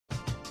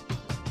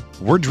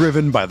We're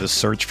driven by the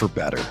search for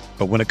better.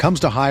 But when it comes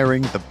to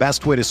hiring, the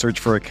best way to search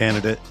for a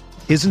candidate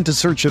isn't to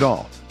search at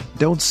all.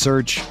 Don't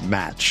search,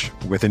 match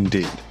with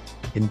Indeed.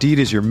 Indeed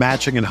is your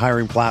matching and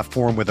hiring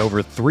platform with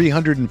over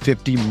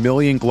 350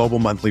 million global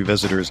monthly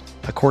visitors,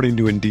 according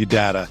to Indeed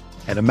data,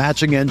 and a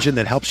matching engine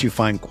that helps you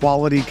find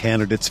quality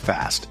candidates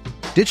fast.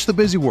 Ditch the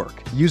busy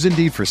work. Use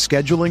Indeed for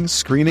scheduling,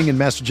 screening, and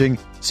messaging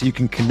so you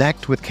can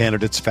connect with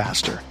candidates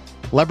faster.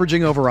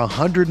 Leveraging over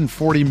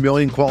 140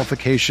 million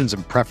qualifications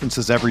and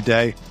preferences every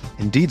day,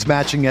 Indeed's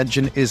matching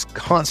engine is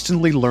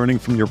constantly learning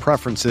from your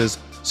preferences,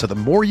 so the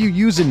more you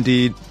use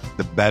Indeed,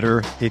 the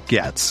better it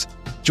gets.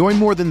 Join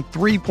more than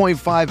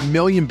 3.5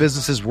 million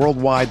businesses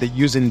worldwide that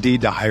use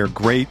Indeed to hire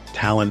great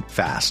talent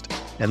fast.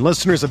 And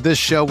listeners of this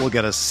show will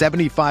get a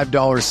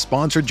 $75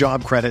 sponsored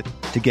job credit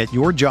to get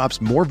your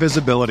jobs more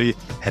visibility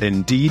at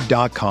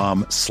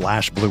Indeed.com/Blue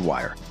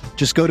Wire.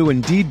 Just go to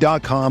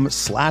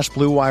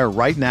Indeed.com/Blue Wire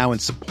right now and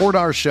support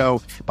our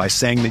show by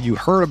saying that you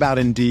heard about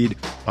Indeed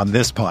on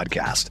this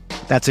podcast.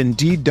 That's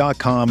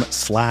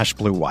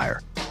Indeed.com/Blue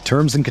Wire.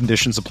 Terms and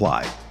conditions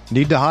apply.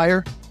 Need to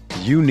hire?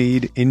 You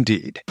need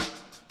Indeed.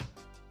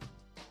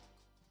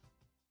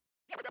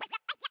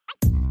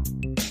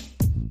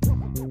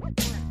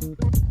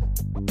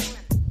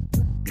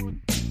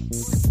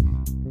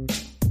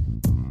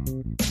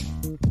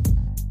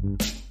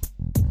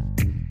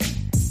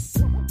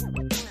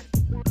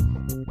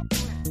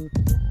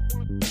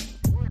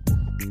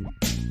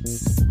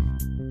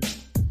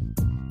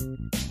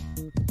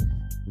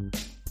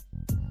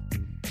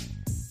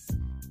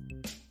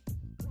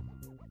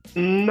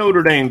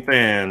 Notre Dame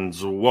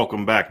fans,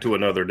 welcome back to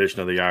another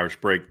edition of the Irish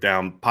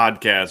Breakdown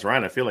podcast.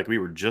 Ryan, I feel like we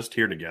were just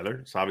here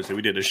together. So obviously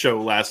we did a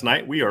show last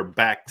night. We are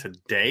back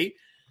today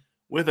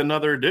with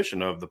another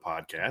edition of the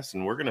podcast.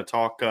 And we're going to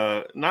talk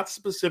not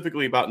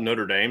specifically about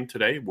Notre Dame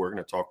today. We're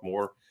going to talk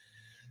more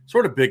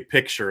sort of big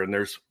picture. And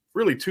there's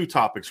really two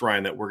topics,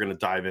 Ryan, that we're going to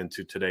dive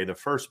into today. The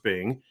first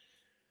being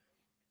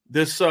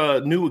this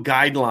new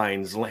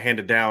guidelines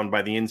handed down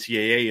by the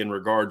NCAA in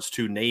regards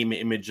to name,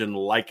 image, and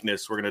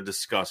likeness. We're going to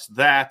discuss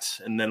that,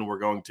 and then we're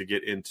going to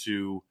get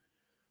into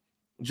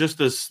just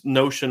this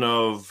notion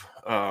of,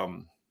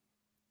 the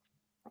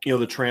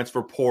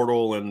transfer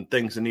portal and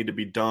things that need to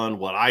be done,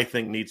 what I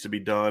think needs to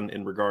be done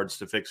in regards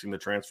to fixing the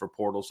transfer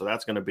portal. So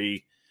that's going to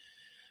be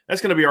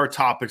our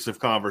topics of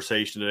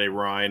conversation today,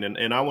 Ryan.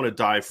 And I want to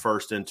dive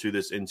first into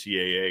this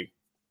NCAA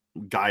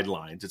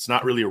guidelines. It's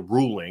not really a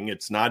ruling.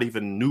 It's not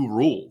even new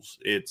rules.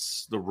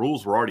 It's the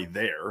rules were already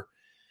there.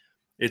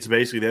 It's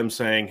basically them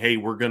saying, hey,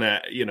 we're going to,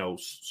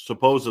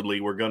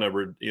 supposedly we're going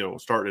to,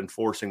 start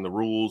enforcing the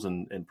rules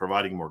and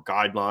providing more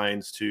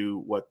guidelines to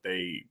what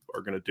they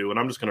are going to do. And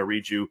I'm just going to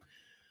read you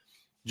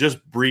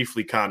just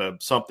briefly kind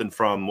of something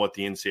from what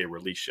the NCAA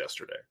released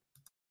yesterday.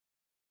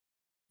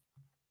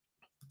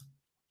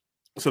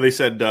 So they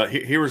said,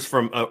 here is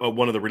from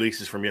one of the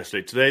releases from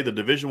yesterday. Today, the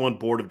Division I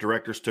Board of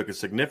Directors took a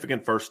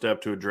significant first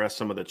step to address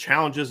some of the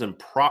challenges and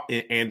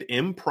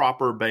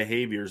improper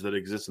behaviors that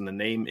exist in the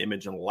name,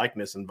 image, and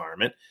likeness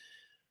environment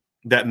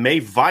that may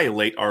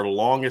violate our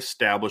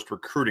long-established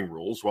recruiting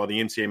rules, while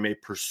the NCAA may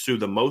pursue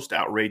the most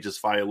outrageous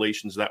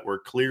violations that were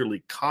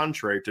clearly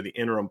contrary to the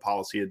interim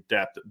policy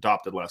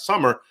adopted last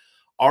summer.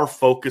 Our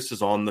focus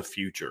is on the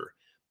future.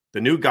 The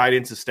new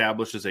guidance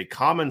establishes a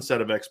common set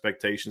of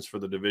expectations for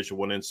the Division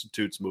I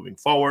institutes moving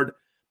forward,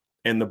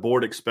 and the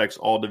board expects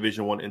all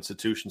Division I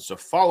institutions to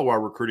follow our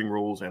recruiting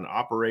rules and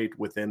operate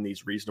within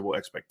these reasonable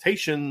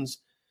expectations,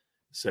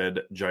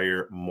 said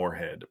Jair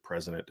Moorhead,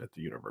 president at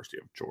the University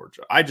of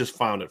Georgia. I just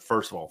found it,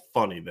 first of all,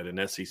 funny that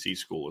an SEC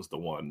school is the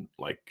one,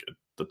 like, at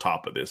the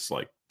top of this,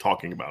 like,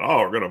 talking about, oh,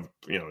 we're going to,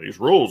 these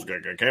rules,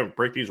 I can't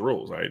break these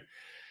rules.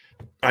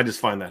 I just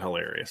find that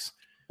hilarious.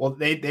 Well,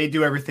 they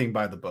do everything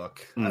by the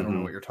book. I don't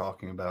know what you're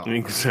talking about.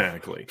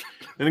 Exactly.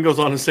 Then it goes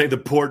on to say the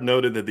board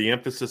noted that the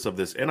emphasis of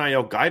this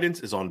NIL guidance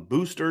is on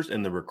boosters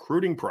in the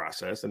recruiting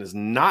process and is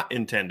not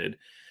intended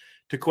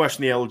to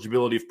question the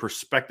eligibility of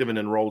prospective and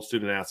enrolled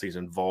student athletes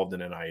involved in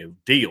NIL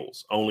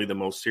deals. Only the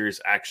most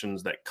serious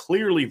actions that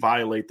clearly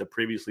violate the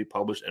previously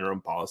published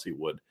interim policy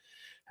would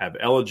have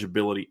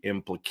eligibility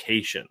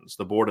implications.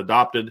 The board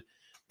adopted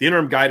the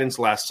interim guidance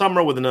last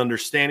summer with an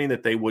understanding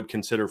that they would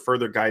consider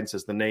further guidance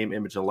as the name,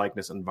 image, and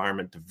likeness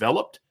environment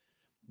developed.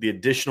 The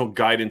additional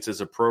guidance is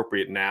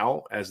appropriate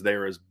now as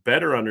there is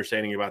better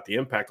understanding about the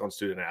impact on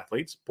student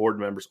athletes. Board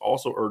members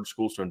also urge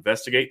schools to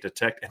investigate,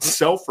 detect, and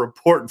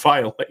self-report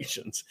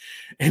violations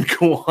and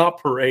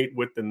cooperate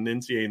with the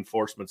NCAA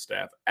enforcement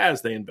staff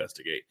as they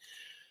investigate.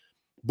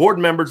 Board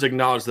members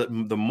acknowledge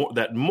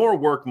that more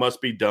work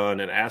must be done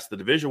and ask the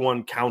Division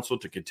I Council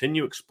to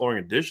continue exploring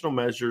additional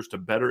measures to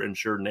better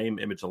ensure name,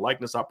 image, and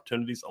likeness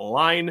opportunities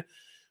align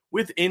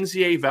with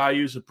NCAA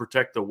values and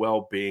protect the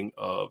well-being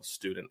of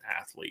student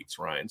athletes,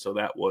 Ryan. So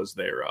that was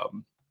their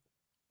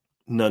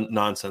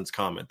nonsense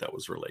comment that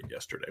was relayed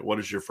yesterday. What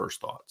is your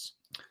first thoughts?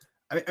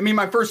 I mean,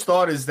 my first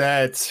thought is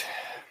that,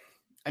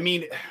 I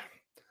think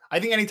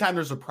anytime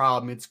there's a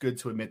problem, it's good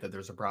to admit that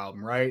there's a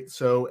problem, right?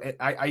 So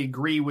I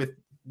agree with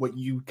what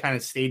you kind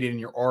of stated in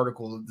your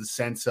article, the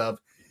sense of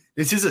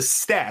this is a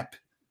step.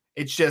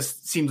 It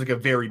just seems like a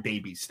very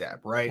baby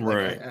step, right?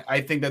 Right. Like,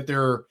 I think that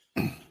they're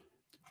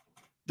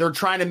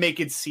trying to make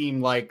it seem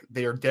like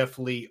they are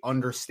definitely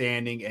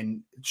understanding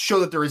and show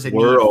that there is a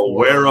We're need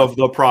aware of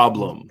the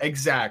problem.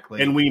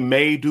 Exactly. And we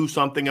may do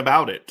something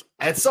about it.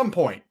 At some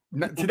point.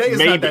 Today is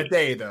not that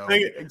day, though.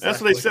 Exactly.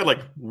 That's what they said.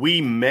 Like,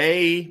 we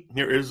may,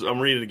 I'm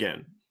reading it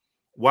again.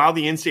 While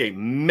the NCAA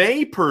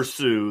may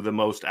pursue the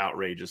most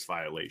outrageous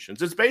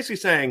violations, it's basically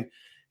saying,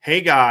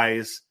 hey,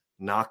 guys,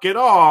 knock it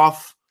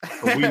off.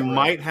 Or we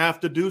might have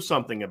to do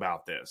something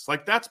about this.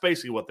 Like, that's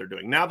basically what they're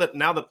doing. Now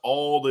that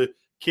all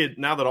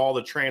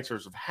the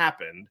transfers have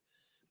happened,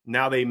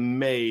 now they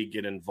may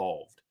get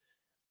involved.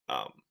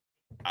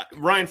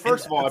 Ryan,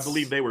 first of all, I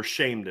believe they were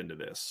shamed into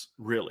this,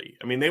 really.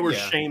 I mean, they were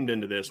shamed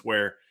into this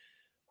where,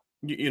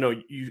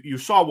 you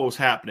saw what was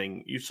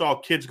happening. You saw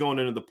kids going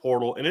into the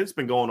portal, and it's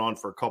been going on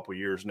for a couple of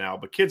years now,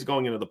 but kids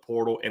going into the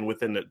portal, and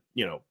within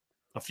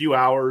a few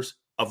hours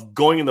of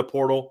going in the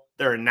portal,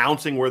 they're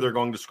announcing where they're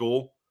going to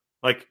school.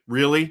 Like,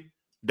 really?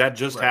 That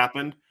just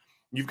happened?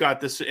 You've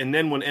got this. And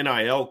then when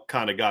NIL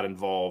kind of got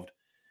involved,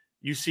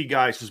 you see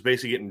guys just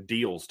basically getting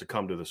deals to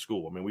come to the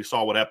school. I mean, we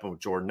saw what happened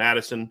with Jordan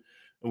Addison.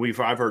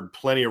 And I've heard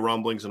plenty of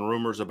rumblings and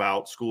rumors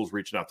about schools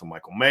reaching out to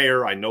Michael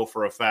Mayer. I know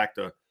for a fact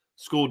a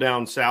school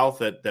down south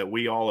that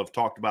we all have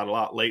talked about a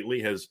lot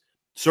lately has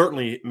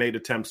certainly made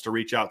attempts to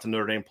reach out to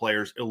Notre Dame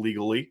players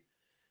illegally.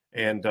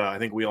 And I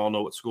think we all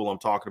know what school I'm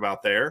talking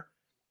about there.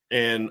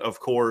 And, of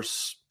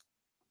course,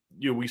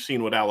 we've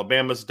seen what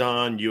Alabama's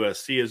done,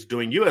 USC is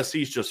doing.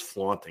 USC's just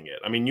flaunting it.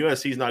 I mean,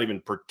 USC's not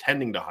even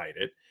pretending to hide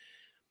it.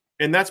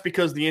 And that's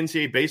because the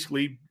NCAA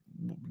basically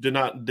did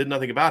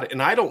nothing about it.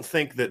 And I don't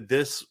think that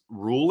this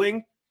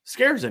ruling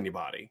scares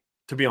anybody,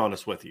 to be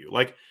honest with you.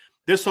 Like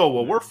this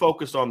whole, we're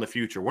focused on the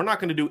future. We're not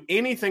going to do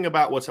anything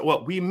about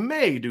we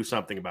may do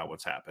something about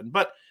what's happened.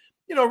 But,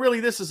 really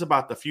this is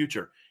about the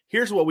future.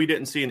 Here's what we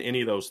didn't see in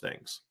any of those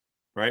things,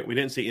 right? We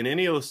didn't see in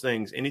any of those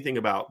things anything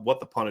about what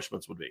the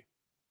punishments would be.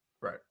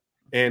 Right.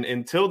 And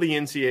until the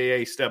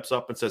NCAA steps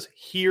up and says,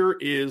 here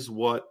is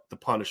what the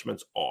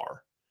punishments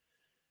are,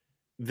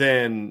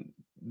 then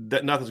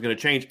that nothing's going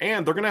to change.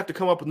 And they're going to have to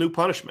come up with new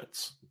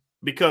punishments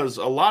because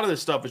a lot of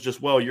this stuff is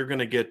just, you're going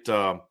to get,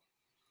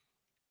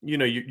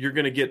 you're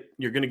going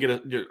to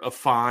get a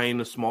fine,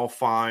 a small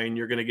fine.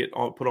 You're going to get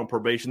put on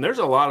probation. There's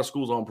a lot of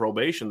schools on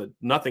probation that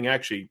nothing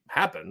actually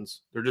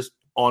happens. They're just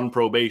on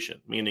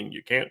probation, meaning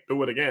you can't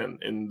do it again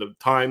in the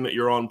time that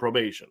you're on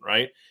probation.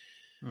 Right.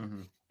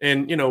 Mm-hmm.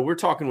 And, we're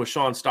talking with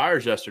Sean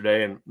Stiers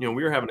yesterday and,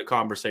 we were having a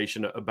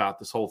conversation about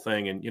this whole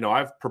thing. And,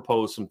 I've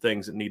proposed some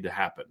things that need to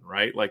happen,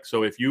 right? Like,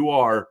 so if you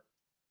are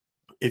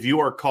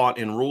caught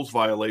in rules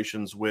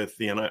violations with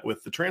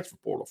the transfer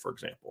portal, for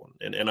example,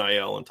 and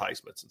NIL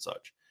enticements and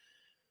such,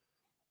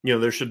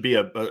 there should be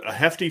a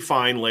hefty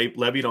fine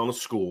levied on the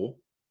school,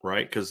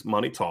 right? Because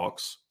money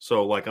talks.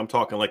 So like, I'm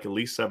talking like at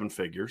least 7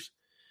 figures.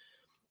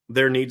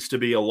 There needs to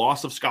be a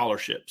loss of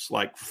scholarships,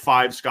 like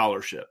 5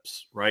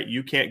 scholarships, right?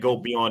 You can't go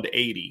beyond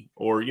 80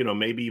 or,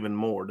 maybe even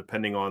more,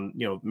 depending on,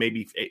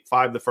 maybe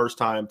 5 the first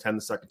time, 10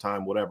 the second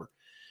time, whatever.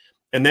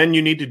 And then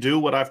you need to do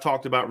what I've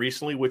talked about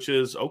recently, which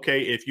is,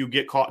 okay, if you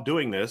get caught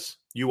doing this,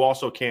 you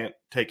also can't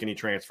take any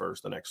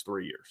transfers the next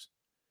 3 years.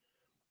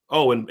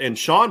 Oh, and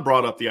Sean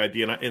brought up the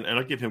idea, and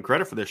I give him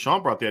credit for this.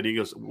 Sean brought the idea. He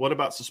goes, what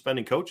about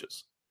suspending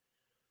coaches?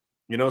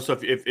 So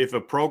if a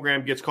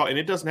program gets caught, and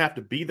it doesn't have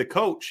to be the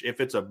coach, if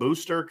it's a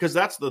booster, because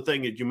that's the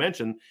thing that you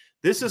mentioned.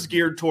 This is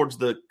geared towards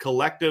the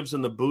collectives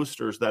and the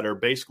boosters that are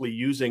basically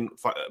using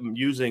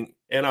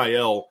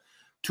NIL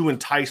to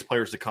entice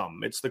players to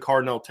come. It's the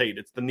Cardinal Tate.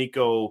 It's the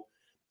Nico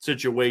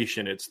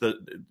situation. It's the,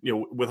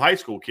 with high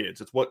school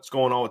kids. It's what's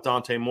going on with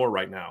Dante Moore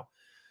right now.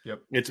 Yep.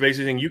 It's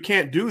basically saying you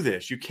can't do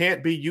this. You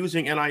can't be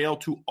using NIL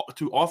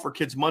to offer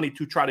kids money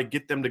to try to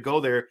get them to go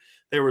there.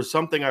 There was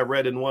something I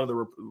read in one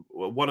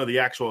of the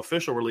actual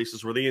official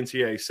releases where the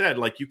NCAA said,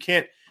 like, you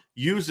can't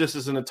use this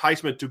as an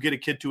enticement to get a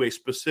kid to a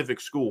specific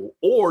school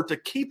or to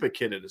keep a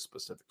kid at a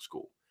specific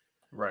school.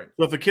 Right.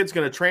 So if a kid's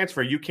going to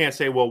transfer, you can't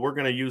say, well, we're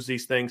going to use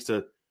these things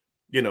to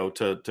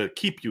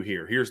keep you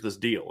here. Here's this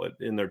deal.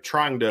 And they're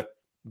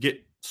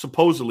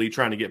supposedly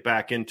trying to get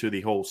back into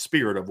the whole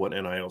spirit of what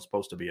NIL is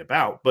supposed to be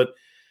about. But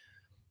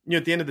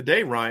at the end of the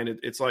day, Ryan,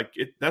 it's like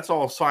that's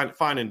all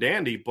fine and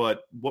dandy,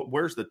 but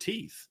where's the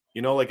teeth?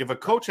 Like if a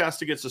coach has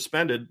to get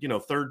suspended,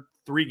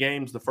 3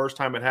 games the first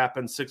time it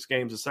happens, 6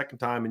 games the second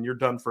time, and you're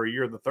done for a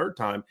year the third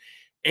time,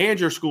 and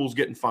your school's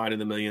getting fined in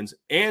the millions,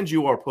 and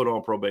you are put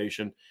on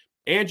probation,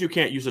 and you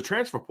can't use a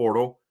transfer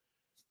portal,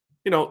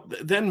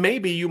 then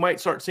maybe you might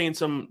start seeing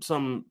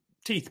some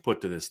teeth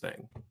put to this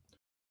thing.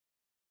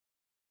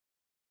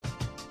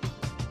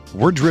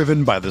 We're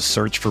driven by the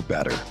search for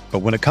better. But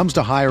when it comes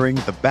to hiring,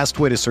 the best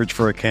way to search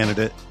for a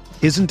candidate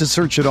isn't to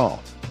search at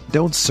all.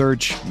 Don't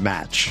search,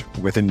 match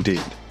with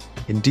Indeed.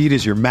 Indeed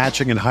is your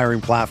matching and hiring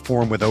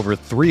platform with over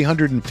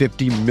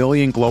 350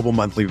 million global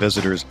monthly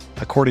visitors,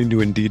 according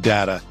to Indeed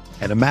data,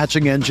 and a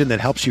matching engine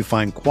that helps you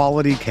find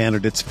quality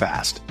candidates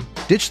fast.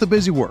 Ditch the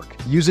busy work.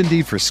 Use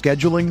Indeed for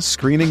scheduling,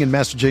 screening, and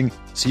messaging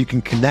so you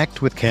can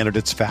connect with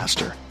candidates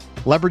faster.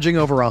 Leveraging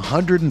over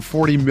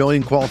 140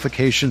 million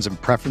qualifications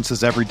and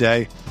preferences every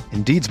day,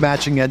 Indeed's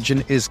matching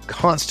engine is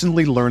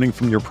constantly learning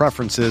from your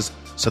preferences,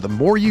 so the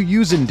more you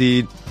use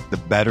Indeed, the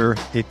better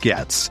it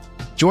gets.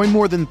 Join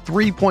more than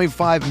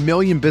 3.5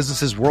 million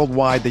businesses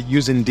worldwide that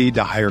use Indeed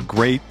to hire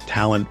great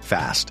talent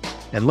fast.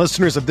 And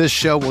listeners of this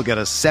show will get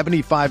a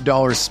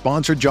 $75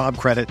 sponsored job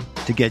credit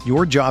to get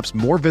your jobs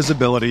more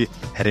visibility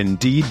at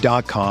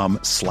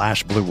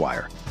Indeed.com/Blue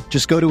Wire.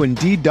 Just go to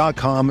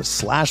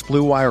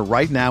Indeed.com/Blue Wire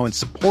right now and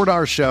support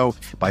our show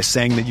by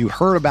saying that you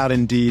heard about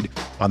Indeed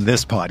on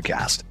this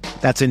podcast.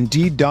 That's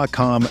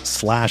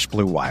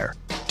Indeed.com/Blue Wire.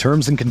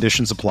 Terms and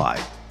conditions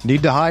apply.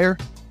 Need to hire?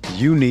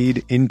 You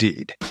need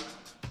Indeed.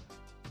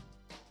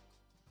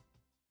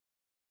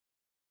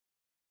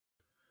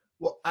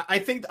 Well, I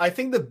think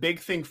the big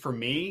thing for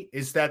me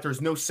is that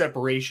there's no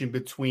separation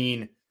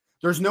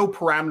there's no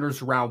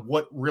parameters around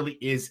what really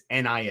is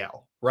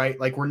NIL, right?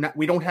 Like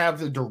we don't have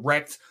the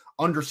direct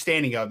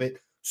understanding of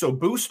it. So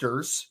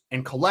boosters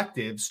and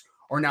collectives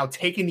are now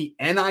taking the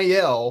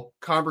NIL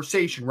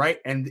conversation, right?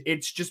 And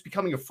it's just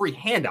becoming a free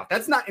handout.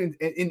 That's not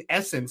in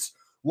essence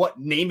what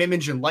name,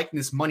 image, and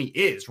likeness money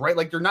is, right?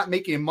 Like they're not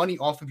making money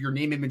off of your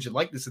name, image, and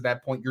likeness at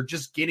that point. You're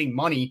just getting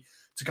money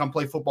to come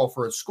play football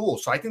for a school.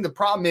 So I think the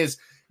problem is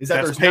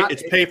that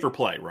it's pay for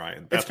play,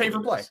 Ryan. It's pay for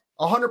play.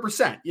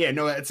 100%. Yeah,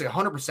 no, it's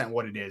 100%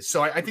 what it is.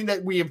 So I think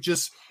that we have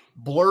just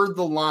blurred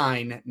the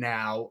line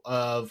now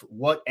of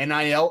what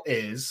NIL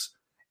is,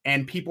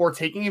 and people are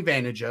taking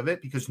advantage of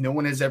it because no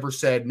one has ever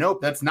said, nope,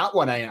 that's not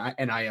what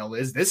NIL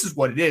is. This is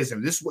what it is,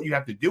 and this is what you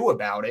have to do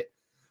about it.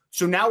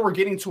 So now we're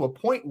getting to a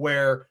point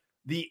where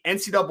the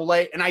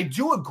NCAA, and I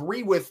do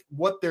agree with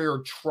what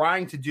they're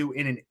trying to do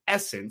in an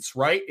essence,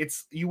 right?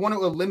 It's you want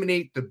to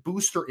eliminate the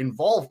booster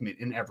involvement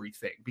in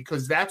everything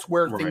because that's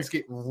where things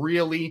get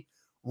really,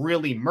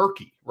 really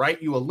murky,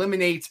 right? You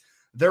eliminate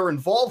their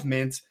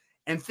involvement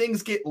and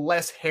things get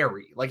less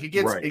hairy. Like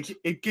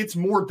it gets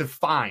more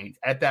defined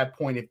at that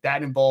point if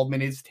that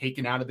involvement is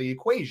taken out of the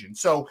equation.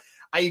 So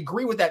I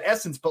agree with that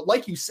essence, but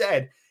like you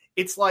said,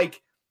 it's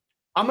like,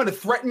 I'm going to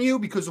threaten you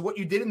because of what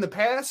you did in the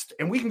past,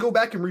 and we can go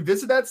back and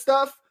revisit that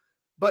stuff.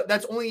 But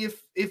that's only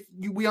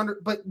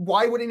but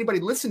why would anybody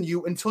listen to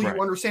you until you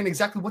understand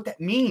exactly what that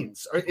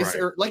means? Or is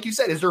there, like you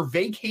said, is there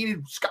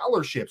vacated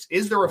scholarships?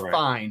 Is there a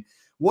fine?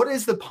 What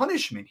is the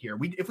punishment here?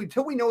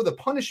 Until we know the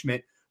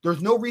punishment,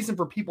 there's no reason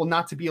for people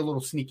not to be a little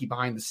sneaky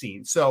behind the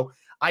scenes. So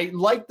I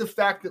like the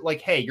fact that,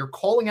 like, hey, you're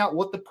calling out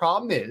what the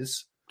problem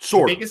is.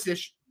 The biggest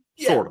issue.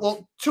 Yeah,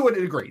 well, to a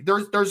degree,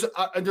 there's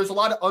a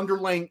lot of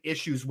underlying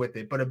issues with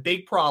it, but a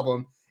big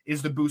problem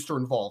is the booster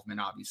involvement,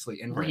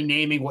 obviously, and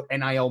renaming what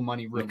NIL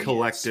money really the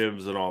collectives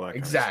is. And all that.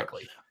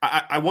 Exactly. Kind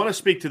of stuff. I want to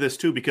speak to this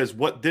too because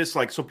what this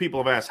so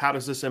people have asked, how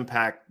does this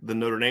impact the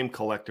Notre Dame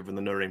collective and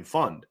the Notre Dame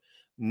fund?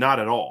 Not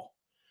at all,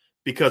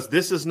 because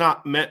this is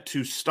not meant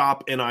to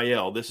stop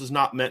NIL. This is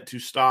not meant to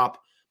stop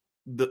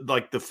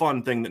the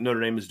fun thing that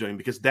Notre Dame is doing,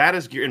 because that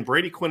is geared, and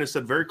Brady Quinn has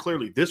said very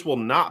clearly, this will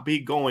not be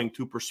going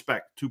to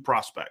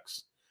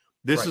prospects.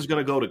 This is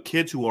going to go to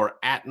kids who are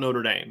at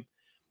Notre Dame.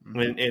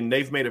 Mm-hmm. And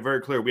they've made it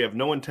very clear. We have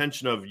no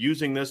intention of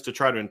using this to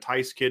try to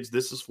entice kids.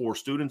 This is for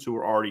students who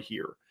are already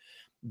here.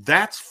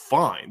 That's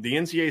fine. The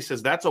NCAA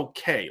says that's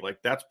okay.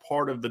 Like, that's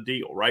part of the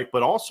deal, right?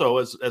 But also,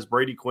 as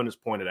Brady Quinn has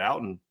pointed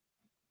out, and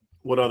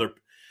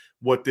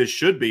what this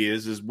should be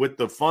is with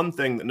the fun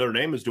thing that Notre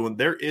Dame is doing,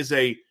 there is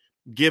a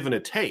give and a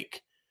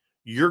take.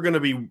 You're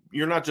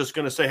not just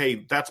going to say,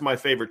 hey, that's my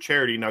favorite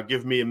charity, now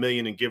give me $1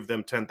 million and give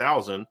them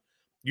 10,000.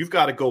 You've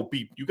got to go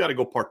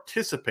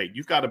participate.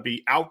 You've got to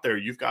be out there.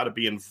 You've got to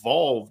be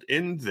involved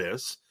in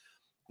this,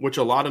 which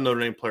a lot of Notre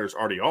Dame players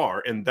already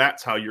are. And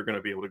that's how you're going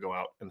to be able to go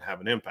out and have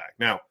an impact.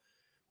 Now,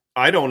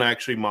 I don't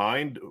actually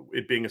mind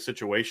it being a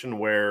situation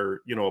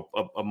where,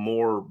 a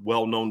more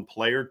well-known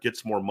player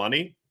gets more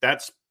money.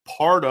 That's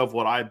part of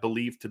what I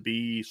believe to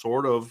be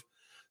sort of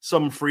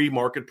some free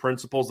market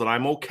principles that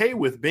I'm okay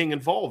with being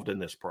involved in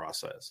this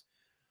process.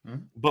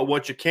 Mm-hmm. But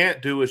what you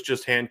can't do is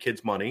just hand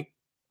kids money,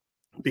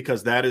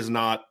 because that is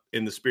not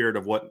in the spirit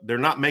of what they're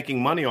not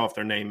making money off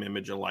their name,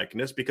 image, and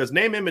likeness, because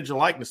name, image, and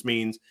likeness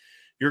means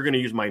you're going to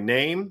use my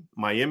name,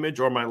 my image,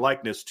 or my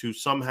likeness to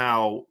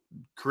somehow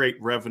create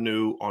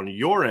revenue on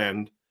your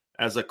end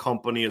as a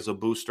company, as a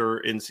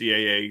booster,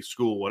 NCAA,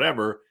 school,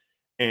 whatever,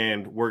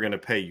 and we're going to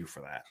pay you for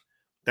that.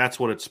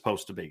 That's what it's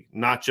supposed to be.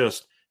 Not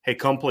just, hey,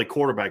 come play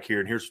quarterback here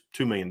and here's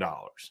 $2 million.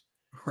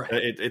 Right.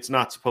 It's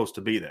not supposed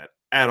to be that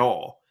at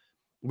all.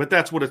 But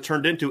that's what it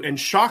turned into. And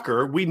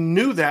shocker, we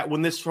knew that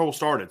when this whole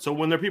started. So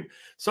when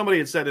somebody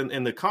had said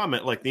in the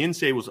comment, like, the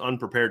NCAA was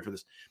unprepared for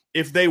this.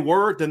 If they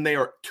were, then they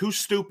are too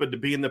stupid to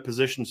be in the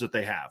positions that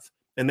they have.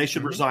 And they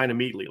should resign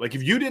immediately. Like,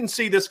 if you didn't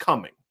see this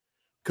coming,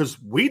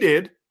 because we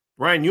did,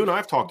 Ryan, you and I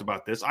have talked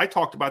about this. I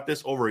talked about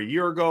this over a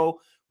year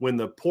ago when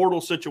the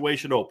portal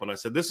situation opened. I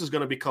said, this is going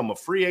to become a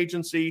free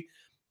agency.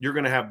 You're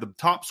going to have the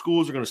top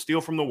schools are going to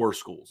steal from the worst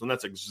schools. And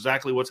that's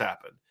exactly what's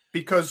happened.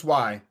 Because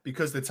why?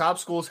 Because the top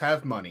schools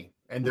have money.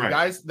 And the Right.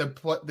 guys,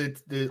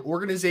 the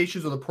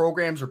organizations or the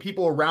programs or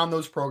people around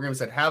those programs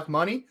that have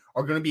money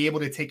are going to be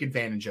able to take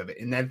advantage of it.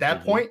 And at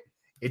that point,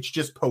 it's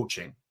just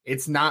poaching.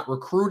 It's not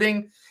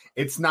recruiting.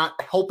 It's not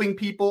helping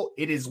people.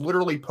 It is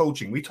literally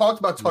poaching. We talked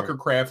about Tucker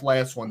Kraft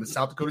last one, the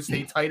South Dakota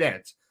State tight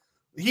end.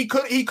 He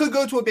could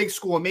go to a big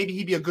school and maybe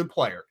he'd be a good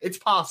player. It's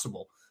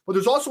possible. But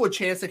there's also a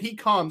chance that he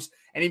comes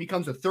and he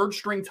becomes a third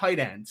string tight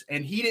end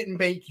and he didn't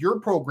make your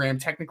program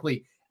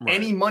technically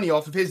any money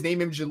off of his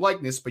name, image, and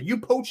likeness, but you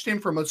poached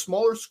him from a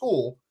smaller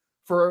school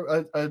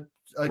for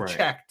a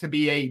check to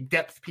be a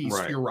depth piece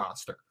to your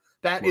roster.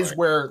 That is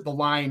where the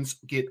lines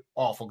get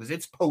awful because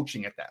it's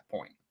poaching at that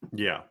point.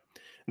 Yeah.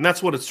 And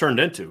that's what it's turned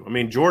into. I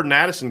mean, Jordan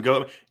Addison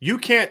you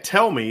can't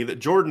tell me that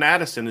Jordan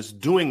Addison is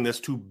doing this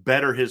to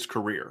better his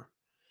career.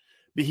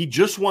 He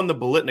just won the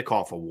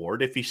Biletnikoff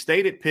Award. If he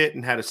stayed at Pitt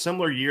and had a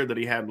similar year that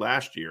he had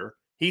last year,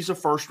 he's a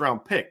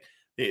first-round pick.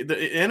 The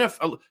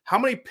NFL, how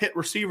many Pitt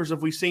receivers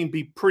have we seen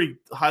be pretty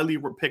highly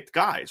picked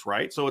guys,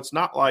 right? So it's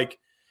not like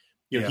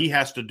he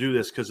has to do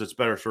this because it's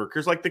better for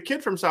because like the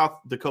kid from South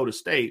Dakota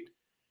State,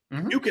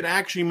 you could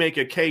actually make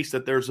a case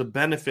that there's a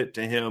benefit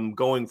to him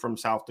going from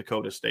South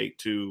Dakota State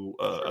to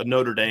a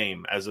Notre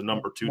Dame as a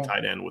number 2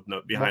 tight end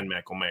behind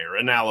Michael Mayer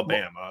in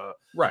Alabama,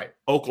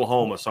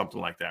 Oklahoma,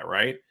 something like that,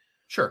 right?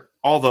 Sure.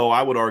 Although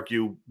I would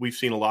argue we've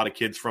seen a lot of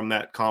kids from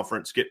that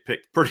conference get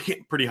picked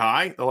pretty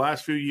high the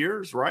last few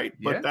years, right?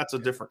 But that's a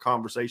different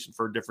conversation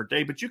for a different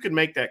day. But you could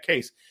make that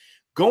case.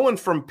 Going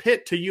from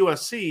Pitt to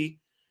USC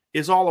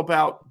is all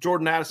about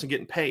Jordan Addison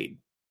getting paid.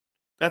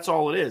 That's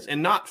all it is.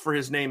 And not for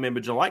his name,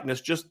 image, and likeness,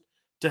 just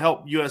to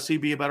help USC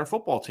be a better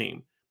football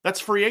team. That's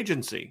free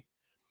agency.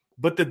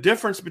 But the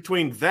difference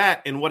between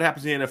that and what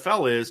happens in the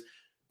NFL is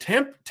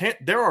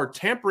there are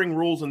tampering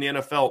rules in the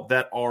NFL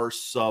that are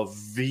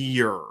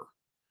severe.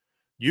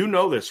 You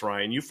know this,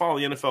 Ryan. You follow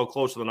the NFL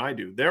closer than I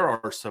do. There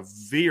are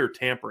severe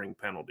tampering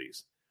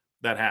penalties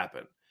that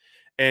happen.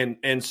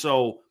 And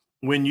so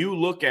when you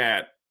look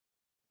at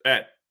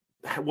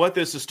what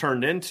this has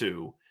turned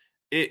into,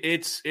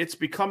 it's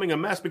becoming a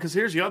mess because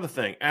here's the other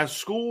thing. As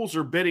schools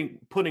are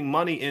putting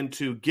money in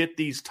to get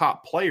these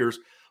top players,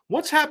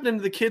 what's happening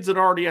to the kids that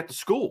are already at the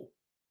school?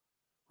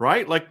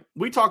 Right? Like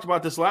we talked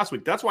about this last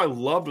week. That's why I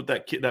loved what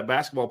that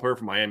basketball player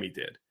from Miami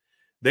did.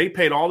 They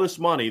paid all this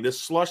money, this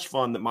slush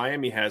fund that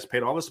Miami has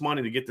paid all this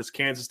money to get this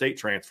Kansas State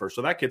transfer.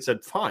 So that kid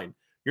said, fine,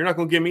 you're not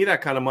going to give me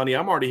that kind of money.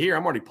 I'm already here.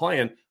 I'm already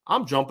playing.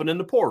 I'm jumping in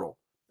the portal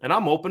and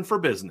I'm open for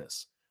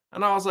business.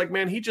 And I was like,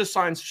 man, he just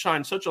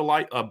shined such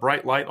a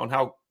bright light on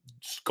how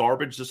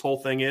garbage this whole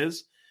thing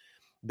is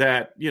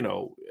that,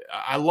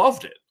 I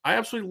loved it. I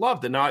absolutely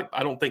loved it. Now,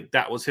 I don't think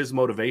that was his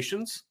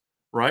motivations,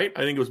 right?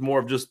 I think it was more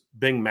of just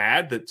being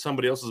mad that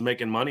somebody else is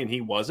making money and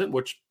he wasn't,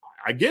 which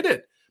I get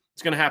it.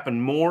 It's going to happen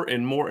more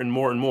and more and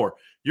more and more.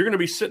 You're going to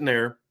be sitting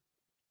there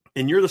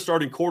and you're the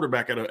starting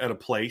quarterback at a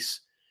place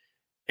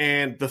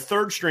and the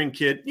third string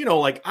kid,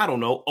 like, I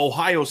don't know,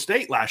 Ohio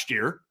State last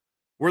year,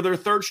 where their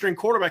third string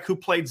quarterback who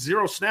played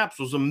 0 snaps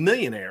was a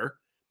millionaire.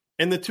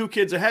 And the 2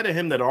 kids ahead of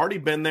him that already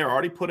been there,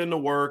 already put in the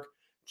work,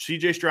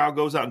 CJ Stroud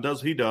goes out and does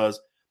what he does.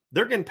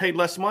 They're getting paid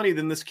less money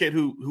than this kid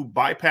who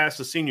bypassed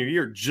the senior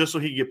year just so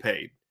he get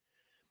paid.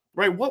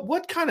 Right.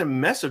 What kind of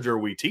message are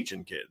we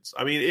teaching kids?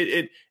 I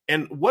mean,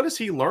 and what has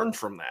he learned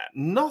from that?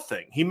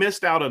 Nothing. He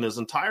missed out on his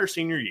entire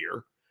senior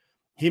year.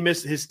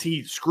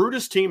 He screwed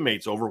his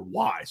teammates over.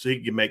 Why? So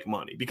he could make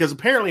money. Because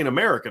apparently in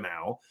America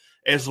now,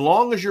 as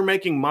long as you're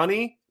making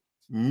money,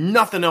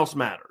 nothing else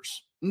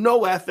matters.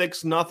 No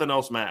ethics, nothing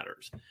else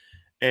matters.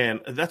 And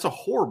that's a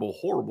horrible,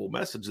 horrible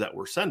message that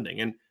we're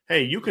sending. And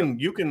hey, you can,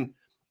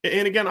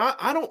 and again,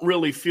 I don't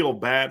really feel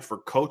bad for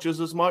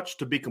coaches as much,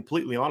 to be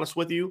completely honest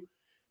with you.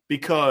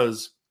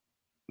 Because,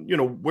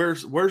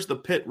 where's the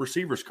Pitt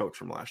receivers coach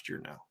from last year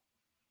now?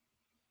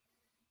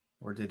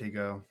 Where did he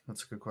go?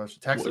 That's a good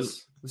question.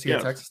 Texas? Was he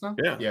in Texas now?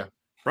 Yeah.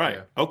 Right.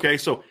 Yeah. Okay.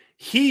 So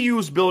he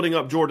used building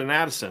up Jordan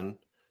Addison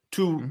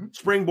to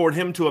springboard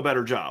him to a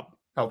better job.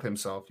 Help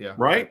himself. Yeah.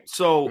 Right.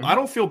 So I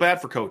don't feel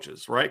bad for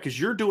coaches, right? Because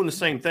you're doing the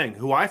same thing.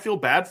 Who I feel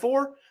bad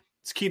for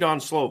is Keaton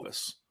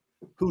Slovis,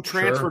 who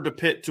transferred to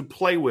Pitt to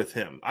play with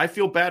him. I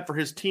feel bad for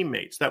his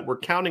teammates that were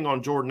counting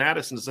on Jordan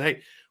Addison to say,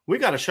 hey, we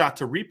got a shot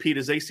to repeat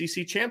as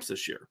ACC champs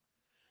this year.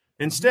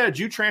 Instead,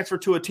 you transfer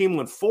to a team that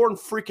went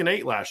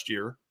 4-8 last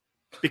year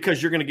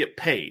because you're going to get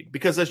paid.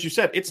 Because as you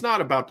said, it's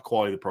not about the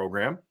quality of the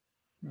program.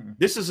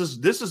 This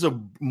is a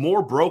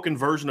more broken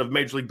version of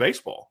Major League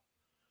Baseball,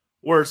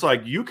 where it's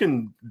like you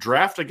can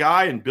draft a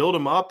guy and build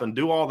him up and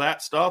do all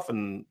that stuff,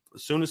 and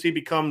as soon as he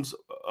becomes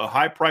a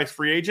high-priced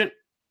free agent,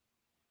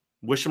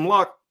 wish him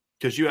luck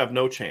because you have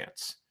no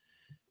chance.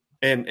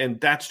 And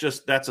that's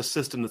a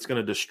system that's going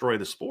to destroy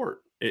the sport.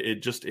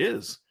 It just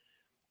is.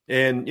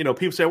 And,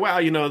 people say,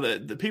 well,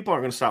 the people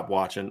aren't going to stop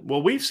watching.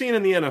 Well, we've seen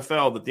in the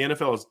NFL that the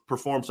NFL has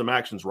performed some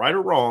actions, right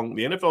or wrong.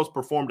 The NFL has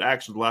performed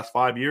actions the last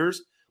 5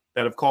 years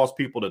that have caused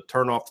people to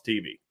turn off the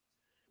TV.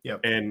 Yep.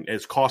 And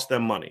it's cost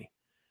them money.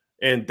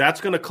 And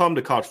that's going to come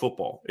to college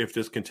football if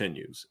this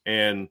continues.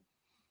 And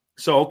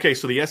so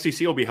the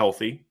SEC will be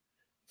healthy.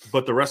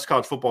 but the rest of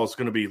college football is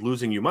going to be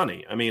losing you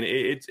money. I mean,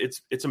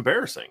 it's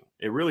embarrassing.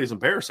 It really is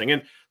embarrassing.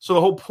 And so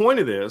the whole point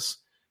of this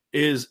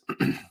is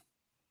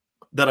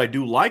that I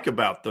do like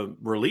about the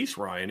release,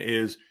 Ryan,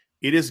 is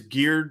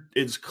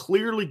it's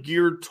clearly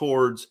geared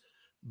towards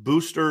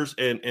boosters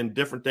and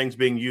different things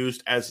being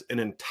used as an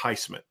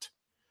enticement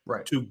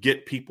to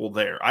get people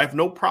there. I have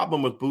no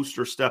problem with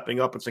boosters stepping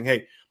up and saying,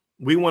 hey,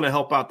 we want to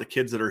help out the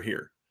kids that are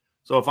here.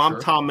 So if I'm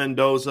Tom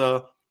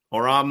Mendoza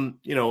or I'm,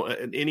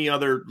 any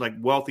other like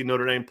wealthy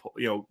Notre Dame,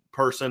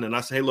 person, and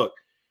I say, hey, look,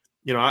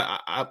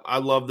 I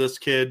love this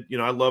kid.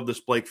 I love this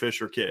Blake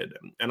Fisher kid,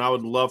 and I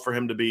would love for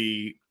him to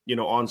be,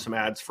 on some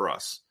ads for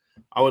us.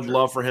 I would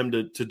love for him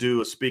to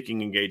do a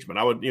speaking engagement.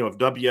 I would, if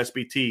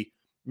WSBT,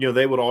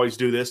 they would always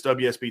do this.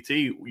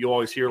 WSBT, you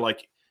always hear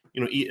like,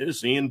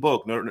 it's Ian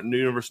Book, New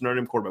University Notre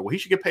Dame quarterback. Well, he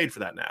should get paid for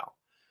that now,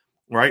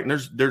 right?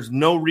 And there's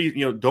no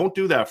reason, don't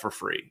do that for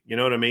free. You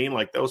know what I mean?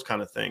 Like those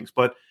kind of things.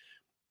 But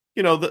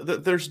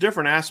there's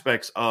different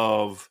aspects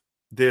of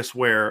this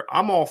where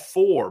I'm all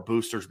for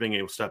boosters being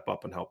able to step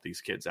up and help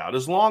these kids out,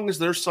 as long as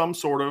there's some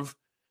sort of,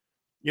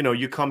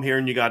 you come here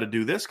and you got to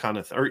do this kind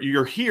of thing, or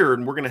you're here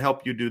and we're going to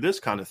help you do this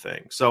kind of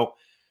thing. So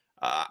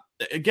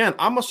again,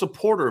 I'm a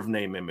supporter of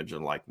name, image,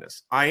 and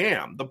likeness. I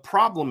am. The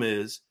problem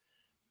is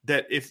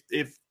that if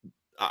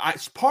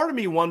part of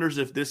me wonders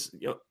if this,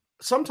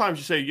 sometimes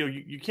you say,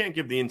 you can't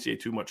give the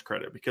NCAA too much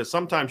credit, because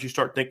sometimes you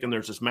start thinking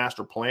there's this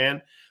master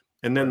plan,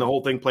 and then the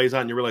whole thing plays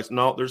out and you realize,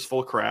 no, they're just full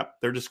of crap.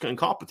 They're just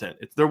incompetent.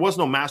 There was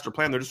no master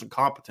plan. They're just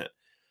incompetent.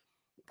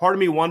 Part of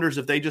me wonders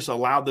if they just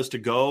allowed this to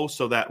go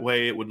so that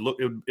way it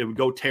would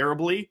go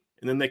terribly,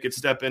 and then they could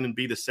step in and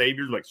be the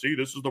saviors. Like, see,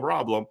 this is the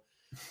problem,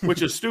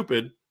 which is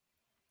stupid,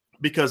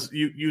 because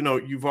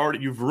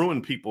you've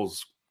ruined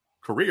people's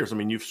careers. I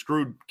mean, you've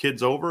screwed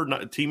kids over,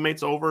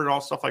 teammates over, and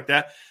all stuff like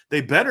that.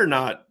 They better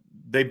not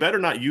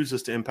use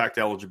this to impact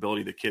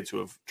eligibility of the kids who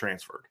have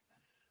transferred.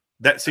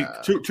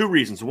 Two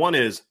reasons. One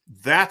is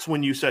that's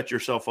when you set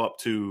yourself up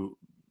to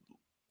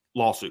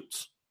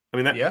lawsuits. I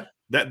mean,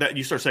 that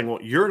you start saying,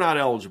 well, you're not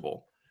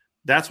eligible.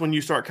 That's when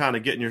you start kind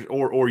of getting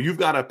or you've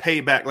got to pay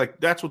back. Like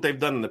that's what they've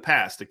done in the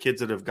past. The kids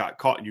that have got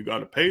caught, you got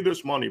to pay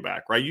this money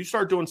back, right? You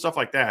start doing stuff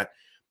like that.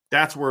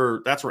 That's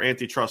where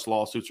antitrust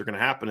lawsuits are going to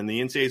happen. And the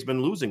NCAA has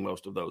been losing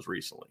most of those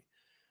recently.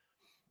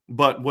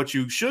 But what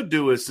you should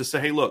do is to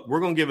say, hey, look, we're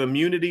going to give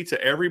immunity to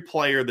every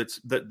player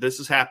that this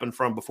has happened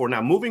from before.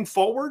 Now, moving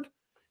forward,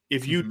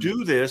 if you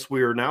do this,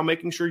 we are now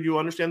making sure you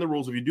understand the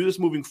rules. If you do this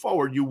moving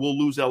forward, you will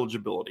lose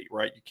eligibility,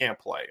 right? You can't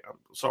play. I'm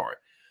sorry.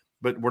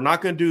 But we're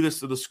not going to do this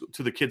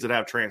to the kids that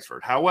have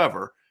transferred.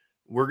 However,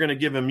 we're going to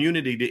give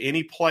immunity to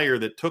any player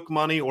that took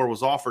money or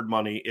was offered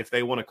money if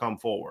they want to come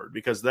forward.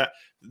 Because at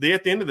the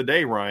end of the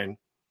day, Ryan,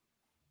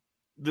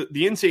 the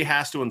NCAA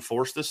has to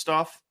enforce this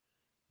stuff.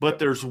 But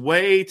there's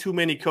way too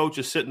many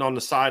coaches sitting on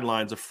the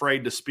sidelines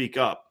afraid to speak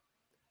up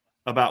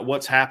about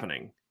what's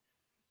happening,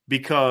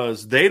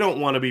 because they don't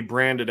want to be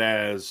branded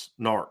as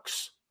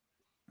narcs.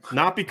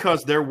 Not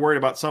because they're worried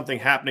about something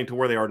happening to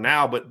where they are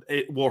now, but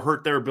it will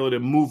hurt their ability to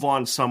move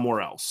on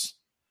somewhere else.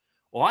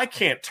 Well, I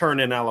can't turn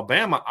in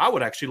Alabama. I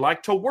would actually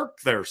like to work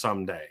there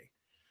someday.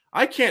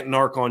 I can't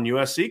narc on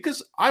USC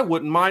because I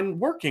wouldn't mind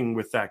working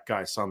with that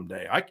guy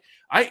someday.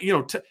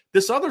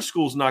 This other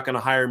school's not going to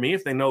hire me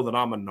if they know that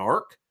I'm a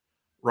narc,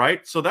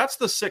 right? So that's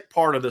the sick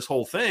part of this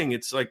whole thing.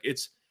 It's like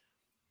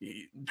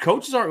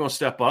coaches aren't going to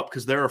step up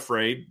because they're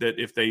afraid that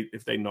if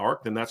they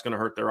narc, then that's going to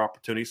hurt their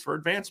opportunities for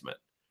advancement,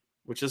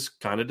 which is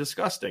kind of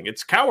disgusting.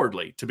 It's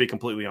cowardly, to be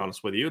completely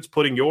honest with you. It's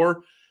putting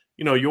your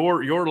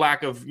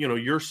lack of,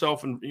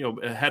 yourself and,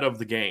 ahead of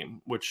the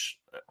game, which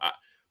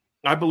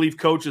I believe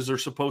coaches are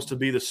supposed to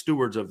be the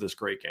stewards of this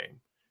great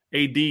game.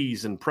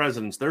 ADs and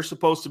presidents, they're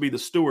supposed to be the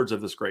stewards of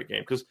this great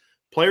game, because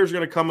players are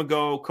going to come and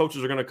go,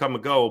 coaches are going to come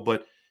and go,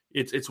 but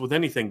it's with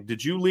anything.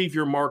 Did you leave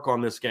your mark on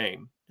this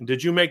game? And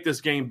did you make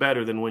this game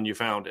better than when you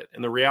found it?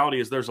 And the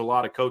reality is there's a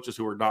lot of coaches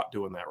who are not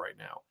doing that right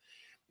now.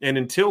 And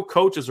until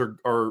coaches are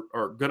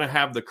going to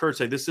have the courage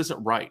to say, this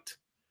isn't right.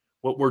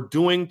 What we're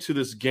doing to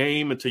this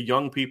game and to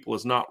young people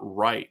is not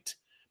right.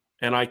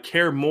 And I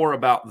care more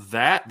about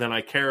that than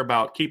I care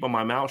about keeping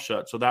my mouth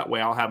shut. So that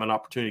way I'll have an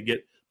opportunity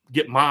to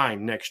get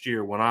mine next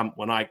year when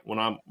I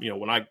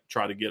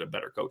try to get a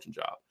better coaching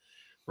job.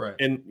 Right.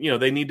 And,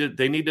 they need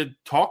to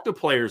talk to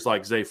players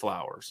like Zay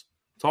Flowers,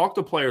 talk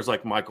to players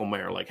like Michael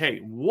Mayer, like, hey,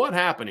 what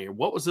happened here?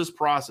 What was this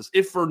process?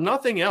 If for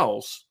nothing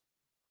else,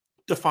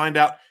 to find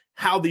out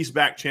how these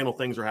back channel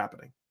things are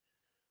happening.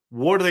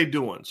 What are they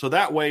doing? So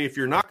that way, if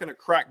you're not going to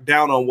crack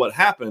down on what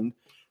happened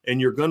and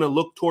you're going to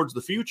look towards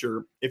the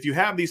future, if you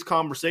have these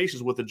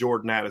conversations with the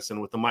Jordan Addison,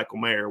 with the Michael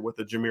Mayer, with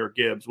the Jahmyr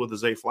Gibbs, with the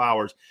Zay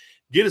Flowers,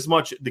 get as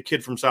much the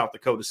kid from South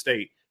Dakota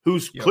State,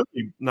 who's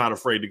clearly not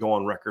afraid to go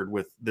on record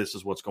with this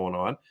is what's going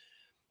on,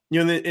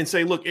 and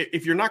say, look,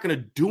 if you're not going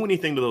to do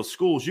anything to those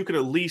schools, you could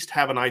at least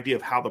have an idea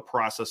of how the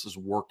process is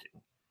working.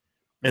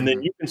 And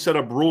then you can set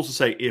up rules to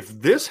say, if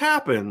this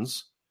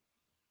happens,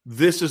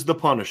 this is the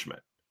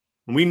punishment.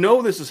 And we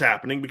know this is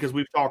happening because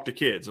we've talked to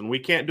kids, and we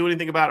can't do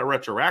anything about it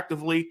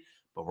retroactively,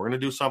 but we're going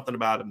to do something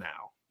about it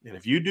now. And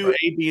if you do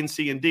A, B, and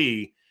C, and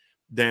D,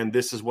 then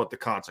this is what the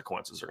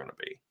consequences are going to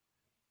be.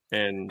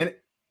 And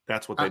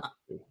that's what they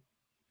do.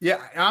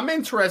 Yeah, I'm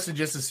interested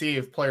just to see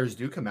if players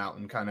do come out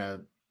and kind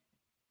of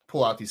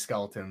pull out these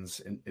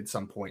skeletons at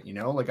some point,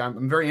 like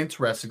I'm very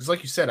interested because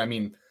like you said, I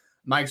mean,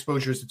 my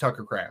exposure is to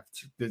Tucker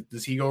Kraft.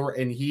 Does he go,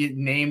 and he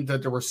named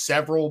that there were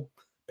several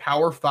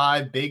Power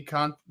 5 big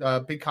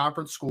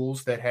conference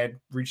schools that had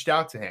reached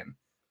out to him.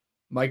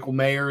 Michael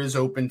Mayer is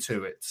open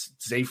to it.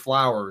 Zay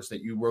Flowers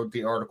that you wrote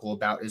the article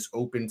about is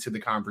open to the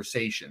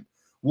conversation.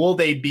 Will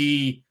they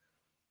be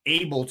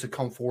able to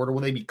come forward, or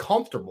will they be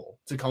comfortable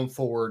to come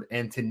forward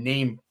and to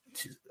name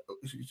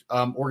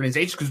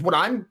organizations? Because what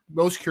I'm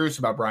most curious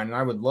about, Brian, and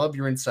I would love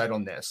your insight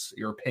on this,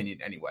 your opinion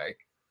anyway.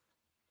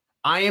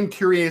 I am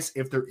curious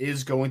if there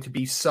is going to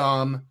be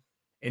some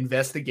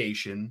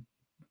investigation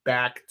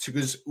back to,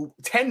 because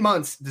 10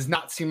 months does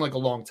not seem like a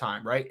long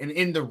time, right? And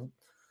in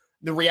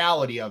the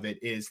reality of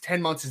it is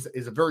 10 months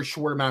is a very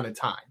short amount of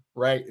time,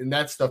 right? And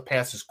that stuff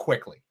passes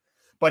quickly.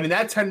 But in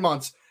that 10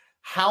 months,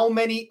 how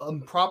many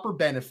improper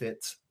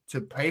benefits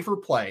to pay for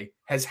play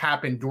has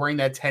happened during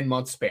that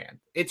 10-month span?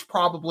 It's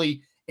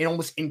probably an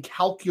almost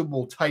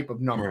incalculable type of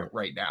number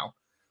right now.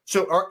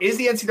 So is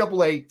the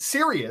NCAA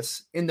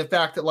serious in the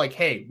fact that, like,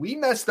 hey, we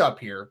messed up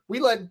here. We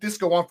let this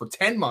go on for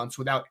 10 months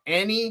without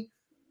any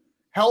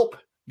help,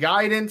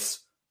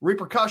 guidance,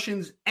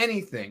 repercussions,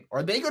 anything?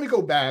 Are they going to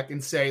go back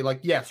and say,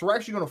 like, yes, we're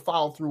actually going to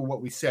follow through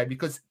what we said?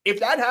 Because if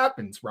that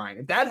happens,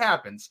 Ryan,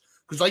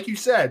 because like you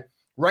said,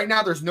 right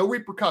now there's no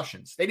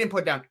repercussions. They didn't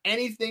put down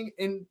anything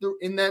in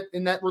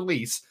that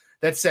release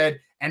that said,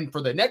 and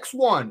for the next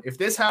one, if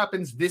this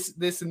happens,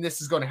 this and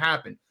this is going to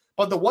happen.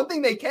 But the one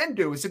thing they can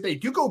do is if they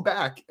do go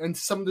back into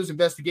some of those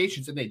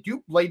investigations and they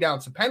do lay down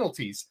some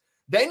penalties,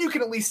 then you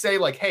can at least say,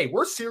 like, hey,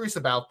 we're serious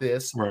about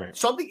this. Right.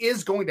 Something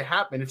is going to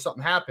happen if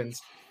something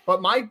happens.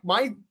 But my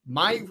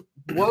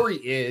worry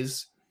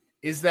is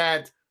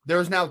that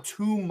there's now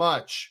too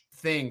much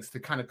things to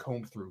kind of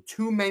comb through.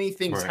 Too many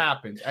things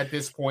happened at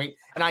this point,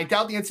 and I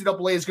doubt the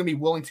NCAA is going to be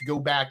willing to go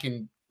back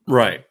and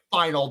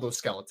find all those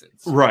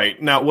skeletons. Right.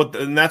 Now,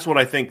 and that's what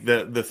I think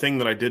the thing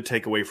that I did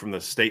take away from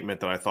the statement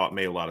that I thought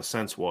made a lot of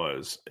sense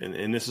was,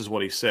 and this is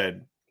what he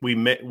said: while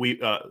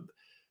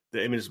the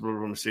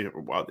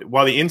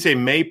NCAA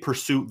may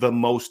pursue the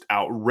most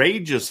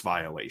outrageous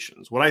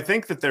violations, what I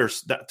think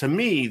that to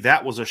me,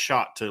 that was a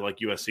shot to like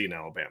USC and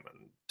Alabama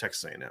and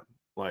Texas A&M.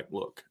 Like,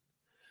 look,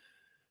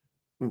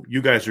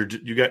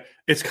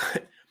 it's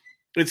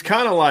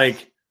kind of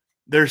like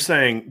they're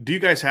saying, do you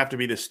guys have to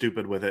be this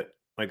stupid with it?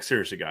 Like,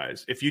 seriously,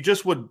 guys, if you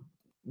just would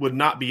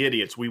not be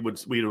idiots, we would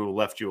have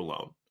left you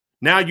alone.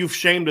 Now you've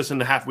shamed us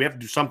into half. We have to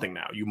do something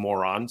now, you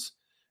morons.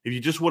 If you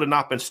just would have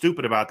not been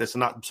stupid about this and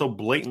not so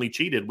blatantly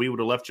cheated, we would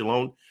have left you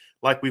alone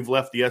like we've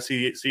left the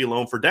SEC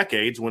alone for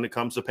decades when it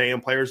comes to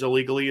paying players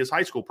illegally as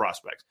high school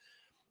prospects.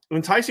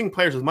 Enticing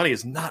players with money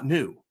is not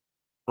new,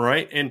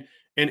 right? And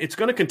it's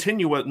going to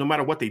continue no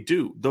matter what they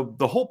do.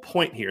 The whole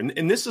point here,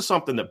 and this is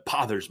something that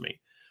bothers me.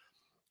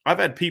 I've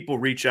had people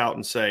reach out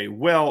and say,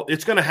 well,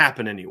 it's going to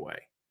happen anyway.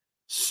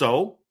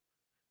 So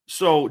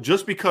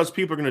just because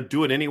people are going to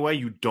do it anyway,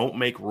 you don't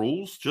make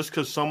rules? Just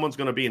because someone's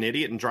going to be an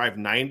idiot and drive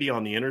 90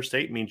 on the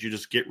interstate means you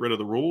just get rid of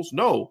the rules?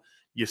 No,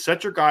 you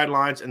set your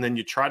guidelines and then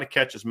you try to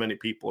catch as many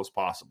people as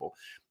possible.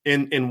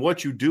 And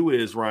what you do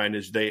is, Ryan,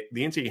 is the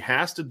NCAA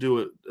has to do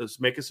it, is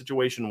make a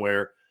situation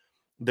where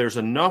there's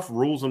enough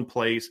rules in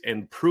place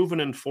and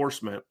proven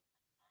enforcement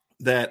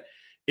that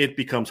it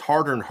becomes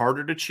harder and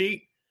harder to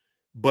cheat,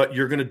 but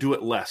you're going to do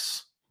it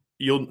less.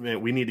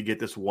 We need to get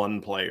this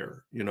one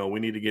player, we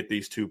need to get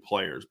these two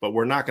players, but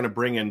we're not going to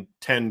bring in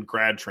 10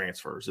 grad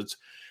transfers. It's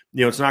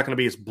not going to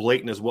be as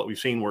blatant as what we've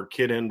seen where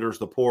kid enters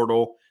the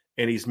portal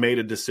and he's made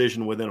a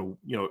decision within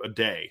a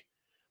day.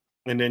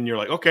 And then you're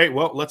like, okay,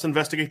 well, let's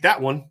investigate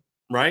that one.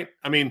 Right.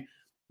 I mean,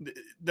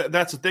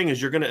 that's the thing,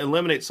 is you're going to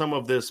eliminate some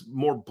of this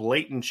more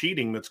blatant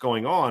cheating that's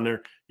going on,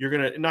 or you're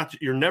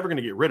never going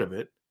to get rid of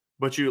it,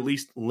 but you at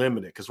least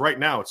limit it. Cause right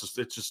now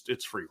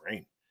it's free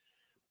reign.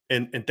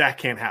 And that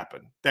can't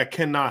happen. That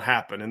cannot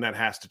happen. And that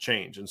has to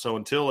change. And so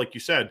until, like you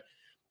said,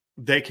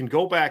 they can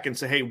go back and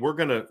say, hey, we're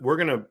going to,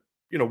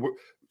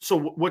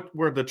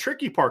 where the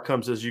tricky part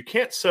comes is you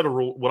can't set a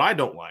rule. What I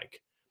don't like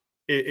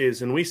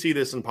is, and we see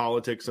this in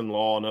politics and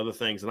law and other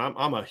things, and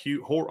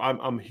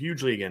I'm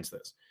hugely against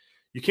this.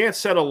 You can't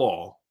set a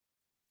law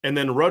and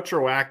then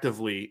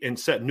retroactively and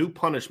set new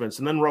punishments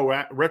and then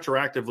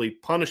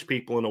retroactively punish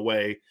people in a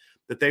way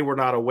that they were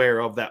not aware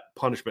of that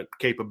punishment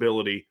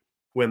capability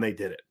when they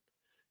did it.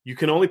 You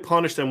can only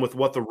punish them with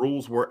what the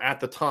rules were at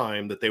the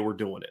time that they were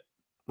doing it,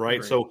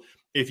 right? Great. So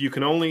if you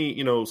can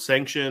only,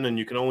 sanction, and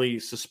you can only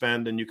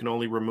suspend, and you can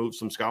only remove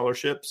some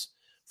scholarships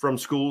from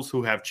schools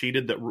who have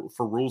cheated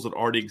for rules that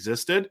already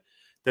existed,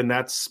 then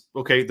that's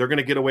okay. They're going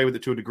to get away with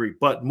it to a degree.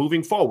 But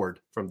moving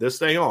forward from this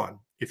day on,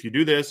 if you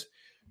do this,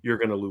 you're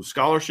going to lose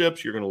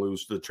scholarships. You're going to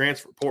lose the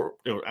transfer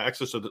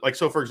access to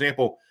so for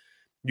example,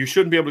 you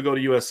shouldn't be able to go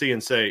to USC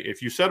and say,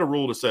 if you set a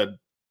rule that said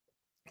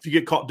if you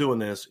get caught doing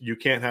this, you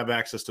can't have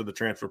access to the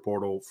transfer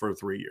portal for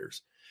 3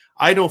 years.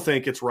 I don't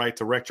think it's right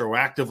to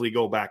retroactively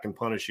go back and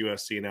punish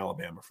USC and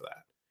Alabama for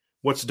that.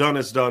 What's done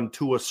is done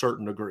to a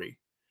certain degree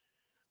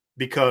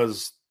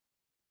because,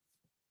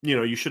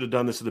 you should have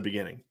done this at the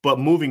beginning. But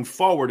moving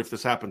forward, if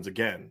this happens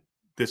again,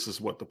 this is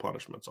what the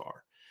punishments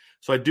are.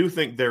 So I do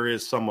think there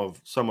is some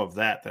of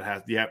that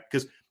has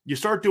because you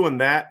start doing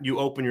that, you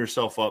open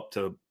yourself up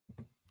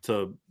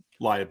to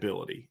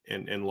liability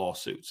and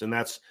lawsuits. And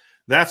the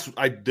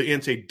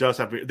NCAA does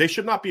have to. They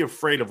should not be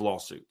afraid of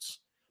lawsuits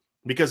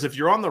because if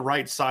you're on the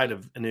right side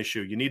of an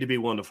issue, you need to be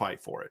willing to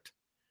fight for it,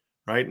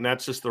 right? And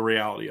that's just the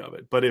reality of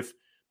it. But if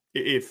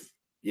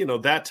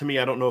that to me,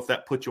 I don't know if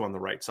that puts you on the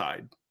right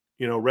side.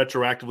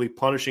 Retroactively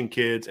punishing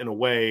kids in a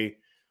way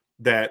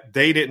that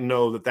they didn't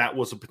know that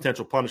was a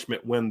potential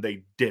punishment when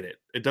they did it.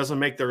 It doesn't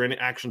make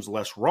their actions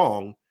less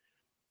wrong,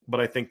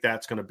 but I think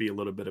that's going to be a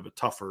little bit of a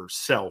tougher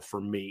sell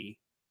for me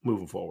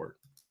moving forward.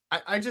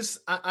 I guess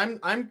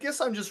I'm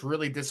just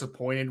really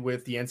disappointed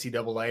with the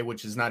NCAA,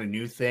 which is not a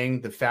new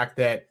thing. The fact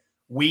that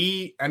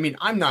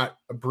I'm not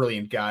a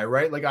brilliant guy,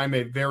 right? Like I'm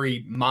a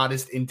very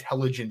modest,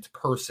 intelligent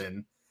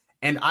person.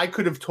 And I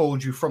could have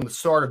told you from the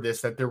start of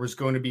this that there was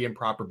going to be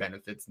improper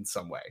benefits in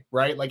some way,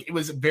 right? Like it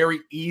was a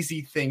very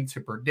easy thing to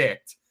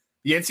predict.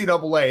 The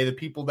NCAA, the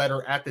people that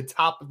are at the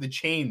top of the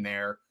chain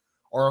there,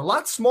 are a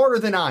lot smarter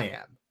than I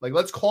am. Like,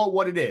 let's call it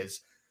what it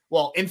is.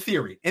 Well, in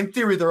theory,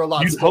 they're a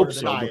lot smarter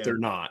than I am. But they're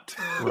not.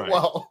 Right.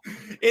 Well,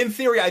 in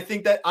theory, I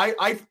think that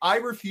I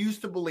refuse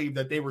to believe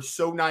that they were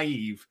so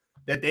naive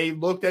that they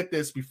looked at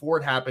this before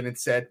it happened and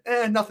said,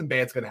 nothing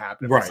bad's going to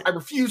happen. Right. I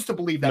refuse to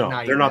believe that.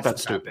 No, they're not that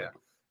stupid.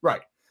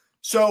 Right.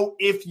 So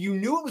if you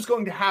knew it was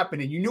going to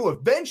happen and you knew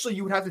eventually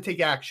you would have to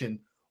take action,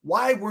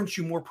 why weren't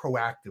you more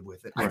proactive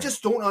with it? Right. I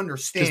just don't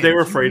understand. Because they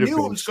were afraid of being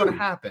sued. It was going to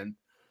happen.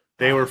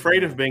 They were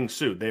afraid of being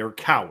sued. They were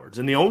cowards.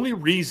 And the only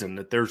reason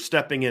that they're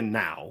stepping in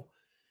now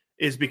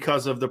is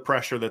because of the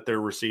pressure that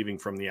they're receiving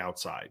from the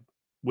outside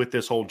with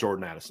this whole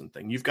Jordan Addison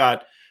thing. You've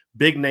got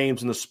big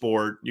names in the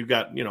sport. You've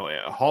got,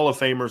 Hall of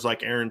Famers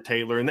like Aaron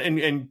Taylor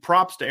and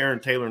props to Aaron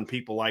Taylor and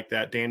people like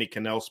that. Danny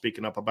Cannell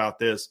speaking up about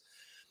this.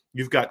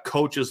 You've got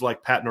coaches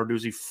like Pat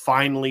Narduzzi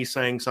finally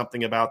saying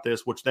something about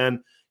this, which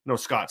then,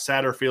 Scott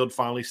Satterfield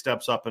finally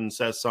steps up and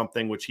says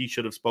something, which he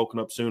should have spoken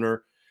up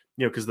sooner,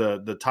 because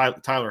the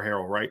Tyler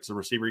Harrell, right, it's the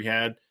receiver he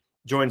had,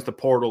 joins the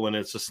portal, and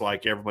it's just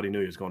like everybody knew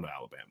he was going to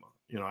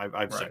Alabama.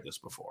 I've said this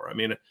before. I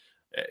mean,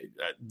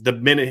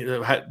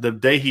 the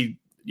day he,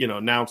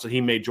 announced that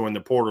he may join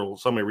the portal,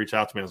 somebody reached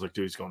out to me. I was like,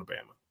 dude, he's going to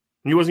Bama.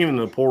 He wasn't even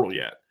in the portal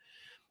yet.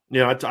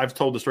 I've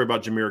told the story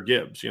about Jahmyr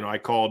Gibbs. I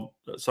called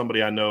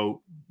somebody I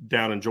know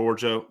down in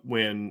Georgia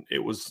when it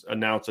was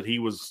announced that he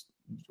was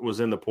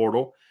in the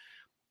portal.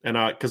 And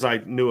because I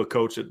knew a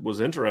coach that was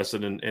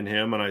interested in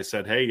him. And I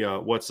said, hey,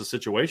 what's the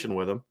situation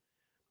with him?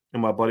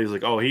 And my buddy's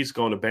like, oh, he's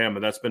going to Bama.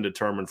 That's been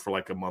determined for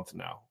like a month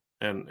now.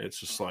 And it's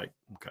just like,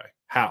 okay,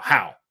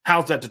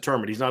 how's that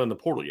determined? He's not in the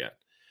portal yet.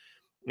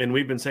 And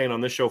we've been saying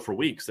on this show for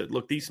weeks that,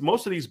 look,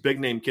 most of these big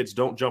name kids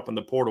don't jump in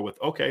the portal with,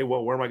 okay,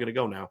 well, where am I going to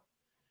go now?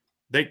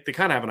 They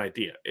kind of have an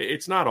idea.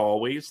 It's not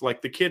always.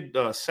 Like the kid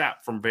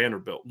Sapp from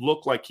Vanderbilt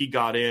looked like he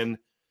got in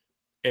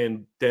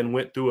and then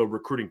went through a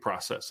recruiting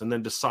process and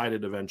then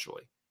decided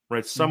eventually,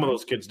 right? Some of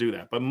those kids do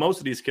that. But most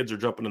of these kids are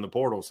jumping in the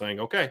portal saying,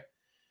 okay,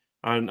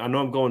 I know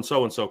I'm going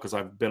so-and-so because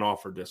I've been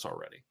offered this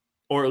already.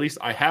 Or at least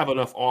I have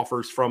enough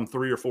offers from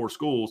 3 or 4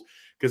 schools,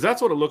 because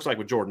that's what it looks like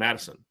with Jordan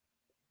Addison.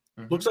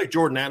 Looks like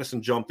Jordan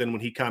Addison jumped in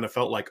when he kind of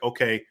felt like,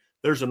 okay,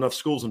 there's enough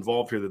schools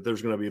involved here that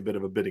there's going to be a bit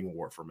of a bidding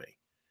war for me.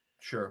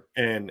 Sure.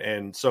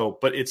 And so,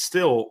 but it's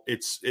still,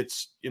 it's,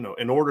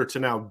 in order to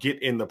now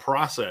get in the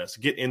process,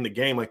 get in the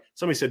game, like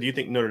somebody said, do you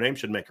think Notre Dame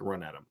should make a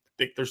run at him?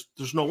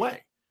 There's no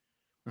way.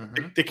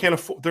 They can't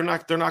afford, they're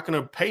not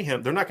going to pay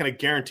him. They're not going to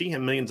guarantee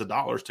him millions of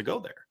dollars to go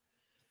there.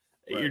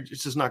 Right.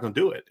 It's just not going to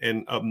do it.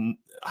 And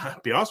I'll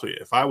be honest with you,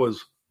 if I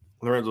was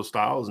Lorenzo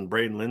Styles and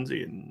Braden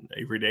Lindsey and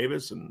Avery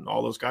Davis and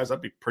all those guys,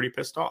 I'd be pretty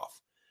pissed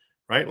off,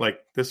 right?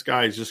 Like this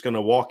guy is just going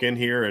to walk in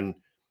here and,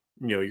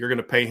 you're going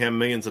to pay him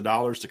millions of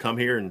dollars to come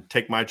here and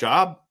take my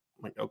job.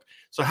 Like, okay.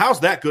 So how's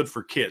that good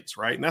for kids,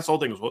 right? And that's the whole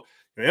thing is, well,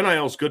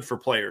 NIL is good for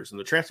players and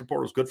the transfer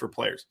portal is good for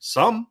players.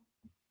 Some,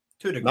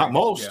 to a degree, not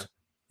most. Yeah.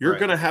 You're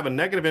going to have a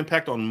negative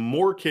impact on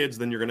more kids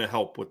than you're going to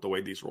help with the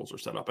way these rules are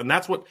set up. And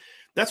that's what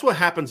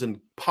happens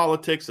in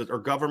politics or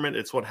government.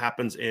 It's what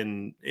happens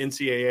in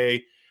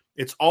NCAA.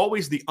 It's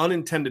always the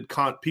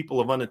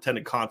people of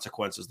unintended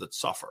consequences that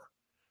suffer.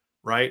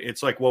 Right?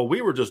 It's like, well,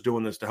 we were just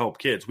doing this to help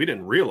kids. We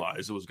didn't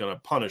realize it was going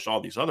to punish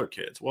all these other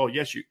kids. Well,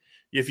 yes,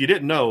 if you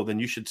didn't know, then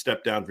you should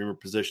step down from your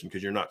position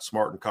because you're not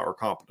smart or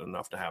competent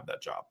enough to have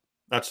that job.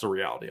 That's the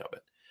reality of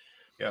it.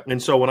 Yeah.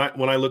 And so when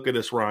I look at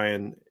this,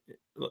 Ryan,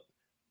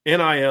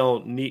 NIL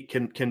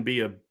can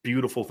be a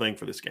beautiful thing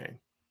for this game.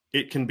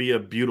 It can be a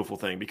beautiful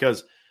thing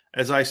because,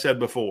 as I said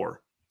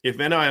before, if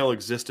NIL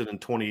existed in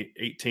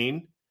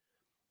 2018,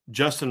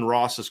 Justin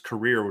Ross's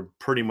career would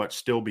pretty much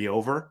still be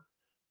over.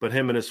 But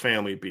him and his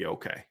family would be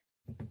okay.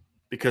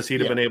 because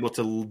he'd have been able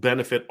to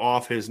benefit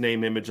off his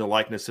name, image, and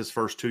likeness his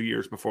first 2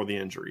 years before the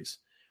injuries.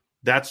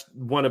 That's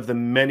one of the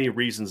many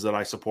reasons that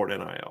I support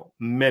NIL,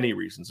 many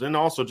reasons. And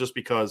also just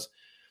because,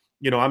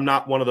 I'm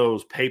not one of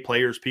those pay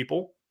players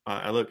people.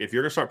 Look, if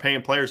you're going to start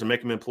paying players and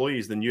make them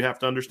employees, then you have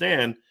to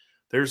understand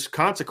there's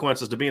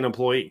consequences to being an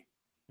employee.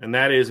 And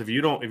that is if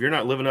you're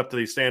not living up to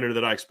the standard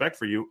that I expect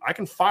for you, I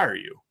can fire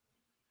you.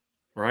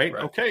 Right?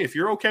 Okay. If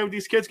you're okay with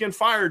these kids getting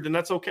fired, then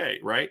that's okay.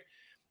 Right.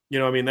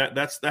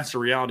 That's the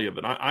reality of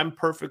it. I'm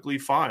perfectly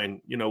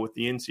fine, with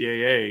the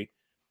NCAA,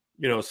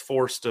 is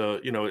forced to,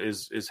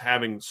 is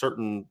having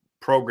certain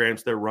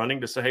programs they're running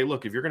to say, hey,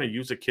 look, if you're going to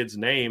use a kid's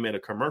name in a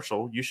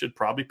commercial, you should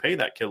probably pay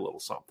that kid a little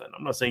something.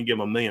 I'm not saying give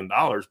them $1 million,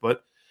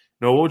 but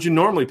what would you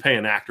normally pay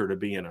an actor to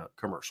be in a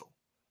commercial?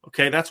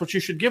 Okay. That's what you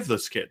should give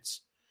those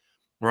kids,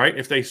 right?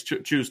 If they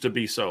choose to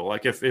be so.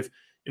 Like if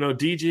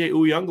DJ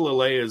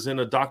Uyunglele is in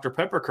a Dr.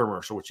 Pepper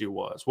commercial, which he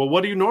was. Well,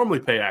 what do you normally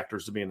pay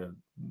actors to be in a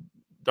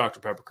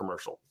Dr. Pepper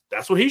commercial?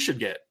 That's what he should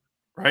get,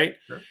 right?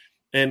 Sure.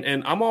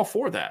 And I'm all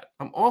for that.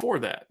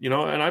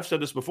 And I've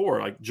said this before,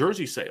 like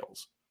jersey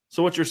sales.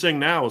 So what you're seeing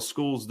now is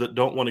schools that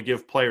don't want to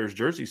give players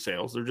jersey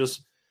sales. They're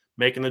just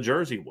making the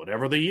jersey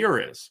whatever the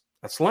year is.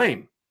 That's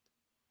lame,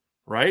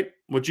 right?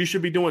 What you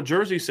should be doing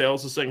jersey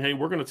sales is saying, hey,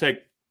 we're going to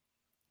take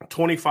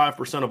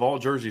 25% of all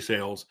jersey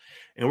sales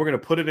and we're going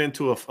to put it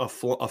into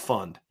a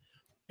fund.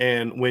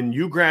 And when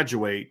you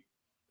graduate,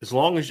 as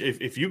long as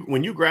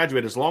when you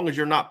graduate, as long as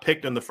you're not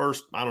picked in the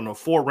first,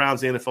 4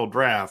 rounds of the NFL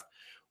draft,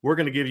 we're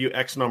going to give you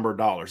X number of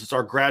dollars. It's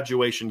our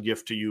graduation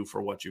gift to you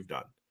for what you've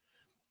done.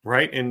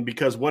 Right. And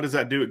because what does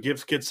that do? It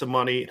gives kids some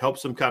money. It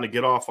helps them kind of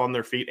get off on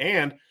their feet.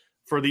 And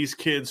for these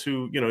kids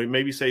who,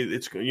 maybe say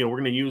it's, we're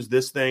going to use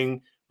this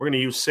thing. We're going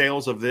to use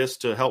sales of this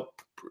to help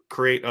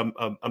create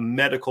a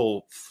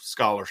medical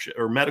scholarship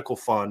or medical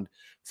fund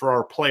for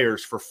our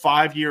players for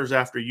 5 years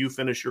after you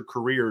finish your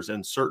careers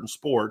in certain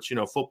sports,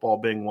 football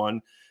being one,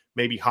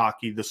 maybe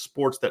hockey, the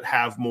sports that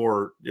have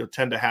more,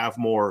 tend to have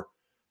more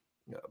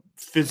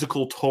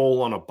physical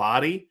toll on a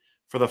body.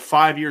 For the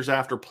 5 years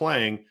after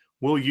playing,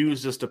 we'll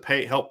use this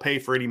to help pay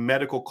for any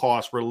medical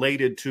costs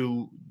related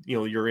to,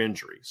 your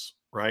injuries,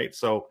 right?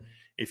 So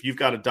if you've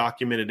got a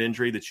documented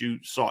injury that you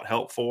sought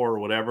help for or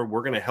whatever,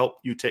 we're going to help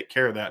you take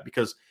care of that,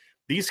 because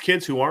these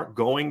kids who aren't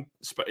going,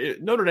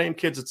 Notre Dame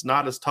kids, it's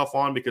not as tough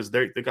on because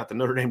they got the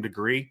Notre Dame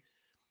degree.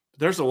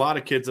 There's a lot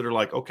of kids that are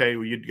like, okay,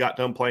 well, you got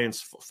done playing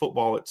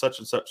football at such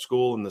and such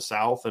school in the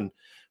South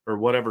or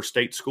whatever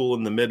state school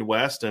in the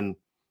Midwest. And,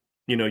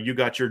 you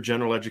got your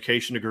general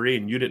education degree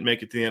and you didn't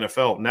make it to the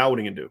NFL. Now what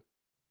are you going to do?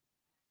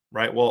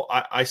 Right. Well,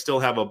 I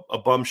still have a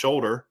bum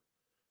shoulder.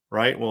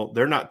 Right. Well,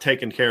 they're not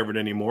taking care of it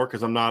anymore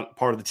because I'm not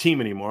part of the team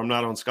anymore. I'm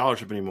not on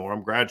scholarship anymore.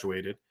 I'm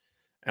graduated.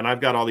 And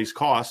I've got all these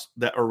costs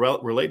that are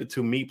related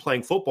to me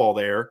playing football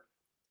there,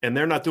 and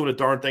they're not doing a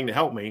darn thing to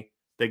help me.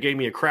 They gave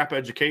me a crap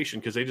education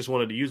because they just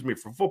wanted to use me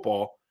for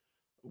football.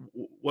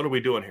 What are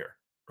we doing here,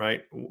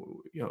 right?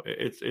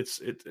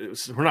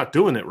 It's we're not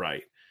doing it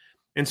right.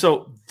 And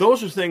so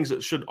those are things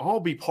that should all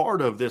be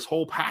part of this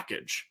whole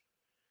package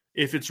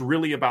if it's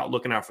really about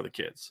looking out for the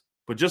kids.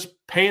 But just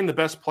paying the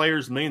best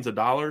players millions of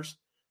dollars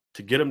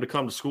to get them to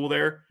come to school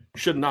there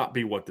should not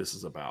be what this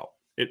is about.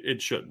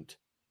 It shouldn't.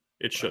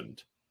 It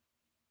shouldn't.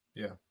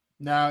 Yeah.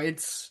 No,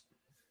 it's,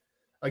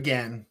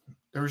 again,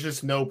 there was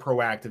just no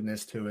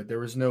proactiveness to it. There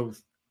was no,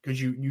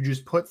 because you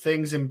just put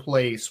things in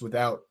place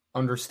without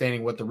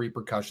understanding what the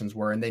repercussions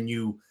were, and then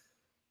you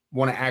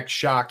want to act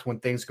shocked when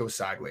things go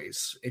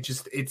sideways.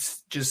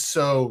 It's just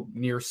so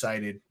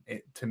nearsighted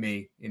to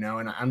me, and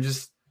I'm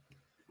just,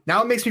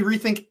 now it makes me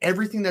rethink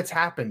everything that's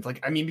happened.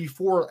 Like, you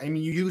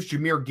used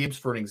Jahmyr Gibbs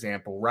for an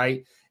example,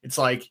 right? It's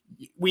like,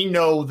 we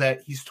know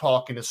that he's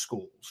talking to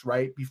schools,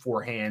 right?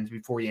 Before he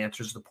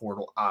answers the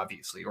portal,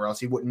 obviously, or else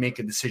he wouldn't make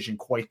a decision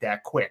quite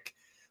that quick.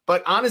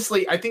 But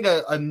honestly, I think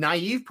a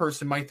naive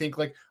person might think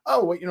like,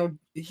 oh, well,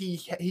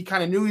 he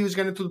kind of knew he was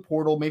going to the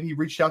portal. Maybe he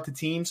reached out to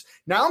teams.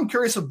 Now I'm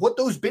curious of what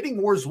those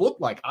bidding wars look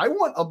like. I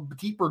want a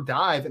deeper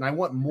dive, and I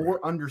want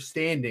more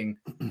understanding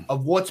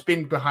of what's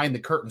been behind the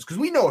curtains, because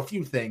we know a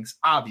few things,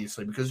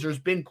 obviously, because there's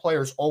been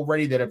players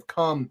already that have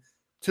come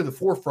to the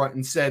forefront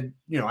and said,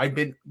 I've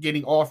been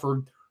getting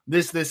offered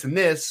this, and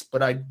this,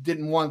 but I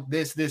didn't want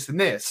this, and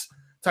this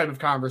type of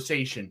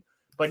conversation.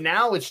 But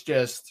now it's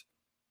just,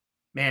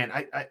 man,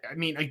 I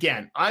mean,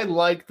 again, I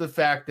like the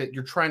fact that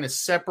you're trying to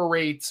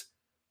separate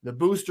the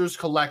boosters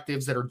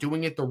collectives that are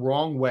doing it the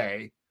wrong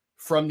way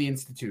from the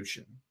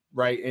institution,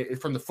 right?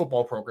 From the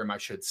football program, I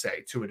should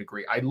say, to a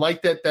degree. I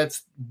like that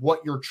that's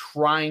what you're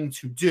trying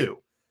to do.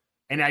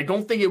 And I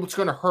don't think it was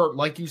going to hurt,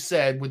 like you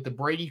said, with the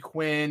Brady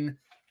Quinn,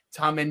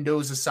 Tom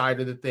Mendoza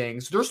side of the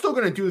things. They're still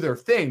going to do their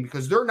thing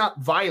because they're not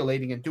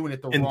violating and doing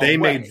it the wrong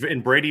way.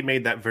 And Brady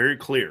made that very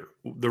clear.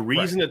 The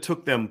reason it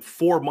took them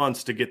 4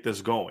 months to get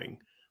this going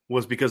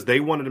was because they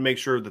wanted to make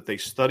sure that they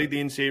studied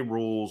the NCAA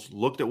rules,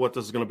 looked at what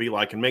this is going to be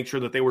like, and make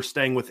sure that they were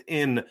staying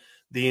within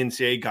the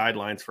NCAA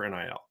guidelines for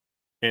NIL.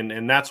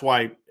 And that's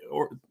why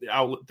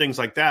things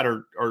like that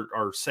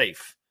are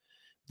safe.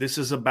 This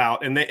is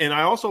about, and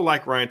I also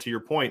like, Ryan, to your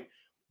point,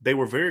 they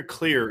were very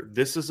clear.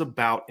 This is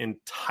about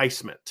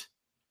enticement.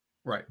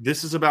 Right.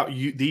 This is about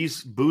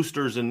these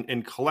boosters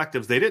and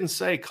collectives. They didn't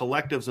say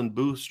collectives and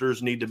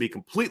boosters need to be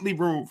completely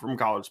removed from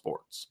college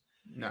sports.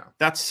 No.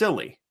 That's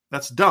silly.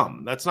 That's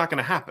dumb. That's not going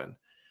to happen.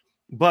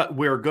 But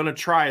we're going to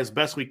try as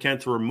best we can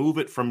to remove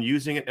it from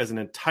using it as an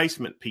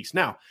enticement piece.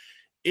 Now,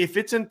 if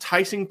it's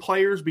enticing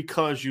players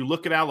because you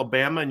look at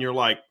Alabama and you're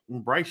like,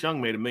 Bryce Young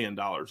made $1 million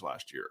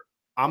last year.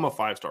 I'm a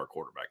 5-star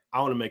quarterback.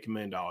 I want to make $1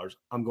 million.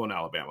 I'm going to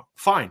Alabama.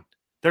 Fine.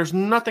 There's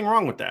nothing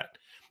wrong with that.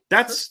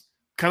 That's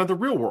kind of the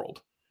real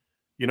world.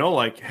 You know,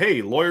 like,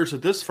 hey, lawyers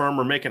at this firm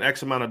are making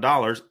X amount of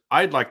dollars.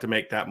 I'd like to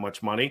make that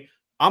much money.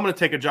 I'm going to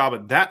take a job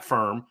at that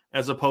firm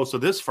as opposed to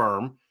this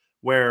firm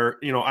where,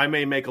 you know, I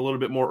may make a little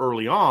bit more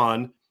early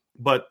on,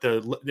 but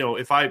if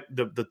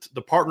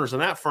the partners in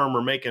that firm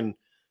are making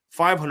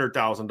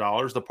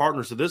 $500,000, the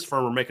partners of this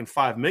firm are making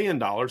 $5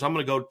 million. I'm going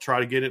to go try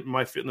to get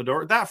my foot in the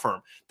door at that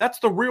firm. That's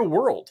the real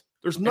world.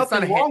 There's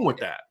nothing wrong with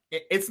that.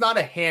 It's not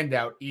a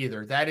handout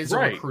either. That is a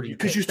recruiting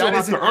because you still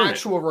have to earn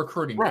actual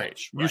recruiting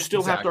pitch. You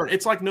still have to earn.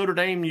 It's like Notre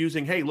Dame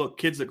using, hey, look,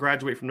 kids that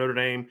graduate from Notre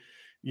Dame,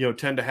 you know,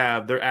 tend to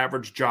have their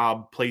average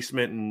job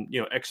placement and,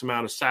 you know, X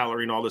amount of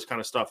salary and all this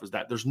kind of stuff. Is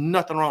that there's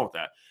nothing wrong with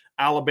that.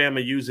 Alabama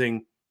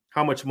using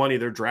how much money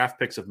their draft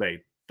picks have made.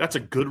 That's a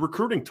good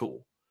recruiting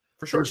tool.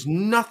 For sure. There's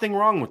nothing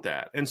wrong with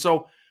that. And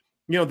so,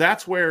 you know,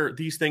 that's where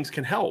these things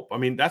can help. I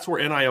mean, that's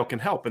where NIL can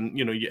help. And,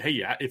 you know,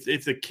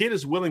 if the kid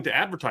is willing to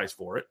advertise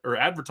for it or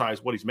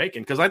advertise what he's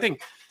making, because I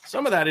think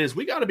some of that is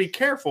we got to be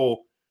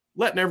careful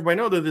letting everybody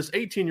know that this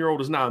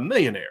 18-year-old is not a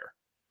millionaire,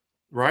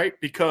 right?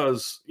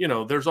 Because, you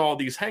know, there's all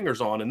these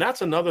hangers on. And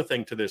that's another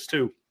thing to this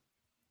too.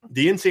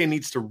 The NCAA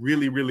needs to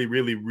really, really,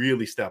 really,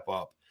 really step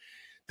up.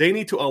 They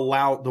need to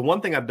allow – the one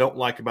thing I don't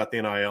like about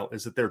the NIL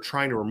is that they're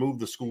trying to remove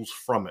the schools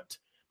from it.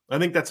 I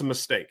think that's a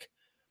mistake.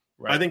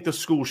 Right. I think the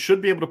school should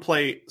be able to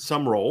play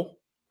some role.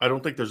 I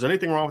don't think there's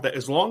anything wrong with that.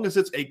 As long as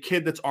it's a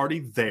kid that's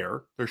already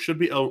there, there should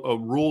be a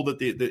rule that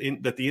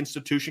the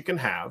institution can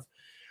have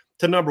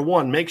to, number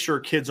one, make sure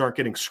kids aren't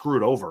getting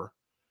screwed over,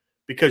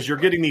 because you're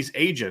getting these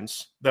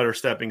agents that are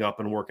stepping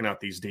up and working out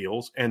these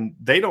deals, and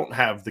they don't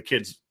have the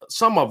kids.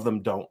 Some of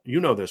them don't.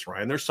 You know this,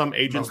 Ryan. There's some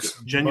agents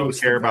that genuinely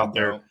care about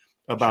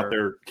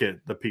their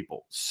kid, the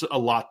people. So a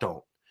lot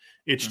don't.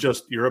 It's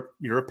just you're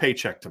a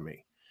paycheck to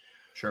me.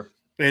 Sure.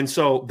 And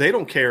so they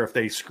don't care if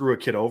they screw a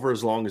kid over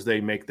as long as they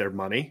make their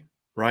money,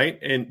 right?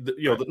 And,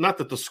 you know, not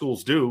that the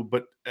schools do,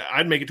 but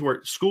I'd make it to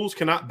where schools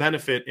cannot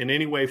benefit in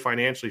any way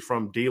financially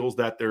from deals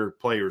that their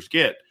players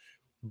get.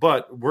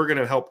 But we're going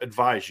to help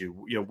advise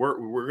you. You know,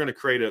 we're going to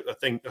create a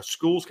thing.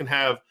 Schools can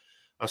have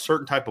a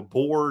certain type of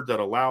board that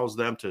allows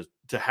them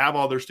to have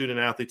all their student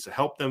athletes, to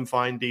help them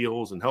find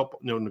deals and help,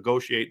 you know,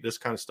 negotiate this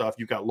kind of stuff.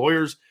 You've got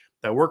lawyers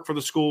that work for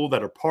the school,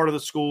 that are part of the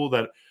school,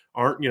 that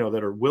aren't, you know,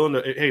 that are willing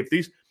to, hey, if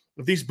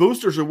these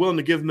boosters are willing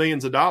to give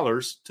millions of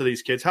dollars to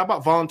these kids, how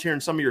about volunteering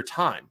some of your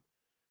time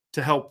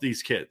to help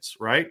these kids,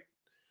 right?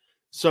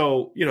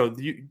 So, you know,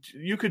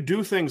 you could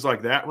do things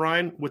like that,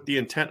 Ryan, with the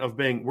intent of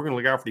being, we're going to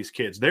look out for these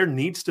kids. There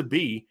needs to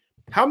be,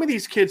 how many of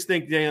these kids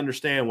think they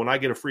understand when I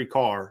get a free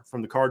car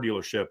from the car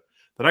dealership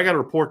that I got to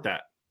report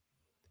that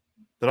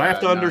I have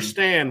to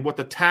understand what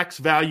the tax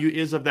value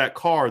is of that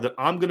car, that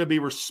I'm going to be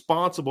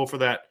responsible for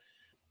that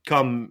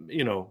come,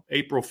 you know,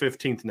 April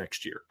 15th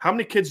next year. How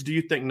many kids do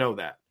you think know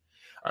that?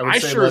 I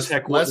say sure as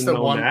heck wouldn't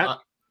know that.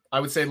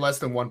 I would say less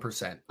than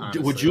 1%.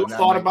 Honestly. Would you have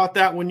thought about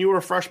that when you were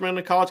a freshman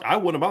in college? I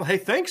wouldn't have. Hey,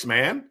 thanks,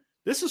 man.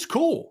 This is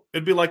cool.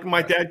 It'd be like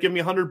my dad give me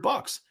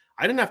 $100.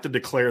 I didn't have to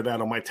declare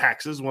that on my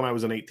taxes when I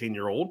was an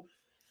 18-year-old,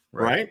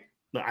 right?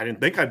 I didn't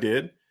think I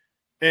did.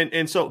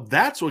 And so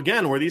that's,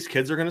 again, where these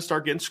kids are going to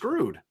start getting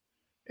screwed,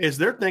 is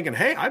they're thinking,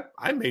 hey,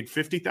 I made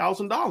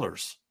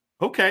 $50,000.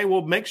 Okay,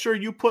 well, make sure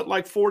you put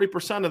like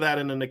 40% of that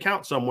in an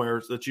account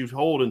somewhere that you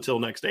hold until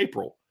next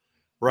April.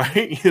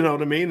 Right. You know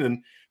what I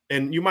mean?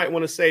 And you might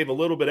want to save a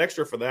little bit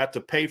extra for that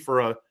to pay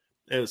for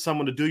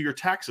someone to do your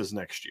taxes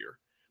next year.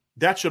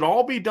 That should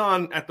all be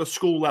done at the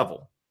school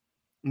level.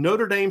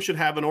 Notre Dame should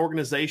have an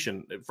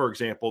organization, for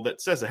example,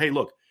 that says, hey,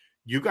 look,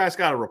 you guys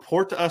got to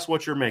report to us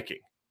what you're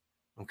making.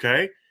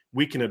 Okay.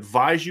 We can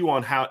advise you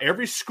on how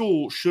every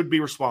school should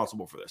be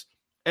responsible for this.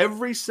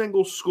 Every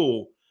single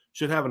school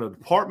should have a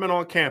department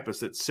on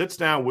campus that sits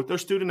down with their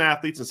student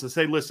athletes and says,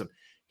 hey, listen,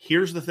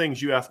 here's the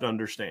things you have to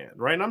understand,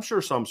 right? And I'm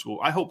sure some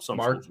schools, I hope some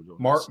schools are doing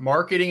this.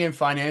 Marketing and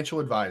financial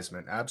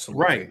advisement,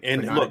 absolutely. Right.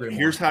 And look,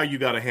 here's how you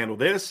got to handle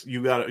this.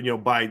 You got to, you know,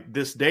 by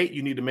this date,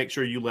 you need to make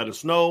sure you let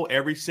us know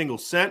every single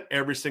cent,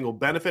 every single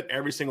benefit,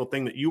 every single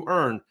thing that you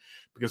earn.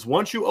 Because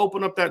once you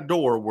open up that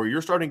door where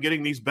you're starting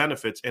getting these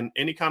benefits in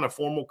any kind of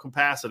formal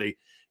capacity,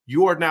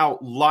 you are now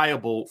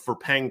liable for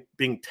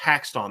being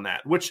taxed on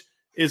that, which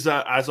is,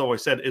 as I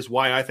always said, is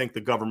why I think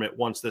the government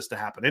wants this to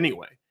happen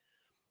anyway.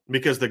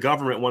 Because the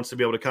government wants to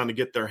be able to kind of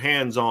get their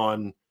hands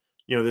on,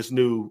 you know, this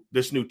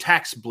new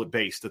tax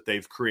base that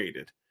they've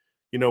created,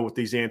 you know, with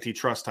these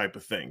antitrust type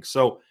of things.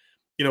 So,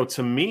 you know,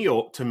 to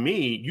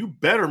me, you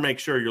better make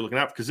sure you're looking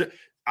out, because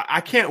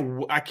I'm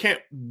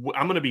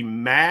going to be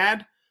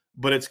mad,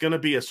 but it's going to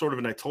be a sort of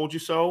an I told you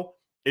so.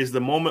 is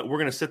the moment we're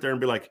going to sit there and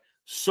be like,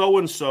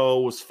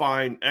 so-and-so was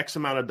fined X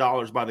amount of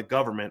dollars by the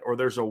government, or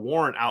there's a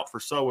warrant out for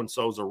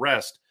so-and-so's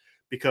arrest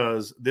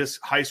because this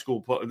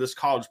this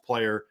college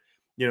player,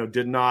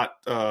 did not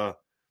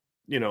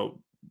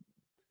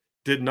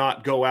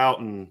go out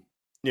and,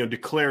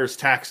 declare his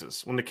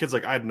taxes, when the kid's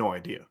like, I had no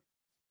idea.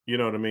 You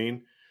know what I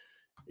mean?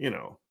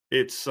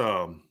 It's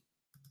the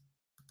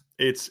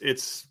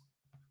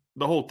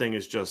whole thing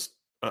is just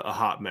a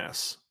hot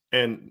mess.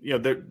 And,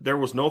 there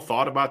was no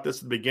thought about this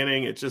at the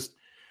beginning. It's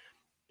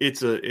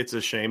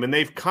a shame. And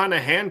they've kind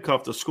of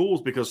handcuffed the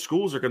schools because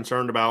schools are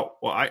concerned about,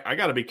 well, I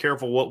got to be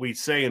careful what we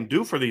say and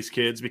do for these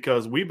kids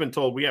because we've been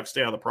told we have to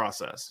stay out of the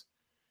process.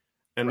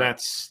 And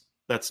right.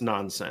 that's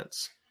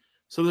nonsense.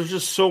 So there's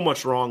just so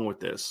much wrong with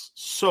this,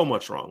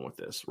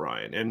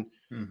 Ryan.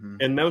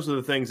 And those are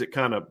the things that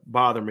kind of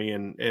bother me.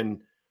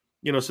 And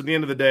so at the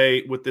end of the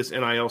day with this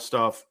NIL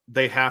stuff,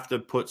 they have to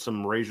put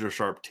some razor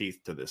sharp teeth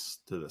to this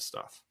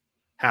stuff.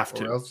 Have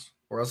to.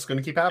 Or else it's going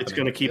to keep happening. It's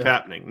going to keep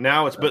happening.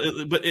 Now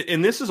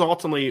and this is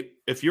ultimately,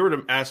 if you were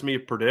to ask me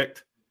to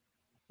predict,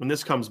 when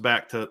this comes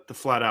back to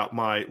flat out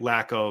my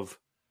lack of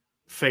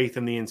faith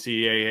in the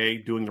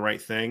NCAA doing the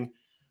right thing,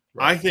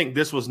 right. I think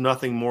this was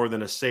nothing more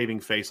than a saving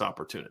face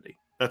opportunity.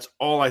 That's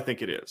all I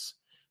think it is.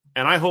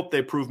 And I hope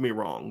they prove me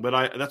wrong,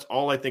 but that's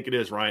all I think it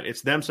is, Ryan.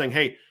 It's them saying,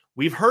 hey,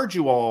 we've heard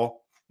you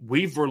all.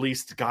 We've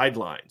released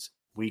guidelines.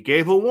 We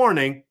gave a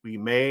warning. We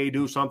may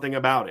do something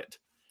about it.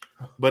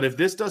 But if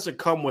this doesn't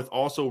come with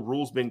also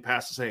rules being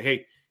passed to say,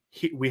 hey,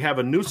 we have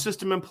a new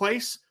system in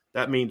place,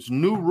 that means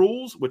new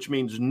rules, which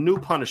means new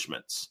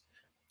punishments.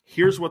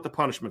 Here's what the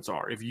punishments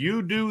are. If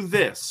you do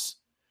this,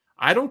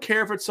 I don't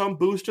care if it's some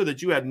booster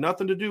that you had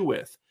nothing to do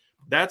with.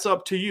 That's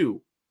up to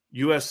you.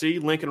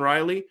 USC, Lincoln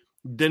Riley,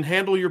 then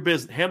handle your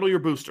business, handle your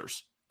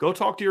boosters. Go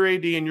talk to your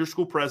AD and your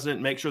school president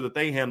and make sure that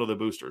they handle the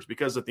boosters.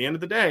 Because at the end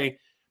of the day,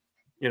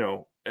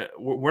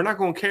 we're not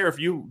going to care if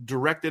you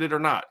directed it or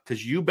not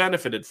because you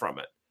benefited from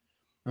it.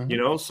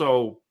 Mm-hmm.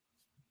 So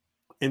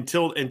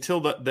until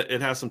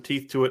it has some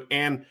teeth to it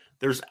and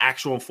there's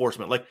actual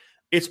enforcement, like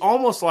it's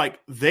almost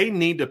like they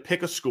need to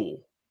pick a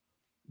school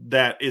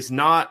that is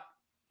not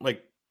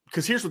like,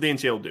 because here's what the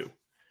NCAA will do.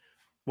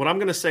 What I'm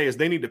going to say is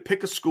they need to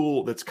pick a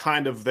school that's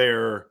kind of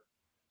their,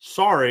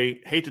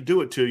 sorry, hate to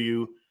do it to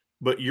you,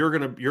 but you're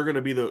going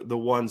to be the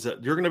ones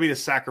that you're going to be the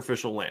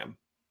sacrificial lamb.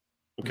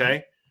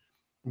 Okay.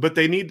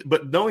 Mm-hmm.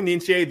 But knowing the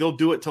NCAA, they'll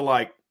do it to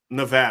like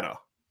Nevada,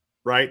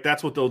 right?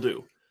 That's what they'll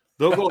do.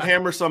 They'll go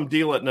hammer some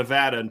deal at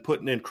Nevada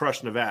and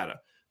crush Nevada. I'm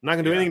not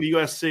going to do anything to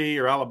USC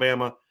or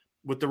Alabama.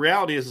 But the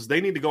reality is they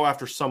need to go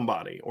after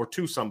somebody or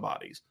two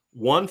somebodies,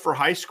 one for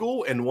high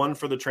school and one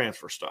for the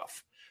transfer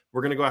stuff.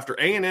 We're going to go after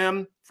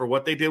A&M for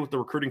what they did with the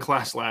recruiting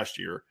class last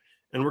year.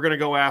 And we're going to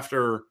go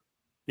after,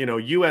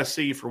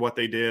 USC for what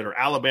they did or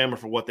Alabama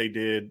for what they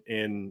did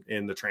in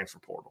the transfer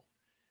portal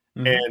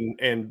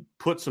and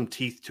put some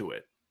teeth to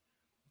it.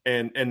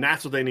 And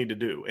that's what they need to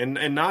do.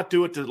 And not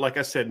do it to, like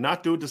I said,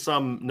 not do it to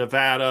some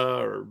Nevada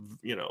or,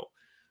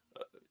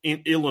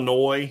 in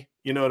Illinois,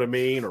 you know what I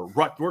mean? Or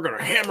we're going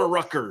to hammer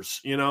Rutgers,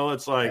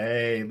 it's like,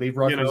 hey, leave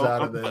Rutgers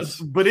out of this.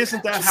 But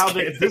isn't that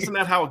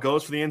how it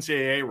goes for the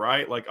NCAA,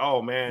 right? Like,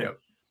 oh man,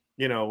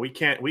 we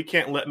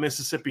can't let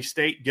Mississippi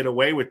State get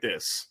away with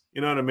this.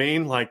 You know what I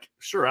mean? Like,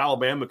 sure,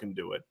 Alabama can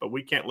do it, but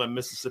we can't let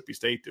Mississippi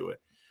State do it.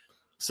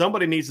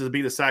 Somebody needs to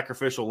be the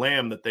sacrificial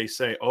lamb that they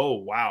say, oh,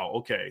 wow,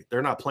 okay,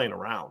 they're not playing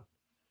around,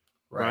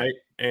 right?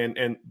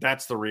 And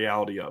that's the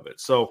reality of it.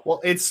 So,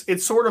 well,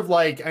 it's sort of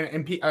like,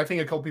 and I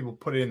think a couple people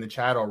put it in the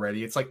chat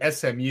already. It's like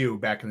SMU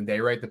back in the day,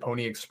 right? The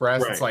Pony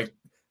Express. Right. It's like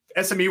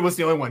SMU was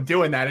the only one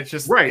doing that. It's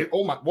just, right.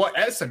 Oh my, what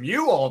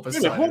SMU all of a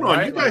sudden? Hold on,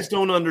 right? You guys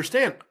don't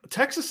understand.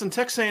 Texas and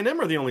Texas A&M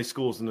are the only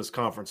schools in this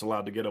conference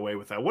allowed to get away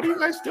with that. What are you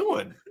guys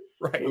doing?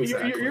 Right,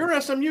 exactly. You're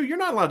SMU. You're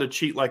not allowed to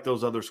cheat like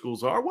those other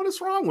schools are. What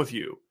is wrong with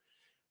you?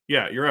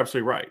 Yeah, you're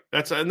absolutely right.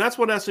 That's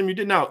what SMU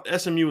did. Now,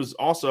 SMU was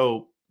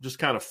also just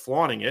kind of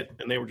flaunting it,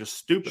 and they were just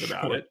stupid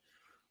about it.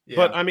 Yeah.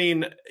 But, I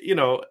mean,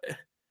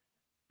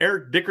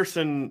 Eric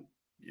Dickerson,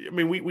 I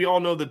mean, we all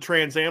know the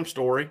Trans Am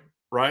story,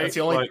 right?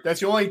 That's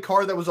the only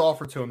car that was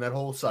offered to him that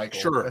whole cycle.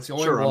 Sure, that's the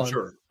only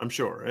one. I'm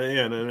sure.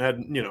 And it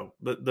had,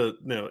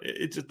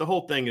 it's just the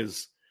whole thing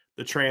is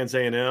the Trans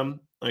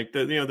A&M. Like,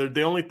 they're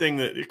the only thing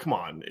that, come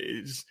on.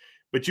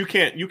 But you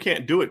can't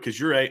do it because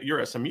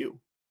you're SMU.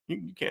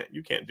 You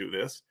can't do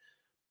this.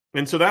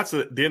 And so that's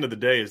the end of the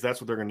day is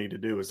that's what they're going to need to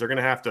do is they're going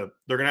to have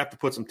to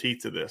put some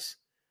teeth to this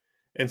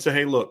and say,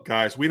 hey, look,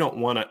 guys, we don't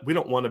want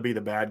to be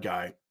the bad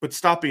guy, but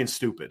stop being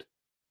stupid,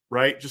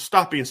 right? Just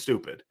stop being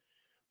stupid.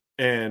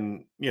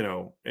 And,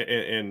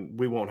 and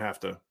we won't have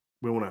to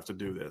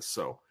do this.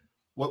 So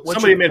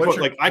somebody made a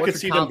point, like I could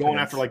see them going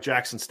after like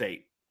Jackson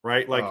State,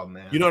 right? Like,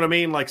 you know what I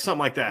mean? Like something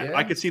like that. Yeah.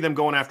 I could see them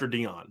going after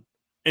Dion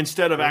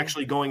instead of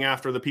actually going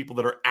after the people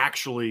that are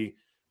actually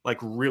like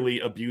really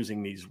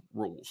abusing these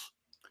rules.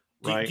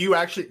 Right. Do you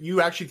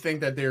actually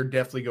think that they're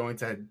definitely going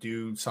to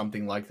do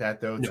something like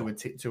that though? No.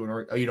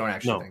 You don't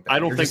actually think that? I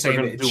don't think they're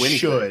going to do anything.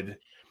 Should.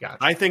 Gotcha.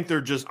 I think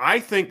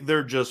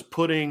they're just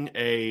putting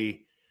a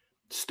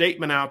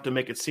statement out to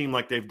make it seem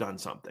like they've done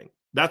something.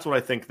 That's what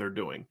I think they're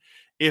doing.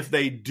 If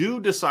they do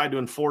decide to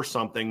enforce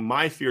something,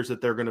 my fear is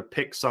that they're going to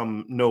pick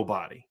some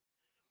nobody,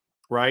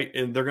 right?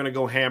 And they're going to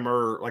go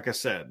hammer, like I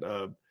said,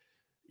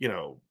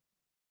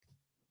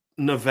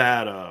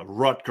 Nevada,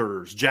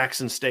 Rutgers,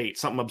 Jackson State,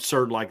 something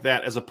absurd like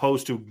that, as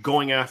opposed to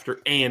going after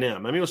A&M. I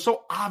mean, it was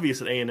so obvious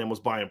that A&M was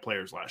buying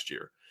players last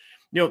year.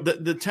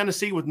 The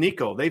Tennessee with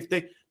Nico,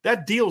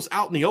 that deal's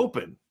out in the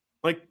open.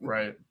 Like,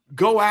 right.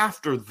 Go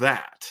after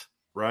that.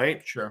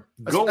 Right. Sure.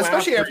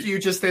 Especially after you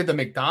just did the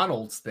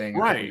McDonald's thing a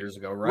couple years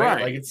ago,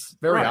 right? Like, it's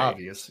very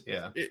obvious.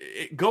 Yeah.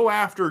 Go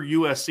after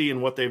USC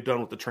and what they've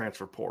done with the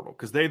transfer portal,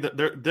 because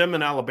them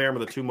and Alabama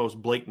are the two most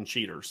blatant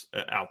cheaters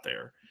out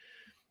there.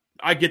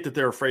 I get that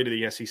they're afraid of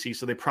the SEC,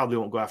 so they probably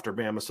won't go after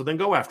Bama. So then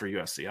go after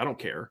USC. I don't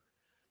care.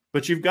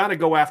 But you've got to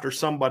go after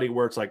somebody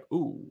where it's like,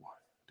 ooh,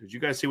 did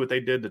you guys see what they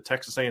did to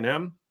Texas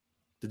A&M?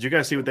 Did you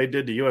guys see what they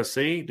did to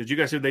USC? Did you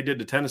guys see what they did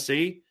to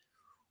Tennessee?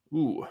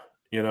 Ooh,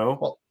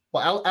 Well,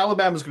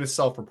 Alabama's going to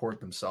self-report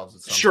themselves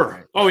at some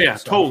point. Oh, yeah,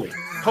 totally.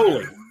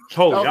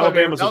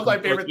 That was my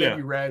favorite thing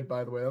you read,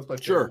 by the way. That was my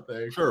favorite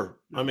thing. Sure.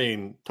 I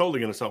mean, totally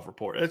going to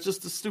self-report. It's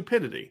just the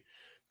stupidity.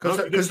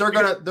 Because they're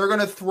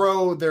gonna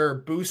throw their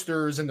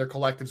boosters and their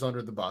collectives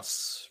under the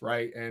bus,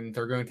 right? And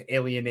they're going to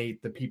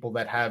alienate the people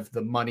that have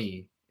the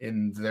money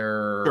in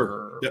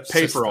their that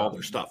pay for all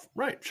their stuff.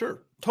 Right,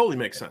 sure. Totally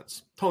makes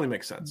sense.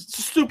 It's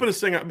the stupidest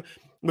thing.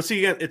 But see,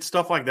 again, it's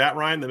stuff like that,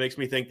 Ryan, that makes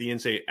me think the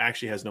NCAA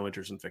actually has no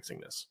interest in fixing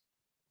this.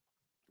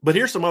 But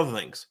here's some other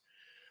things.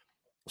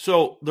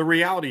 So the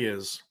reality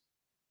is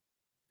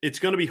it's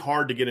going to be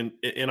hard to get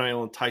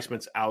NIL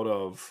enticements out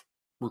of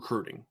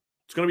recruiting.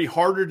 It's going to be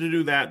harder to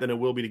do that than it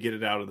will be to get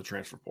it out of the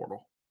transfer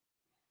portal.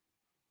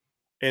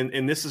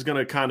 And this is going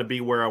to kind of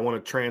be where I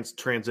want to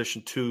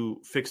transition to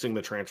fixing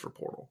the transfer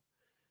portal.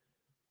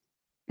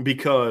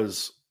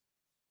 Because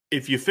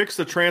if you fix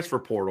the transfer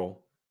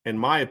portal, in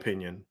my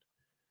opinion,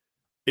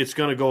 it's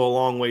going to go a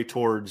long way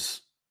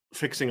towards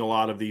fixing a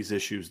lot of these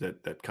issues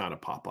that kind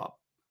of pop up,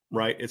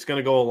 right? It's going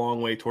to go a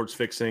long way towards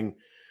fixing,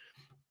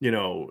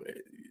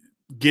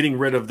 getting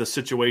rid of the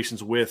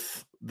situations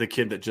with the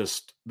kid that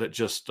just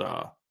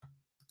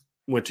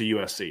went to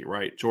USC,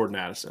 right? Jordan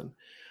Addison.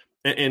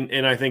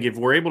 And I think if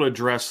we're able to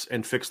address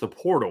and fix the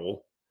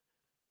portal,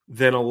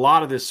 then a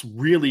lot of this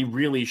really,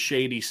 really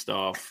shady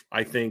stuff,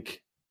 I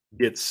think,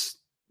 gets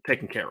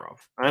taken care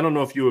of. I don't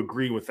know if you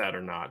agree with that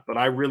or not, but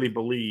I really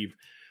believe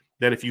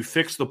that if you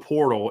fix the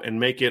portal and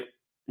make it,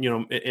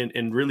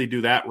 and really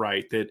do that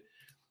right, that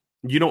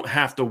you don't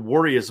have to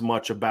worry as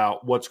much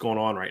about what's going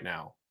on right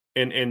now.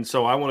 And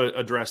so I want to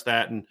address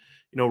that. And,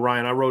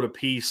 Ryan, I wrote a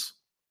piece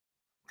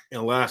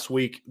last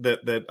week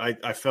that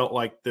I felt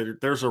like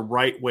there's a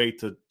right way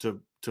to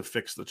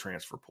fix the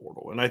transfer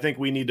portal. And I think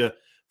we need to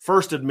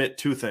first admit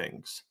two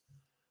things.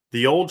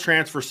 The old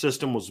transfer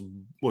system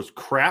was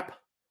crap,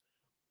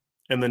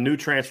 and the new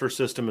transfer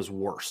system is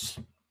worse.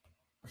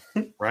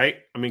 Right?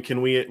 I mean,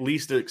 can we at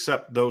least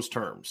accept those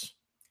terms?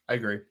 I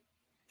agree.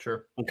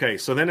 Sure. Okay,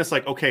 so then it's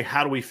like, okay,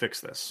 how do we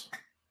fix this?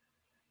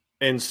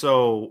 And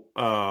so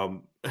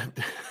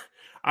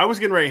I was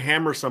getting ready to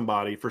hammer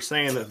somebody for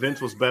saying that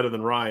Vince was better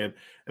than Ryan,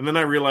 and then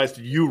I realized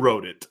you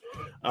wrote it.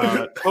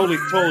 Totally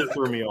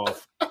threw me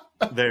off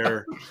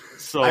there.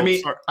 So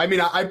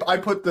I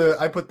put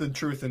the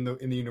truth in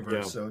the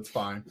universe, so it's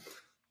fine.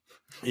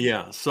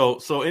 Yeah.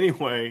 So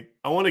anyway,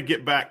 I want to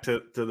get back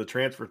to the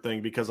transfer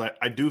thing, because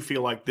I do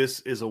feel like this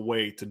is a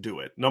way to do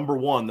it. Number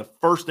one, the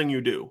first thing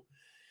you do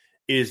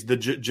is the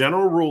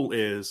general rule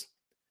is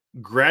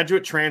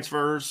graduate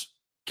transfers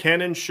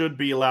can and should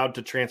be allowed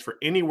to transfer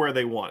anywhere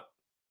they want.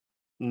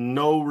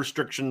 No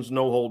restrictions,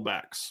 no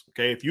holdbacks.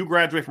 Okay. If you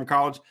graduate from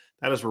college,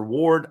 that is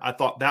reward. I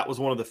thought that was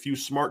one of the few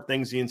smart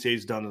things the NCAA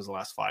has done in the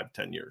last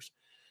 10 years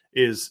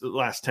is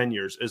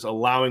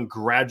allowing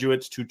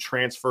graduates to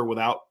transfer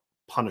without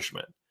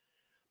punishment.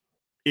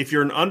 If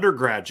you're an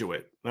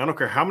undergraduate, I don't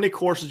care how many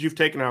courses you've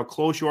taken, how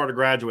close you are to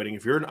graduating.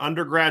 If you're an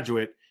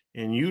undergraduate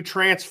and you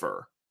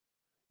transfer,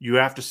 you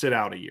have to sit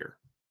out a year.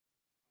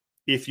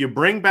 If you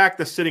bring back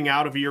the sitting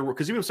out of a year,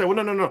 because people say,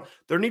 well, no,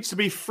 there needs to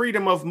be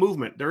freedom of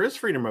movement. There is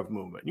freedom of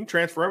movement. You can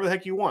transfer wherever the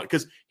heck you want.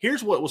 Because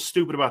here's what was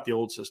stupid about the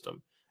old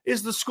system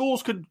is the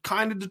schools could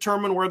kind of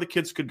determine where the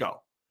kids could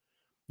go.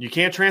 You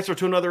can't transfer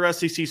to another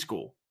SEC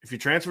school. If you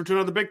transfer to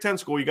another Big Ten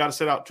school, you got to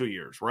sit out 2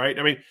 years, right?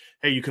 I mean,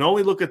 hey, you can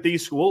only look at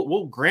these schools.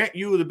 We'll grant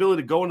you the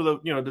ability to go into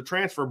the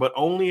transfer, but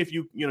only if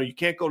you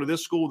can't go to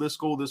this school, this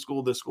school, this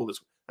school, this school, this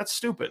school. That's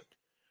stupid,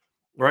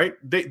 right?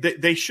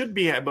 They should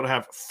be able to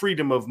have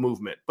freedom of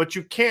movement, but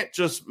you can't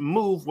just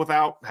move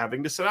without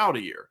having to sit out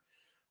a year.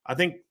 I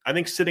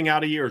think sitting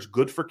out a year is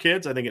good for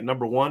kids. I think at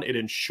number one, it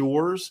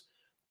ensures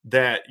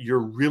that you're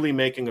really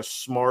making a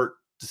smart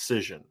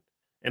decision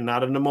and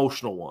not an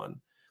emotional one.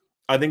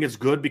 I think it's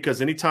good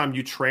because anytime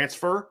you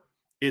transfer,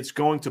 it's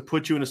going to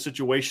put you in a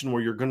situation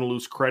where you're going to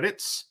lose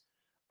credits.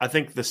 I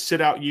think the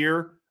sit-out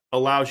year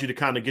allows you to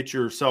kind of get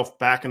yourself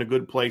back in a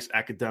good place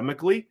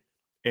academically,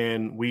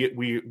 and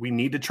we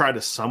need to try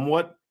to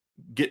somewhat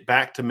get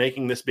back to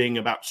making this being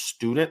about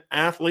student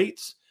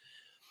athletes.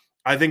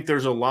 I think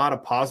there's a lot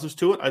of positives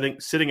to it. I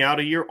think sitting out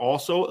a year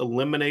also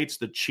eliminates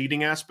the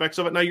cheating aspects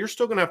of it. Now, you're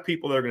still going to have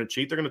people that are going to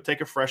cheat. They're going to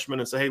take a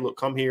freshman and say, hey, look,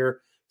 come here,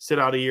 sit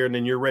out a year, and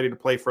then you're ready to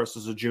play for us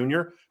as a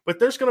junior. But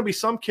there's going to be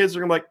some kids that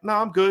are going to be like, no,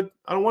 I'm good.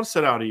 I don't want to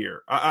sit out a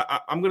year.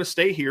 I'm going to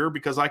stay here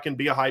because I can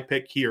be a high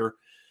pick here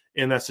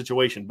in that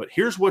situation. But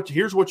here's what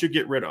you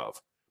get rid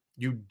of.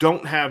 You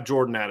don't have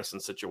Jordan Addison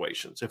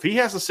situations. If he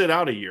has to sit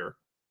out a year,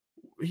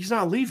 he's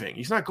not leaving.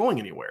 He's not going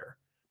anywhere.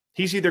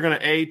 He's either going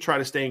to, try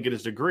to stay and get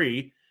his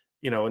degree,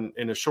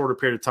 in a shorter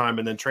period of time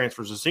and then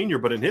transfers a senior.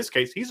 But in his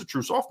case, he's a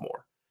true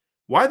sophomore.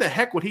 Why the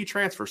heck would he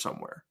transfer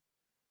somewhere?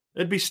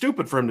 It'd be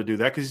stupid for him to do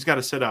that because he's got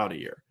to sit out a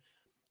year.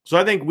 So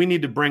I think we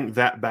need to bring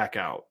that back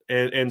out.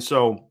 And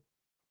so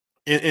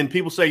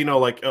people say,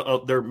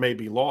 there may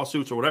be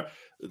lawsuits or whatever.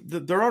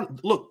 There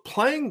aren't. Look,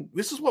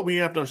 this is what we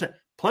have to understand.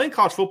 Playing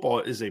college football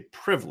is a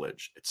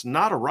privilege. It's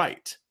not a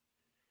right.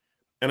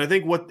 And I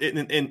think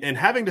and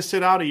having to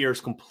sit out a year is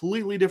a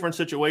completely different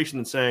situation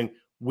than saying,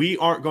 we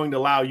aren't going to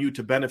allow you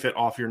to benefit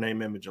off your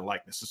name, image, and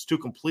likeness. It's two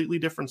completely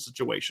different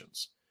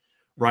situations,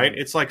 right? Mm-hmm.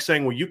 It's like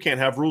saying, well, you can't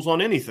have rules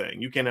on anything.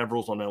 You can't have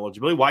rules on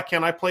eligibility. Why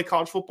can't I play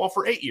college football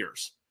for 8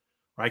 years?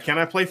 Why can't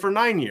I play for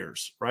 9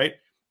 years, right?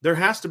 There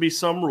has to be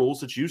some rules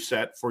that you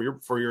set for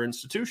your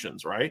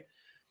institutions, right?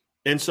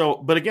 And so,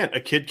 but again, a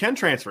kid can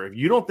transfer. If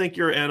you don't think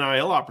your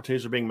NIL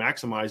opportunities are being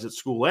maximized at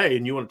school A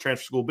and you want to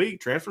transfer school B,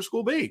 transfer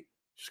school B. You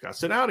just got to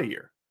sit out a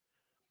year.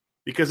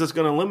 Because it's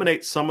going to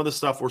eliminate some of the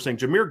stuff we're saying.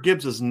 Jahmyr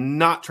Gibbs is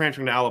not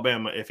transferring to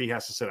Alabama if he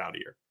has to sit out a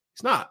year.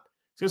 He's not.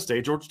 He's going to stay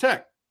at Georgia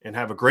Tech and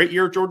have a great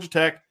year at Georgia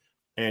Tech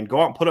and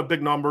go out and put up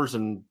big numbers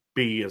and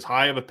be as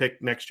high of a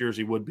pick next year as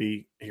he would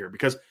be here.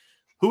 Because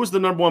who was the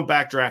number one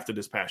back drafted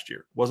this past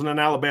year? Wasn't an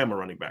Alabama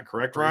running back,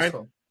 correct,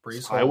 Ryan?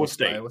 Iowa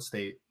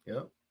State.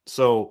 Yep.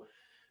 So,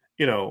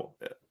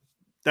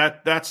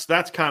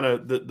 that's kind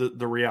of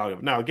the reality of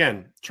it. Now,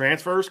 again,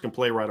 transfers can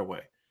play right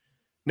away.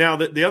 Now,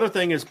 the other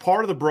thing is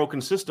part of the broken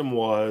system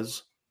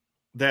was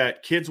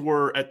that kids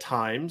were at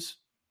times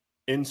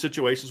in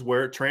situations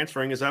where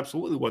transferring is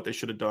absolutely what they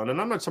should have done.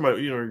 And I'm not talking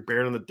about,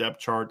 buried on the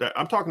depth chart.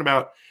 I'm talking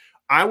about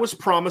I was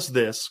promised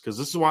this because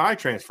this is why I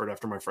transferred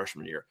after my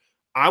freshman year.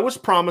 I was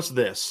promised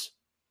this.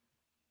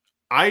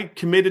 I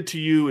committed to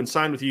you and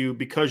signed with you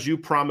because you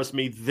promised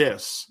me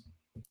this.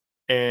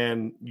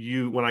 And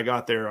when I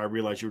got there, I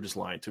realized you were just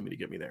lying to me to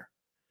get me there.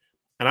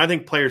 And I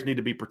think players need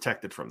to be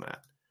protected from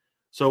that.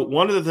 So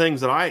one of the things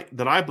that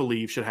I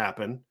believe should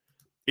happen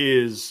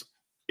is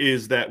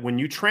that when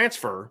you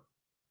transfer,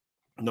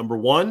 number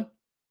one,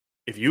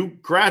 if you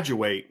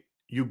graduate,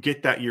 you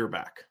get that year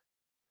back.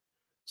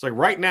 It's like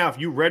right now, if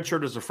you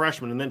redshirt as a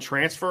freshman and then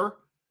transfer,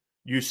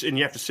 and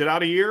you have to sit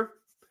out a year,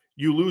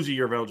 you lose a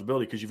year of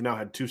eligibility because you've now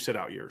had 2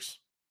 sit-out years,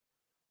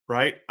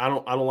 right? I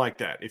don't like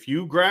that. If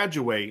you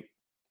graduate,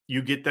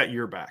 you get that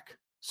year back.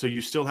 So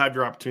you still have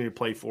your opportunity to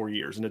play 4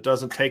 years, and it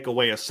doesn't take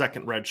away a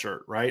second red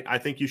shirt, right? I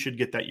think you should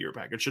get that year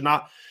back. It should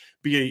not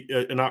be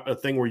a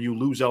thing where you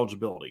lose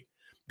eligibility,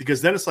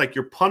 because then it's like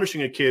you're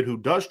punishing a kid who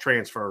does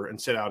transfer and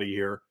sit out a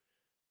year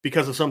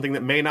because of something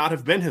that may not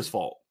have been his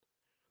fault.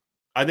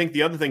 I think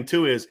the other thing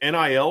too is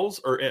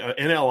NILs or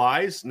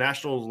NLIs,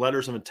 National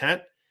Letters of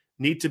Intent,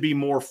 need to be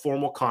more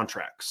formal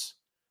contracts.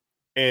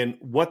 And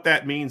what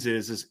that means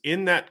is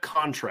in that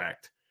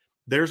contract,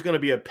 there's going to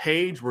be a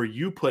page where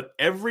you put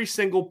every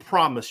single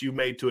promise you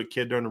made to a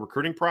kid during the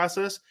recruiting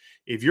process.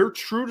 If you're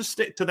true to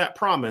stick to that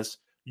promise,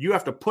 you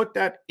have to put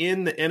that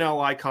in the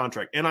NLI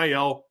contract.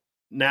 NIL,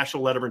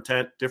 National Letter of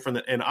Intent,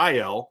 different than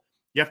NIL.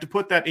 You have to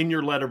put that in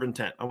your letter of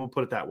intent. I'm going to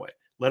put it that way.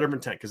 Letter of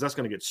intent, because that's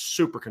going to get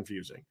super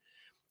confusing.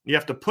 You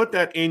have to put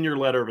that in your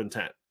letter of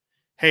intent.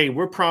 Hey,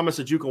 we're promised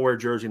that you can wear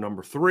jersey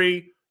number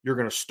 3. You're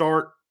going to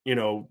start,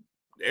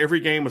 every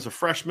game as a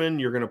freshman.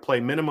 You're going to play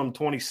minimum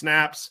 20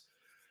 snaps.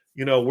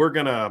 We're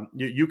going to,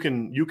 you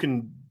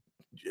can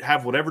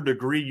have whatever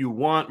degree you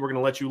want. We're going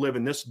to let you live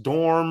in this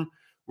dorm.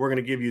 We're going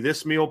to give you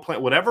this meal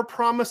plan. Whatever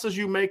promises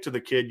you make to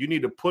the kid, you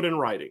need to put in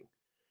writing.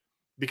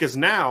 Because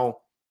now,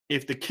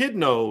 if the kid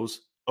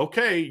knows,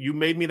 okay, you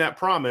made me that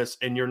promise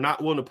and you're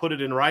not willing to put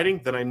it in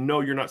writing, then I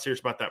know you're not serious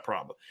about that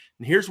problem.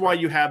 And here's why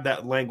you have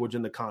that language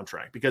in the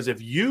contract. Because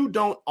if you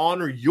don't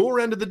honor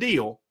your end of the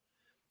deal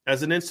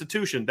as an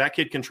institution, that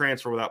kid can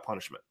transfer without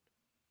punishment.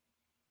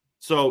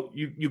 So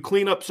you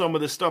clean up some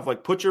of this stuff,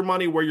 like put your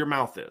money where your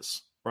mouth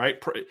is,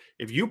 right?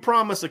 If you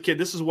promise a kid,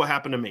 this is what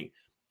happened to me.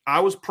 I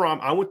went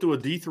to a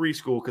D3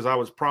 school because I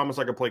was promised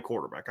I could play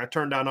quarterback. I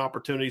turned down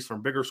opportunities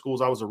from bigger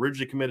schools. I was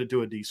originally committed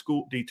to a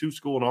D2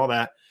 school and all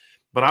that,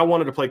 but I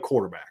wanted to play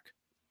quarterback.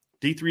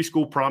 D3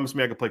 school promised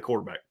me I could play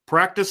quarterback.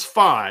 Practice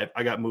 5,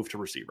 I got moved to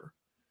receiver.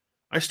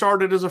 I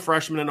started as a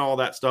freshman and all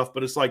that stuff,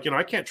 but it's like,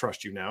 I can't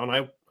trust you now,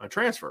 and I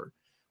transferred.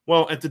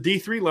 Well, at the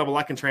D3 level,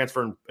 I can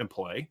transfer and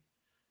play.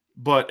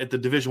 But at the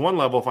Division I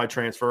level, if I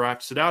transfer, I have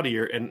to sit out a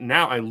year. And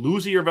now I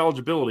lose a year of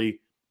eligibility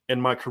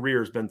and my career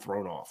has been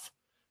thrown off,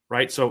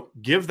 right? So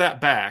give that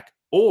back.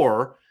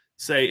 Or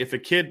say if a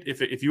kid,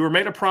 if you were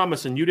made a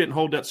promise and you didn't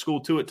hold that school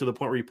to it to the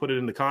point where you put it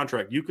in the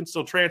contract, you can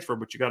still transfer,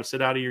 but you got to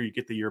sit out a year, you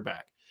get the year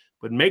back.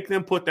 But make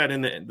them put that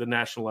in the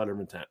National Letter of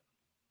Intent.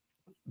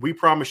 we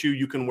promise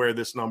you can wear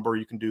this number,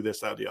 you can do this,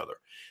 that, or the other.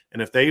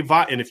 And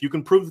if you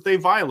can prove that they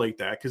violate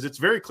that, because it's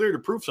very clear to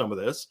prove some of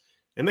this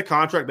in the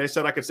contract, they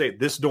said I could say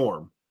this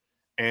dorm,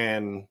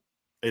 and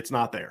it's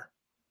not there,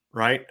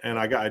 right? And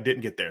I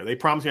didn't get there. They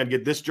promised me I'd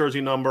get this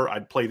jersey number,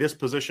 I'd play this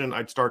position,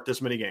 I'd start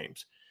this many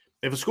games.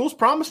 If a school's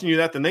promising you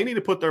that, then they need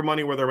to put their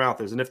money where their mouth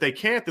is. And if they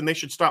can't, then they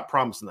should stop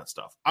promising that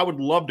stuff. I would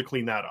love to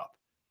clean that up.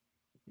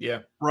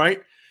 Yeah.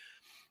 Right.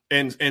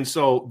 And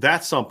so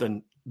that's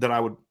something that I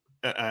would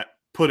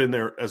put in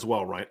there as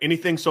well, Ryan.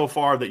 Anything so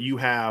far that you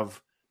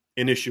have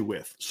an issue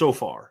with so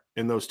far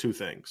in those two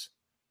things?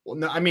 Well,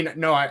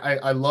 no,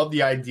 I love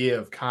the idea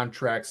of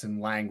contracts and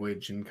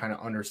language and kind of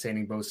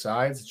understanding both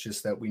sides. It's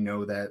just that we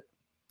know that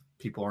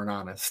people aren't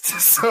honest.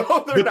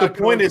 So the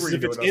point is,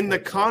 if it's in the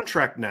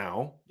contract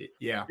now,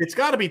 yeah, it's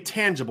got to be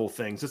tangible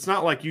things. It's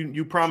not like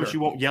you promise you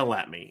won't yell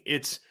at me.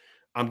 It's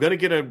I'm going to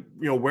get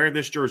wear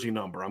this jersey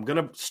number. I'm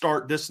going to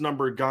start this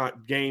number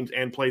of games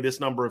and play this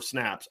number of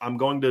snaps. I'm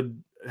going to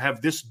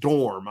have this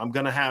dorm. I'm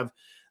going to have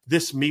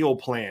this meal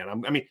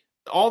plan. I mean,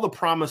 all the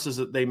promises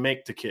that they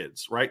make to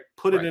kids, right?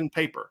 Put it in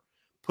paper,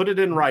 put it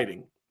in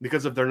writing,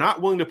 because if they're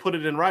not willing to put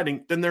it in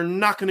writing, then they're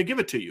not going to give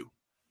it to you.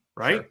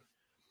 Right.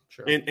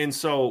 Sure. And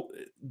so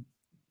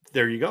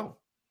there you go.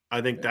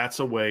 I think that's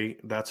a way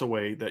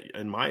that,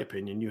 in my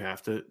opinion, you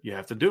have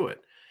to do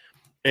it.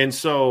 And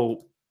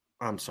so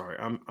I'm sorry,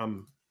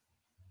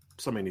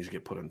 somebody needs to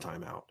get put in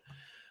timeout.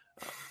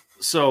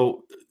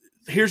 So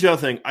here's the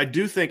other thing. I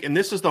do think, and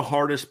this is the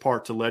hardest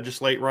part to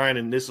legislate, Ryan,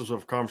 and this is a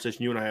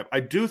conversation you and I have. I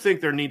do think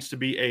there needs to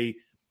be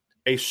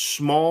a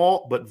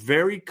small but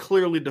very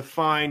clearly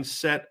defined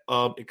set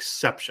of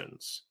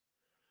exceptions,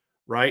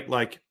 right?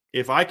 Like,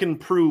 if I can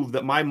prove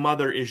that my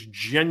mother is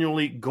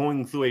genuinely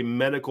going through a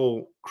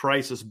medical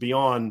crisis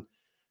beyond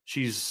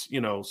she's,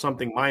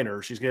 something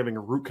minor, she's having a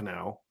root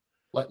canal.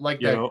 Like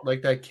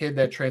that kid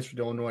that transferred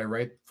to Illinois,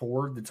 right?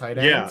 Ford, the tight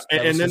end. Yeah.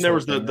 And then there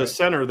was the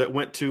center that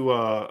went to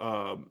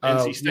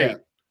NC State.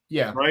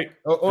 Yeah. Right?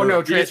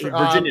 No, transfer.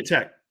 Virginia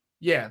Tech.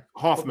 Yeah.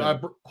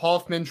 Hoffman.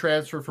 Hoffman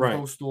transferred from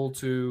Coastal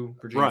to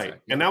Virginia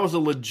Tech. Yeah. And that was a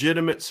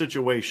legitimate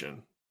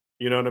situation.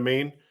 You know what I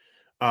mean?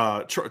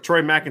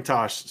 Troy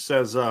McIntosh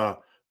says,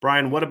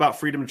 Brian, what about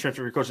freedom to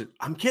transfer your coach?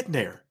 I'm getting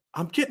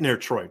there,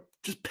 Troy.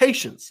 Just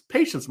patience,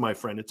 my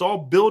friend. It's all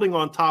building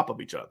on top of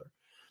each other.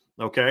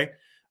 Okay.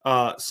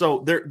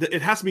 So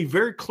it has to be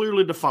very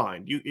clearly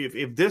defined.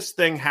 If this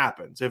thing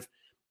happens, if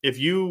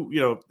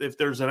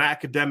there's an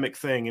academic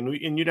thing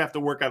and you'd have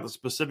to work out the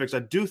specifics, I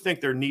do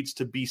think there needs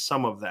to be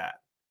some of that,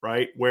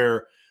 right?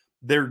 Where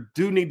there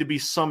do need to be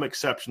some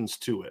exceptions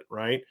to it.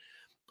 Right.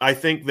 I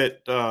think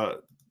that,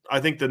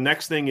 the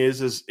next thing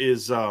is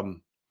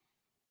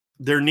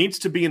there needs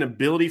to be an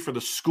ability for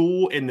the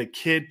school and the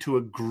kid to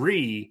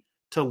agree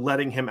to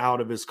letting him out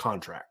of his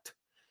contract.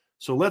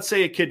 So let's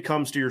say a kid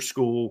comes to your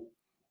school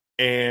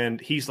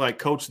and he's like,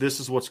 Coach, this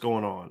is what's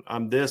going on.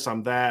 I'm this,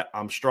 I'm that,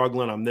 I'm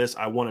struggling, I'm this,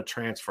 I want to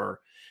transfer.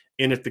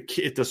 And if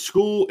the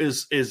school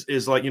is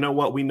like, you know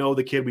what, we know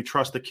the kid, we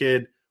trust the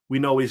kid, we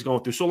know what he's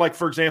going through. So like,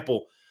 for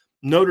example,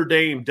 Notre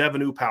Dame,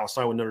 Devin Upal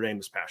signed with Notre Dame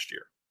this past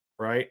year,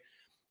 right?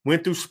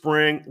 Went through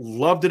spring,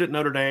 loved it at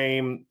Notre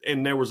Dame,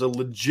 and there was a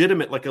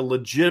legitimate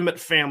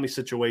family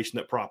situation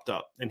that propped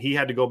up, and he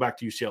had to go back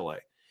to UCLA.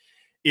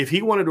 If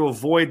he wanted to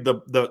avoid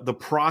the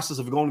process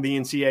of going to the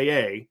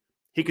NCAA,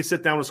 he could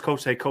sit down with his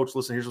coach, say, Coach,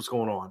 listen, here's what's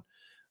going on.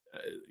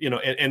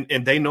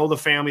 And they know the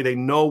family, they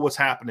know what's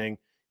happening.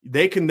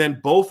 They can then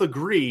both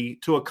agree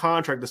to a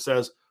contract that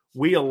says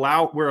we're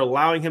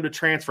allowing him to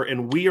transfer,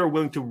 and we are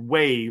willing to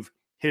waive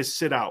his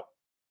sit out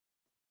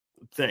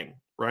thing,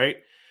 right?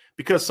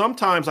 Because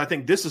sometimes I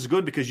think this is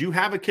good because you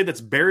have a kid that's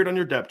buried on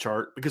your depth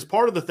chart, because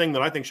part of the thing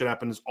that I think should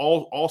happen is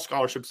all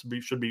scholarships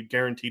should be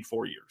guaranteed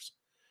 4 years,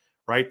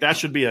 right? That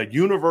should be a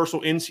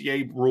universal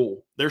NCAA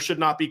rule. There should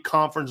not be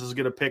conferences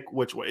get to pick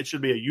which way. It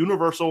should be a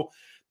universal.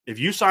 If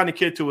you sign a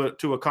kid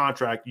to a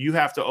contract, you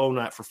have to own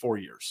that for 4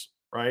 years,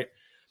 right?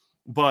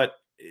 But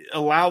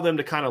allow them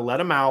to kind of let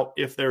them out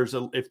because here's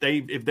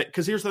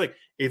the thing.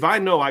 If I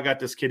know I got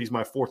this kid, he's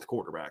my fourth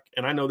quarterback,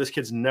 and I know this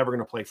kid's never going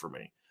to play for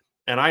me,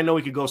 and I know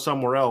he could go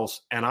somewhere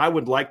else, and I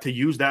would like to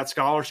use that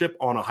scholarship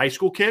on a high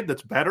school kid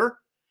that's better,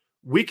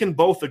 we can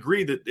both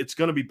agree that it's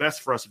going to be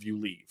best for us if you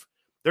leave.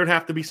 There'd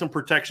have to be some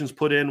protections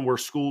put in where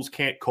schools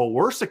can't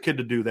coerce a kid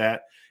to do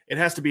that. It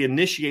has to be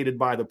initiated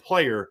by the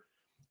player.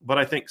 But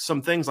I think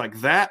some things like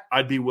that,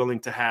 I'd be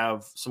willing to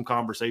have some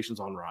conversations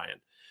on, Ryan,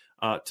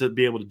 to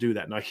be able to do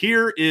that. Now,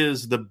 here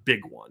is the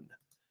big one.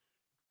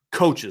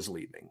 Coaches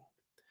leaving.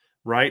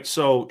 Right.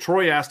 So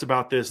Troy asked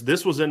about this.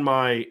 This was in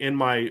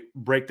my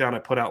breakdown I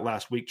put out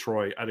last week,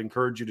 Troy. I'd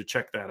encourage you to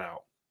check that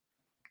out.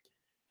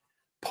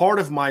 Part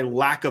of my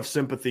lack of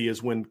sympathy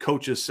is when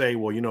coaches say,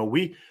 well,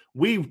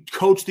 we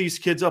coach these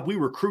kids up. We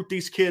recruit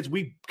these kids.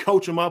 We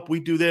coach them up.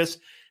 We do this.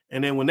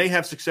 And then when they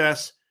have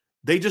success,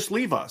 they just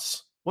leave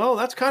us. Well,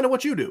 that's kind of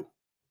what you do.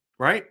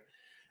 Right.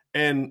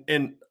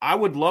 And I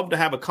would love to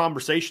have a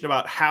conversation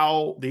about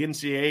how the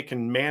NCAA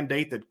can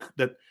mandate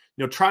that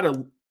try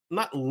to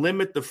not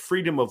limit the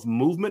freedom of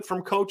movement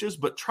from coaches,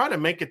 but try to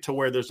make it to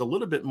where there's a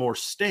little bit more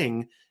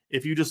sting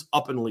if you just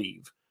up and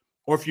leave,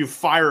 or if you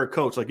fire a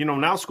coach. Like,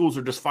 now schools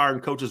are just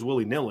firing coaches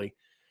willy-nilly.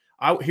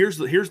 Here's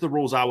the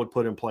rules I would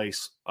put in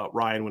place,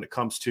 Ryan, when it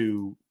comes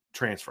to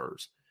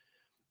transfers.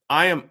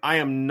 I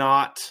am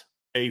not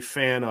a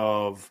fan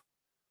of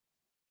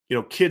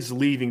kids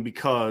leaving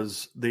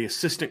because the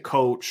assistant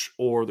coach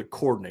or the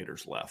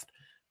coordinators left.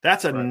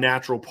 That's a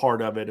natural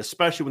part of it,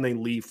 especially when they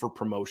leave for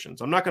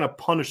promotions. I'm not going to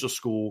punish a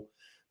school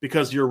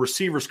because your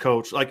receivers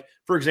coach, like,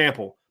 for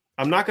example,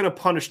 I'm not going to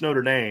punish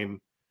Notre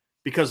Dame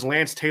because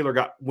Lance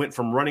Taylor went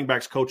from running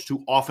backs coach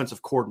to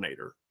offensive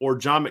coordinator, or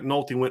John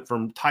McNulty went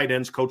from tight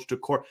ends coach to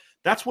core.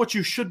 That's what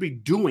you should be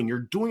doing.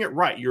 You're doing it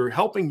right. You're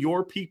helping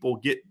your people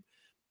get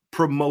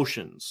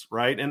promotions,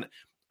 right? And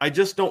I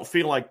just don't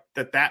feel like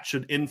that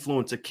should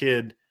influence a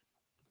kid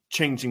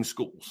changing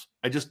schools.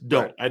 I just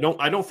don't. Right.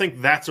 I don't think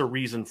that's a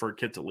reason for a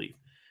kid to leave.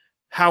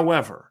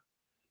 However,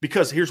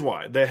 because here's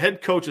why. The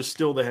head coach is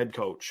still the head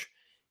coach.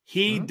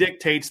 He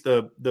dictates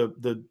the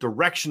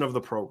direction of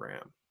the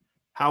program.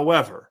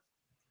 However,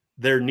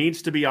 there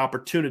needs to be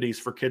opportunities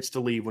for kids to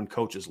leave when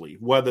coaches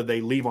leave, whether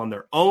they leave on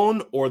their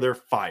own or they're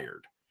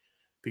fired.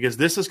 Because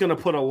this is going to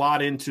put a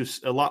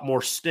lot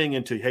more sting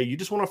into, hey, you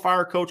just want to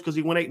fire a coach because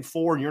he went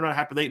 8-4 and you're not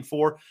happy with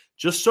 8-4.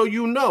 Just so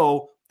you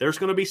know, there's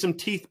going to be some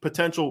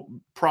potential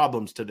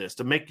problems to this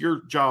to make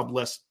your job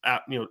less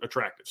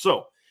attractive.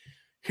 So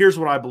here's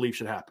what I believe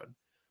should happen.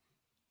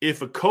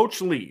 If a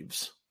coach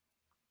leaves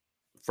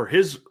for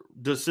his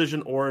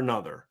decision or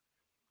another,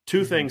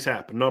 two things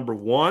happen. Number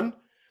one,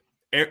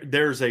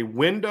 there's a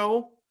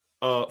window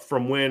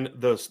from when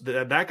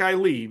that guy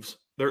leaves,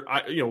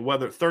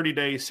 whether 30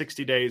 days,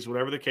 60 days,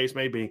 whatever the case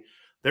may be,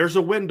 there's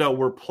a window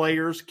where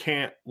players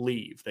can't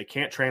leave. They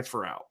can't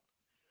transfer out,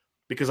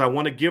 because I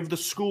want to give the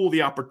school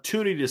the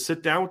opportunity to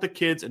sit down with the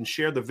kids and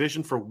share the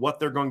vision for what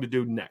they're going to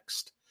do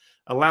next.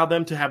 Allow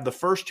them to have the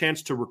first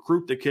chance to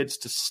recruit the kids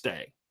to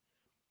stay.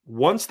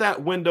 Once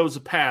that window's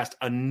passed,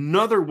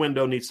 another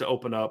window needs to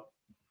open up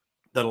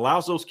that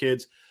allows those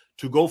kids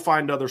to go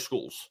find other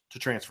schools to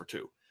transfer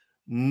to.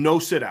 No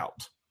sit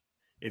out.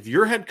 If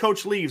your head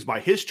coach leaves by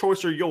his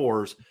choice or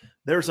yours,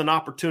 there's an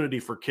opportunity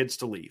for kids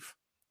to leave.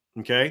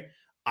 Okay?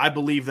 I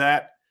believe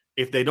that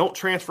if they don't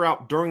transfer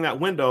out during that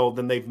window,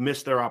 then they've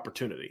missed their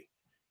opportunity.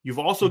 You've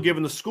also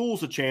given the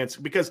schools a chance,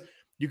 because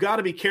you got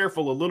to be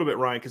careful a little bit,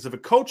 Ryan, because if a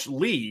coach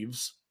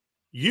leaves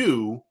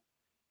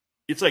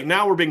it's like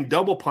now we're being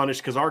double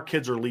punished because our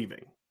kids are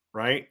leaving,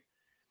 right?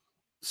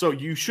 So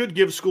you should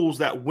give schools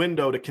that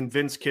window to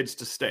convince kids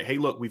to stay. Hey,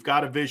 look, we've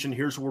got a vision.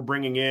 Here's what we're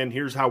bringing in.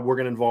 Here's how we're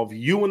going to involve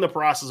you in the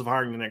process of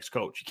hiring the next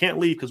coach. You can't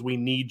leave because we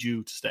need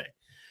you to stay,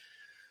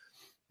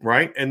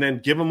 right? And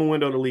then give them a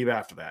window to leave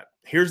after that.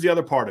 Here's the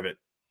other part of it.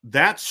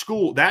 That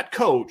school, that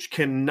coach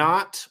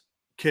cannot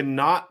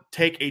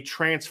take a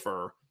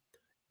transfer.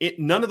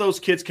 None of those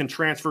kids can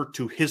transfer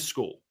to his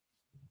school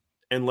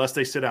unless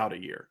they sit out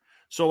a year.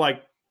 So,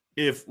 like,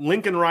 if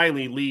Lincoln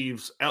Riley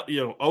leaves,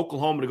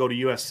 Oklahoma to go to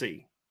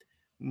USC,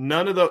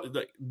 none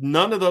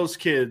of those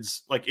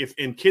kids, like, if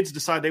kids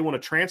decide they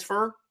want to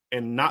transfer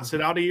and not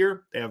sit out a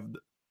year,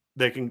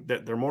 they're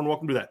more than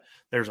welcome to do that.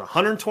 There's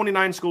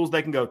 129 schools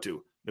they can go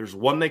to. There's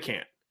one they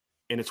can't,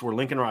 and it's where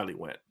Lincoln Riley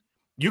went.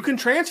 You can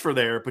transfer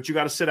there, but you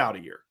got to sit out a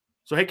year.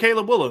 So, hey,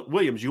 Caleb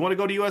Williams, you want to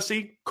go to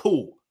USC?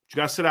 Cool. But you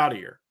got to sit out a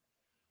year,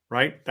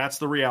 right? That's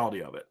the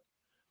reality of it.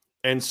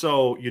 And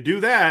so you do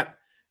that,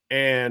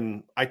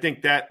 and I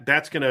think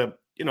that's going to,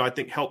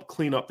 help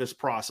clean up this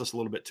process a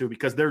little bit too,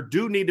 because there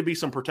do need to be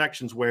some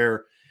protections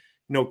where,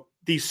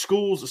 these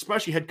schools,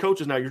 especially head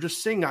coaches now, you're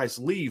just seeing guys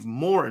leave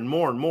more and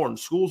more and more, and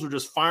schools are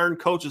just firing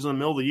coaches in the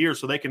middle of the year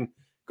so they can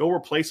go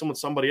replace them with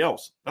somebody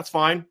else. That's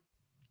fine.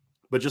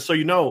 But just so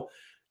you know,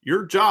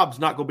 your job's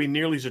not going to be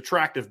nearly as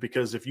attractive,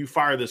 because if you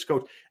fire this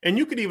coach, and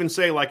you could even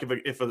say, like,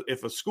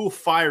 if a school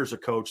fires a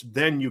coach,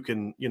 then you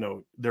can,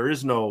 there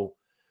is no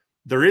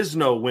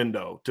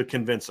window to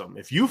convince them.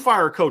 If you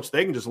fire a coach,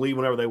 they can just leave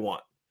whenever they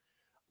want.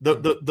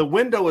 The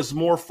window is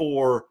more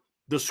for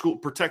the school,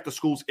 protect the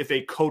schools if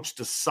a coach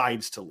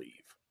decides to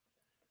leave.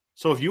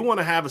 So if you want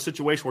to have a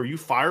situation where you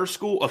fire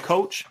a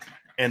coach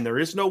and there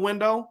is no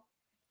window,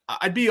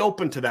 I'd be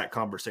open to that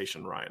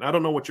conversation, Ryan. I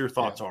don't know what your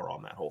thoughts are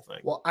on that whole thing.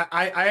 Well,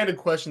 I had a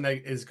question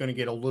that is going to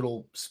get a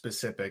little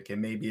specific,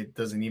 and maybe it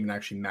doesn't even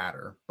actually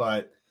matter.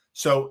 But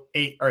all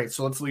right.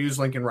 So let's use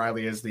Lincoln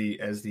Riley as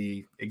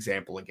the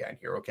example again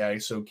here. Okay.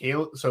 So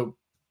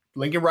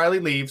Lincoln Riley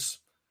leaves.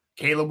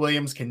 Caleb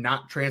Williams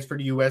cannot transfer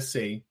to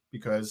USC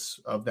because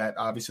of that,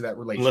 obviously, that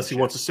relationship. Unless he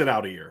wants to sit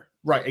out a year.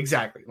 Right,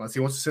 exactly. Unless he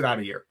wants to sit out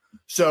a year.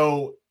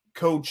 So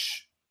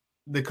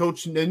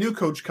the new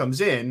coach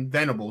comes in,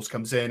 Venables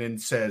comes in and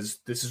says,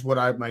 this is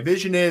what my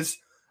vision is.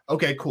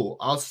 Okay, cool.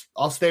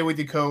 I'll stay with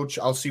you, coach.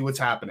 I'll see what's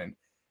happening.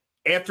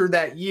 After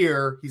that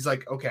year, he's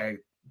like, okay,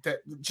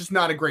 just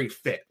not a great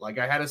fit. Like,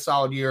 I had a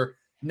solid year.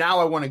 Now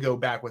I want to go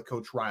back with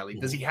Coach Riley.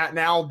 Does he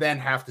now then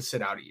have to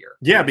sit out a year?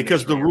 Yeah,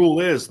 because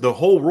the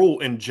whole rule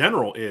in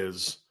general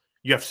is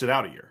you have to sit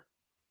out a year.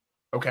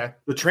 Okay.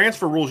 The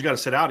transfer rules, you got to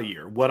sit out a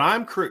year. What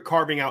I'm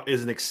carving out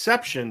is an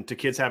exception to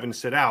kids having to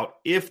sit out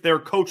if their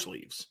coach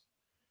leaves.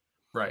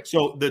 Right.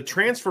 So the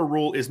transfer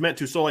rule is meant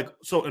to,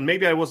 and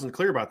maybe I wasn't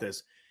clear about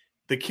this.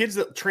 The kids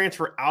that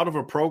transfer out of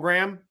a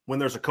program when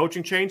there's a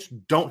coaching change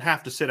don't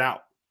have to sit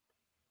out.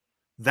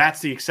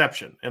 That's the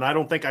exception. And I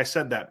don't think I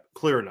said that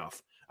clear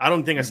enough. I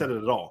don't think I said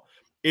it at all.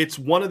 It's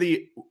one of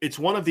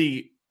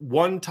the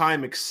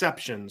one-time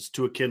exceptions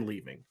to a kid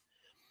leaving.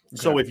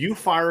 Okay. So if you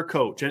fire a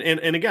coach,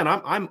 and again,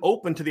 I'm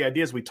open to the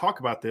ideas we talk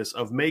about this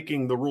of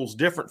making the rules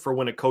different for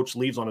when a coach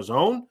leaves on his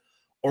own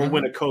or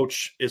when a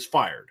coach is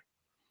fired.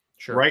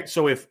 Sure. Right.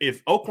 So if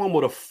Oklahoma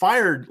would have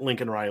fired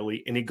Lincoln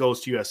Riley and he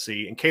goes to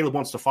USC and Caleb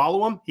wants to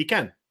follow him, he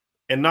can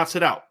and not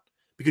sit out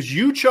because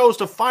you chose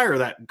to fire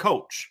that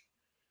coach.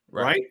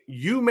 Right.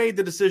 You made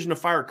the decision to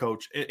fire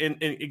coach.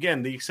 And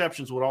again, the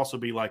exceptions would also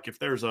be like if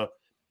the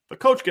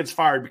coach gets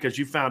fired because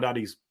you found out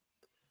he's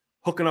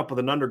hooking up with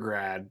an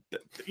undergrad,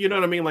 you know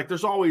what I mean? Like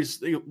there's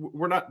always,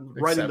 we're not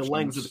writing the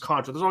language of the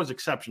contract. There's always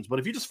exceptions. But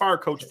if you just fire a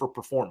coach for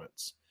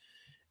performance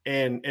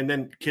and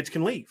then kids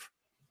can leave.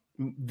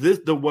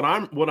 What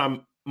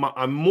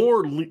I'm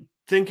more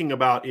thinking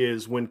about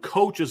is when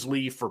coaches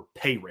leave for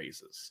pay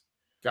raises.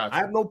 Gotcha. I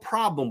have no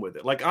problem with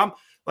it.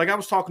 I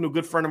was talking to a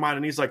good friend of mine,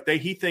 and he's like,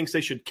 he thinks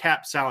they should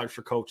cap salaries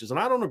for coaches, and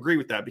I don't agree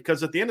with that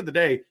because at the end of the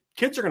day,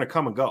 kids are going to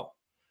come and go,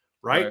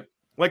 right?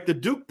 Like the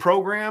Duke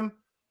program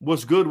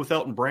was good with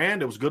Elton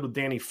Brand, it was good with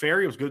Danny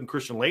Ferry, it was good with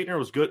Christian Laettner, it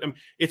was good. I mean,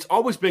 it's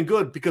always been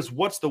good because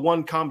what's the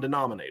one common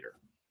denominator?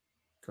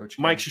 Coach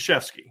Mike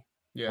Krzyzewski,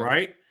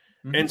 right?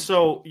 Mm-hmm. And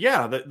so,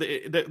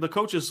 the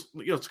coaches,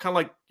 it's kind of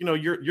like,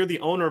 you're the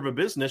owner of a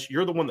business.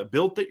 You're the one that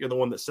built it. You're the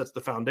one that sets the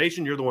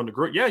foundation. You're the one to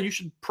grow. Yeah, you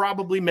should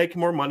probably make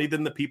more money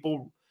than the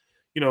people,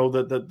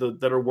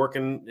 that are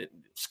working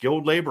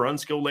skilled labor,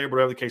 unskilled labor,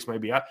 whatever the case may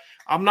be.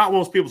 I'm not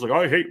one of those people who's like,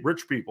 I hate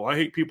rich people. I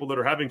hate people that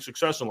are having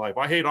success in life.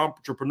 I hate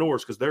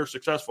entrepreneurs because they're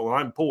successful and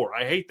I'm poor.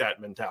 I hate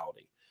that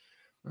mentality.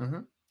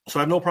 Mm-hmm. So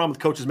I have no problem with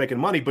coaches making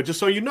money. But just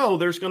so you know,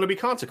 there's going to be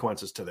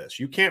consequences to this.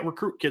 You can't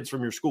recruit kids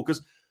from your school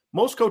because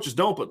most coaches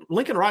don't, but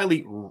Lincoln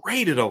Riley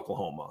raided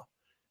Oklahoma,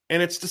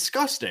 and it's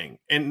disgusting.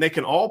 And they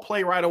can all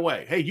play right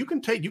away. Hey, you can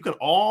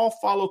all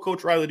follow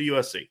Coach Riley to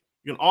USC.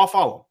 You can all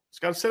follow him. He's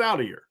got to sit out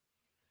a year.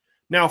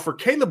 Now, for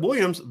Caleb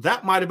Williams,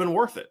 that might have been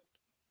worth it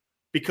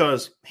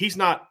because he's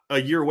not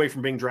a year away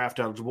from being draft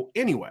eligible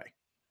anyway.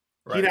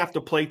 Right. He'd have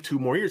to play 2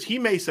 more years. He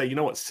may say, you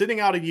know what,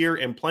 sitting out a year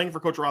and playing for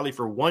Coach Riley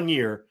for 1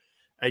 year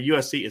at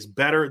USC is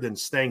better than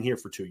staying here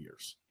for 2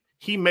 years.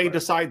 He may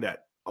decide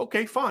that.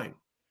 Okay, fine.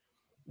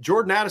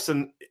 Jordan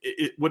Addison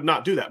would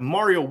not do that.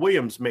 Mario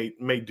Williams may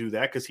do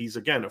that because he's,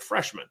 again, a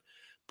freshman.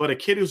 But a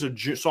kid who's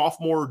a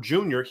sophomore or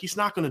junior, he's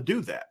not going to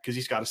do that because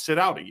he's got to sit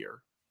out a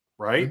year,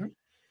 right? Mm-hmm.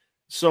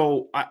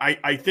 So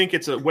I think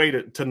it's a way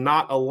to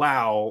not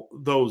allow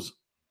those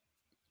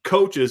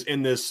coaches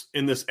in this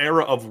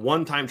era of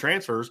one-time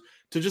transfers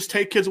to just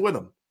take kids with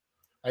them.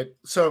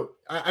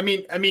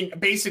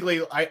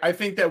 Basically, I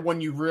think that when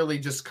you really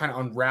just kind of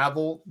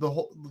unravel the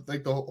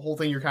whole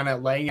thing you're kind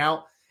of laying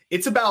out,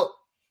 it's about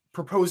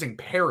proposing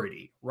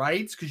parity,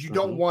 right? Because you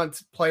don't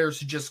want players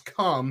to just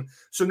come.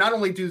 So not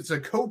only does the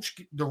coach,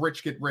 the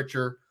rich get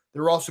richer,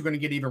 they're also going to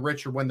get even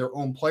richer when their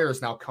own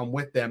players now come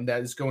with them.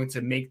 That is going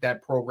to make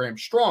that program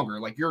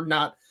stronger. Like you're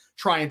not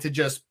trying to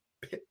just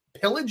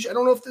pillage. I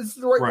don't know if this is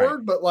the right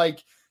word, but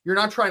like you're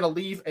not trying to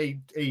leave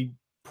a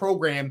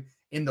program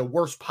in the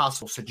worst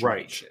possible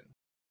situation. Right.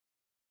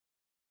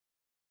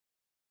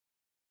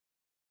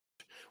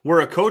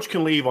 Where a coach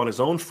can leave on his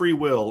own free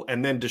will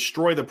and then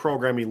destroy the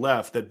program he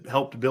left that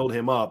helped build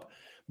him up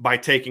by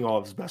taking all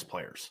of his best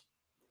players.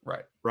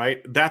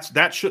 Right.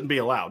 That shouldn't be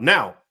allowed.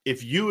 Now,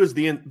 if you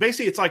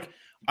basically it's like,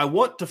 I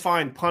want to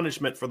find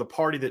punishment for the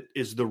party that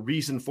is the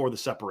reason for the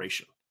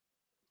separation.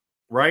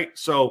 Right.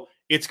 So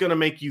it's going to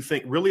make you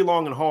think really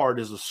long and hard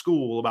as a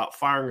school about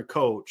firing a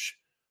coach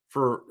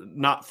for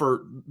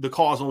the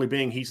cause only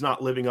being he's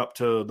not living up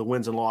to the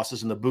wins and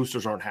losses and the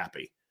boosters aren't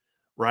happy.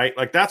 Right.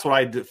 Like that's what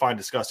I find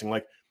disgusting.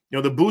 Like,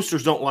 the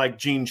boosters don't like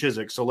Gene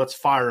Chizik, so let's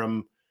fire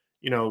him,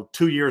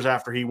 2 years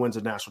after he wins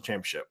a national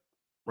championship,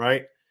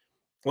 right?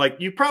 Like,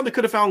 you probably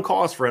could have found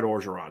cause for Ed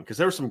Orgeron because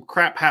there was some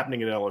crap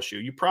happening at LSU.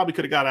 You probably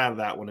could have got out of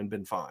that one and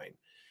been fine.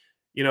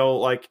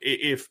 Like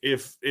if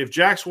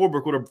Jack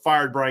Swarbrick would have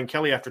fired Brian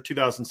Kelly after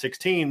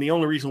 2016, the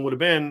only reason would have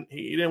been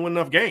he didn't win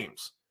enough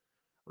games,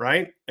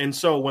 right? And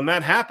so when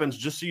that happens,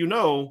 just so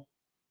your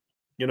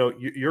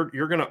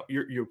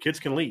kids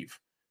can leave.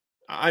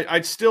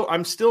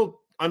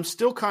 I'm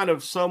still kind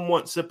of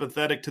somewhat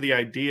sympathetic to the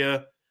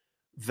idea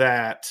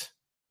that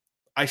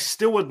I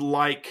still would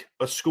like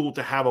a school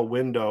to have a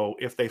window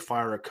if they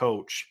fire a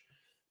coach,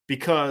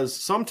 because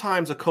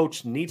sometimes a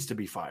coach needs to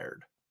be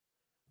fired.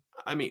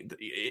 I mean,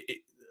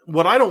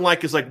 what I don't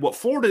like is like what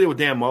Florida did with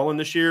Dan Mullen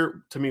this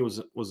year to me was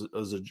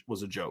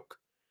a joke,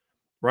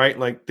 right?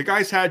 Like the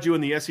guys had you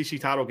in the SEC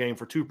title game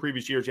for 2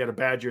 previous years. You had a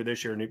bad year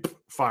this year and you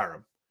fire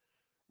him,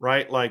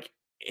 right? Like,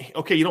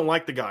 okay, you don't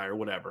like the guy or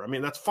whatever. I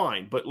mean, that's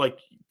fine. But, like,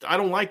 I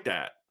don't like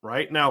that,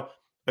 right? Now,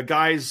 a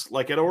guy's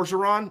like Ed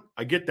Orgeron,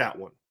 I get that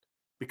one.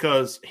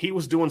 because he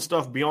was doing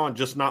stuff beyond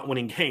just not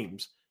winning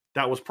games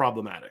that was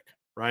problematic,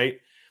 right?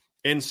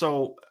 And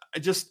so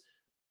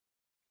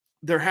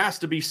there has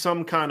to be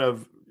some kind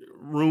of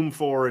room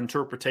for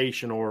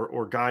interpretation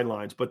or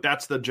guidelines, but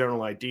that's the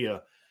general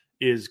idea,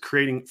 is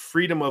creating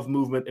freedom of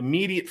movement,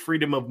 immediate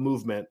freedom of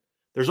movement.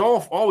 There's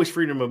always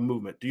freedom of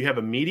movement. Do you have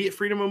immediate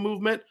freedom of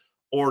movement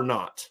or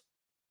not?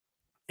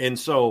 And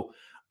so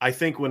I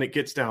think when it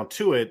gets down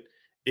to it,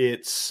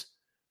 it's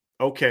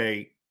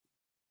okay,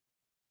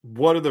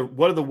 what are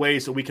the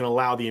ways that we can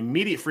allow the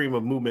immediate freedom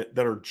of movement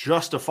that are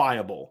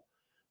justifiable,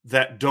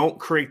 that don't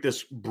create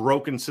this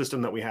broken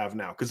system that we have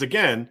now? Because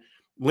again,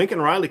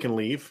 Lincoln Riley can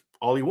leave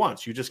all he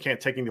wants. You just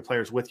can't take any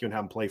players with you and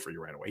have them play for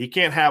you right away. He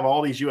can't have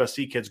all these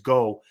USC kids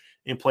go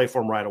and play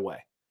for him right away.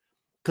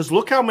 Because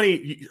look how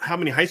many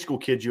high school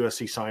kids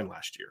USC signed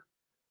last year.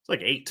 It's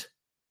like 8.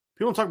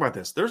 People don't talk about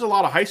this. There's a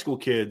lot of high school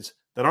kids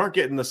that aren't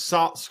getting the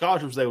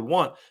scholarships they would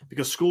want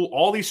because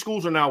all these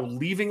schools are now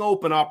leaving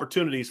open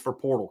opportunities for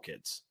portal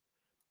kids.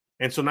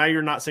 And so now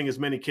you're not seeing as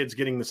many kids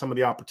getting some of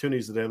the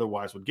opportunities that they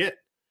otherwise would get.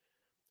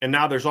 And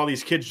now there's all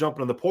these kids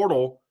jumping in the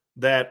portal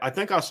that I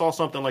think I saw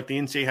something like the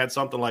NCAA had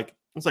something like,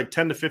 it's like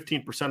 10 to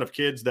 15% of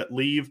kids that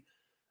leave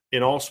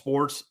in all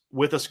sports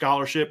with a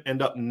scholarship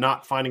end up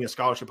not finding a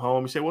scholarship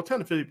home. You say, well, 10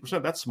 to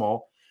 50%, that's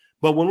small.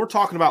 But when we're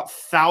talking about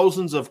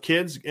thousands of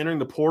kids entering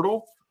the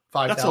portal,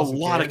 that's a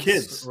lot of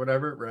kids.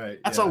 Whatever, right.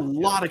 That's a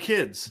lot of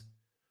kids.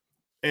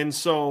 And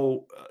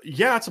so,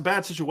 it's a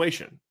bad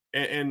situation.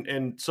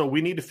 And so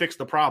we need to fix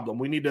the problem.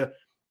 We need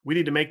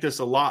to make this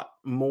a lot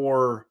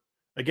more.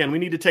 Again, we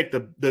need to take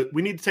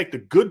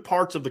the good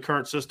parts of the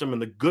current system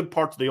and the good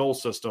parts of the old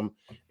system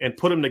and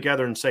put them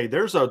together and say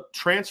there's a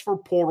transfer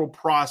portal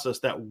process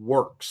that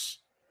works.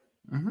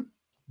 Mm-hmm.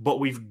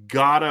 But we've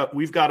got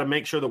to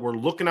make sure that we're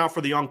looking out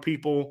for the young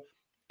people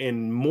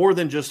in more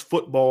than just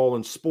football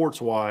and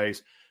sports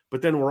wise,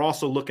 but then we're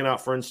also looking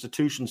out for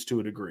institutions to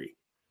a degree.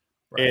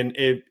 Right. And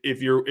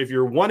if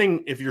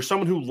you're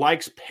someone who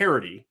likes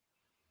parity,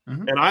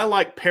 mm-hmm. and I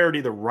like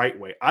parity the right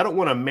way, I don't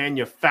want to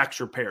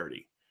manufacture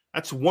parity.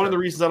 That's one of the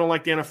reasons I don't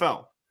like the NFL,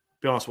 to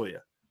be honest with you.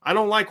 I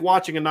don't like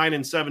watching a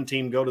 9-7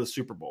 team go to the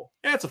Super Bowl.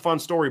 Yeah, it's a fun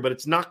story, but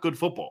it's not good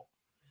football.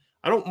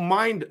 I don't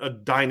mind a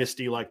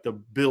dynasty like the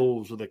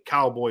Bills or the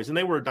Cowboys, and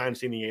they were a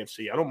dynasty in the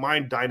AFC. I don't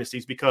mind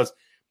dynasties because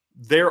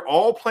they're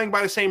all playing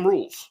by the same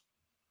rules.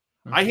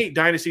 Mm-hmm. I hate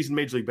dynasties in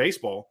Major League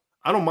Baseball.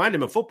 I don't mind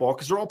them in football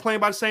because they're all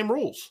playing by the same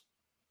rules.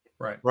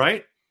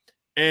 Right?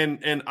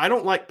 And I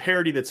don't like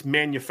parity that's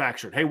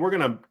manufactured. Hey, we're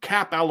going to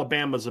cap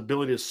Alabama's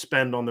ability to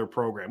spend on their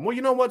program. Well,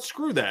 you know what?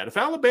 Screw that. If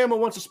Alabama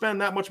wants to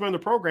spend that much money on their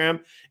program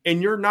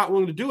and you're not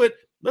willing to do it,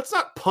 let's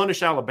not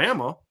punish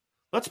Alabama.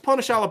 Let's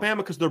punish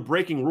Alabama because they're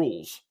breaking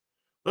rules.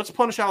 Let's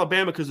punish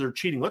Alabama because they're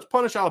cheating. Let's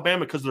punish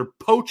Alabama because they're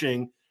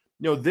poaching,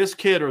 this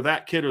kid or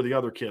that kid or the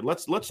other kid.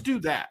 Let's do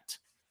that.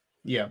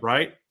 Yeah.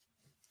 Right?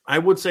 I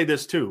would say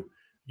this too.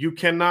 You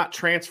cannot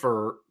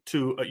transfer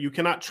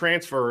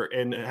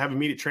and have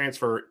immediate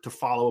transfer to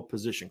follow a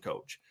position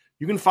coach.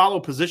 You can follow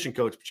a position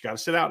coach, but you got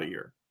to sit out a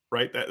year,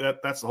 right?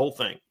 That's the whole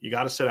thing. You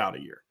got to sit out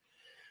a year.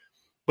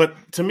 But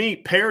to me,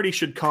 parity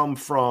should come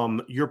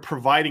from you're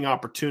providing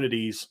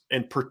opportunities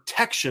and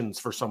protections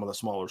for some of the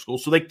smaller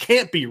schools so they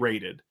can't be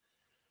rated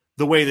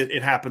the way that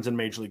it happens in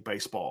Major League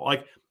Baseball.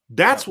 Like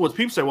that's what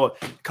people say, well,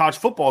 college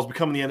football is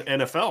becoming the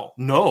NFL.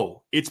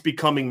 No, it's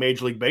becoming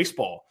Major League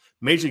Baseball.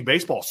 Major League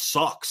Baseball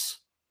sucks.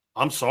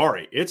 I'm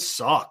sorry, it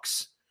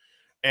sucks.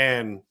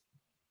 And,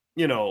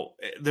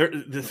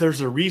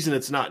 there's a reason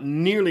it's not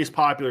nearly as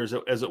popular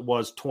as it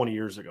was 20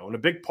 years ago. And a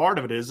big part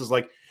of it is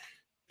like,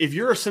 if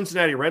you're a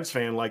Cincinnati Reds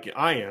fan like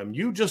I am,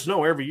 you just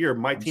know every year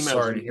my team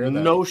has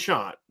no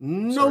shot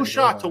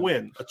to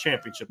win a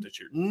championship this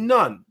year.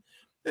 None.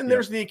 And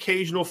there's the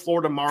occasional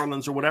Florida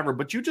Marlins or whatever,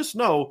 but you just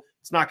know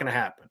it's not going to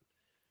happen.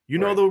 You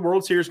know the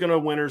World Series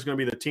winner is going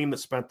to be the team that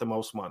spent the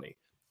most money.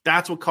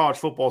 That's what college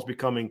football is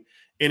becoming.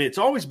 And it's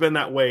always been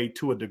that way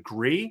to a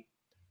degree,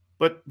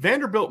 but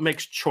Vanderbilt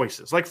makes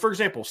choices. Like, for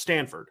example,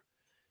 Stanford.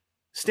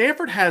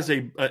 Stanford has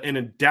an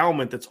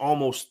endowment that's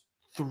almost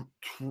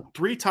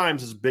three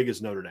times as big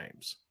as Notre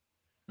Dame's.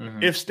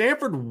 Mm-hmm. If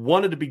Stanford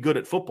wanted to be good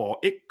at football,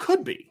 it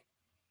could be.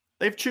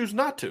 They've chosen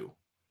not to,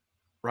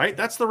 right?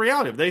 That's the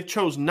reality of it. They've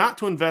chose not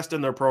to invest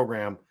in their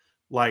program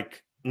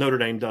like Notre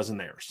Dame does in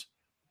theirs.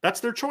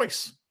 That's their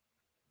choice.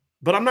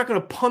 But I'm not going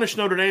to punish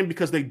Notre Dame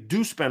because they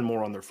do spend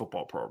more on their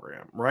football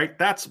program, right?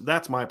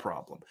 That's my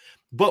problem.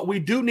 But we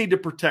do need to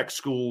protect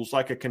schools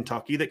like a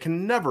Kentucky that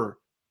can never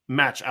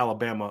match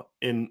Alabama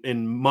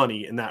in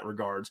money in that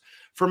regards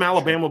from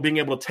Alabama being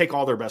able to take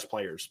all their best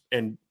players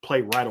and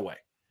play right away.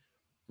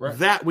 Right.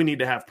 That we need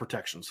to have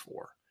protections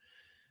for.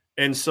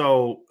 And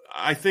so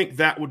I think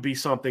that would be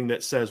something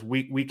that says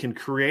we can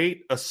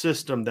create a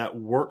system that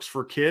works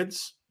for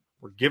kids.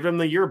 We're giving them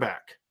the year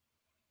back.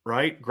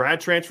 Right?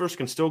 Grad transfers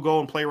can still go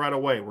and play right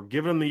away. We're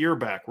giving them the year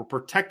back. We're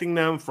protecting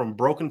them from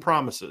broken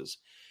promises.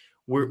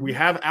 We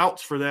have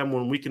outs for them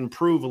when we can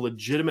prove a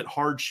legitimate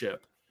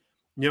hardship.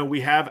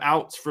 We have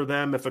outs for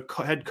them if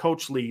a head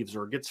coach leaves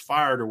or gets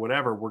fired or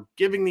whatever. We're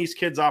giving these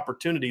kids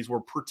opportunities.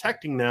 We're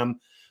protecting them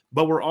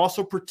but we're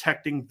also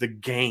protecting the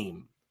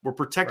game. We're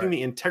protecting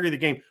the integrity of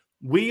the game.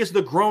 We as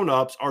the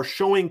grown-ups are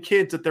showing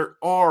kids that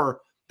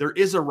there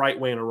is a right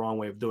way and a wrong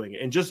way of doing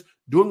it. And just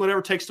doing whatever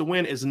it takes to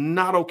win is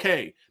not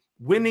okay.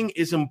 Winning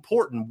is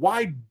important.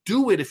 Why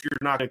do it if you're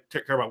not going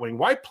to care about winning?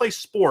 Why play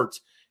sports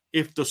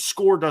if the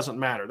score doesn't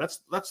matter?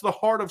 That's the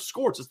heart of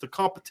sports. It's the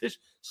competition.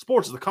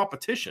 Sports is the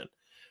competition,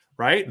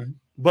 right? Mm-hmm.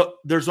 But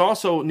there's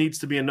also needs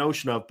to be a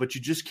notion of, but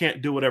you just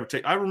can't do whatever it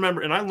takes. I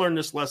remember, and I learned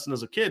this lesson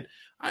as a kid.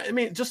 I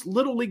mean, just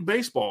Little League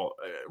Baseball,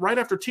 right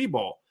after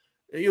T-ball.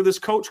 This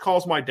coach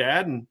calls my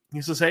dad and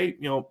he says, hey,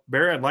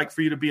 Barry, I'd like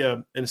for you to be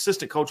an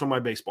assistant coach on my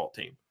baseball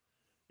team.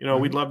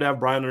 We'd love to have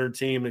Brian on our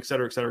team, et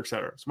cetera, et cetera, et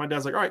cetera. So my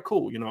dad's like, all right,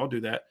 cool. I'll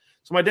do that.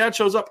 So my dad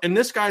shows up and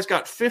this guy's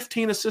got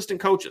 15 assistant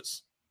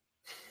coaches.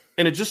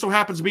 And it just so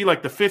happens to be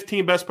like the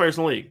 15 best players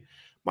in the league.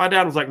 My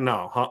dad was like,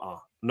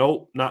 no,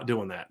 nope, not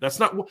doing that. That's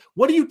not –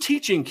 what are you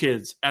teaching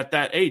kids at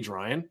that age,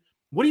 Ryan?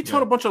 What are you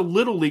telling a bunch of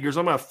little leaguers?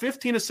 I'm going to have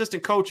 15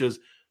 assistant coaches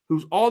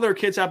whose all their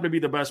kids happen to be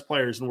the best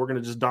players and we're going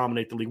to just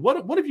dominate the league.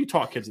 What have you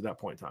taught kids at that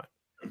point in time?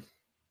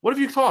 What have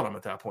you taught them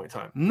at that point in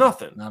time?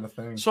 Nothing. Not a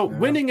thing. So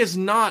winning is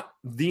not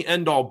the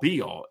end-all,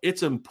 be-all.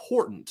 It's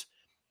important.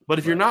 But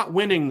if you're not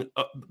winning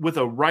with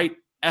a right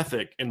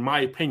ethic, in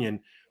my opinion,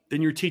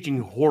 then you're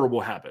teaching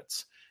horrible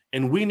habits.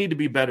 And we need to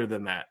be better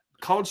than that.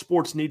 College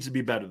sports needs to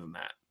be better than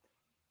that.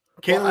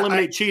 Can't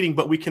eliminate cheating,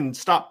 but we can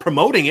stop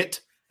promoting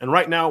it. And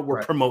right now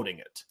we're promoting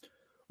it.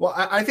 Well,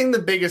 I think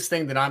the biggest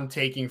thing that I'm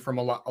taking from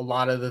a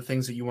lot of the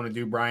things that you want to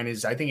do, Brian,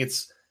 is I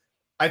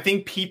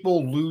think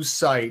people lose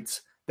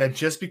sight that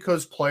just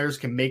because players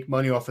can make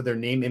money off of their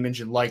name,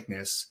 image, and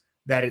likeness,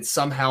 that it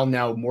somehow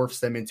now morphs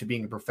them into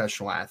being a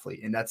professional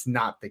athlete. And that's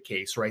not the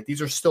case, right?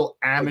 These are still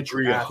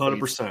amateur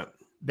athletes. 100%.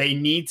 They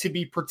need to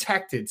be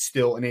protected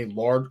still in a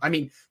large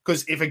 –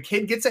 because if a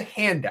kid gets a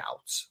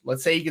handout,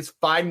 let's say he gets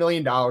 $5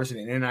 million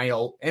in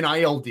an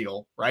NIL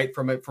deal, right,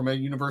 from a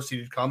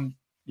university to come,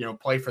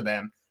 play for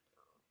them,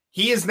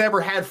 he has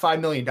never had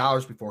 $5 million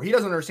before. He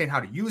doesn't understand how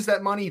to use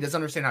that money. He doesn't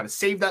understand how to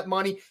save that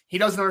money. He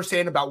doesn't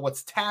understand about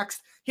what's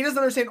taxed. He doesn't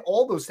understand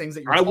all those things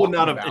that you're talking about. I would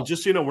not have, and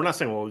just we're not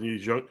saying, well,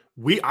 he's young.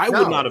 I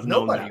would not have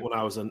known that when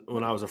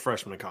I was a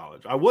freshman in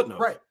college. I wouldn't have,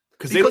 right?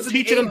 Because they would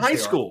teach it in high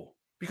school.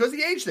 Because of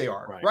the age they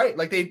are, right?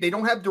 Like they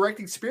don't have direct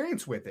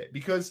experience with it.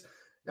 Because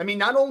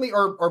not only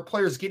are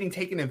players getting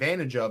taken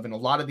advantage of in a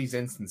lot of these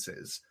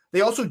instances,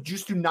 they also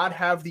just do not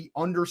have the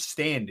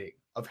understanding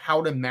of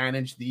how to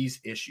manage these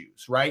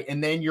issues, right?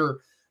 And then you're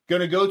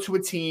going to go to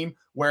a team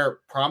where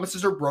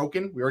promises are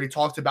broken. We already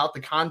talked about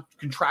the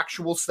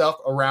contractual stuff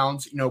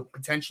around,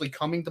 potentially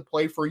coming to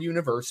play for a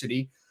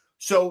university.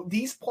 So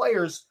these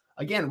players,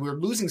 again, we're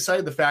losing sight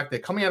of the fact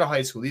that coming out of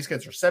high school, these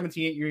kids are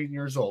 17, 18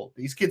 years old.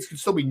 These kids can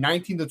still be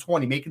 19 to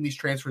 20 making these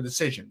transfer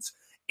decisions.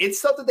 It's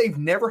stuff that they've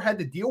never had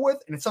to deal with,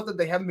 and it's something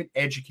they haven't been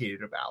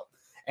educated about.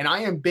 And I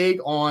am big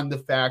on the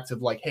fact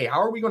of hey, how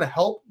are we going to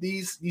help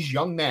these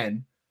young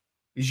men,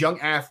 these young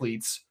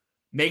athletes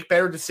make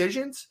better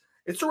decisions?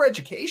 It's their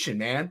education,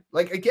 man.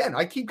 Again,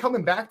 I keep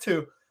coming back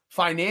to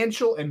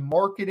financial and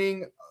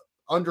marketing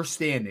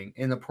understanding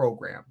in the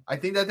program. I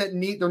think that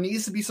there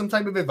needs to be some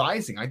type of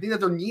advising. I think that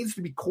there needs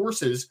to be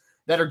courses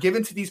that are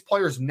given to these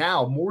players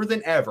now more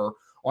than ever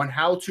on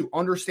how to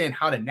understand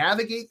how to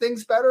navigate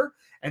things better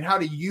and how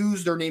to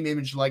use their name,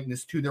 image,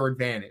 likeness to their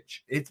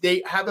advantage. If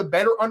they have a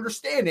better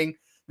understanding,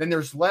 then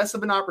there's less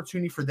of an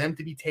opportunity for them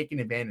to be taken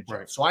advantage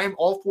of. So I am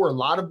all for a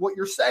lot of what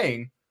you're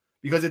saying,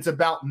 because it's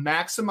about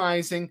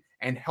maximizing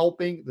and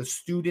helping the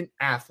student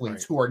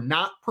athletes who are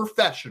not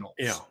professionals.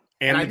 Yeah.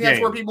 And I think that's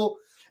where people,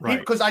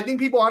 because I think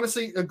people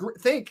honestly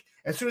think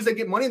as soon as they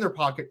get money in their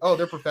pocket,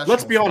 they're professionals.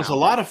 Let's be honest, a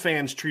lot of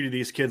fans treated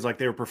these kids like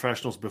they were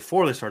professionals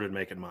before they started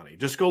making money.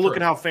 Just go look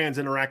at how fans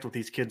interact with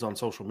these kids on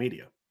social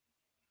media.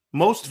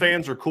 Most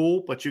fans are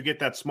cool, but you get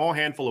that small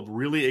handful of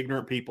really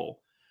ignorant people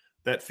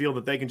that feel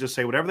that they can just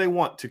say whatever they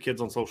want to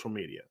kids on social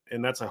media.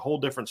 And that's a whole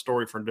different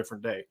story for a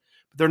different day.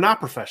 But they're not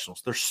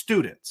professionals. They're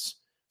students,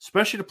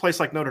 especially at a place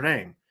like Notre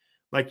Dame.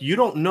 You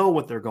don't know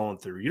what they're going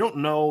through. You don't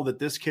know that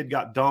this kid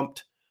got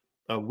dumped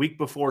a week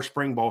before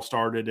spring ball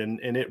started,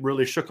 and it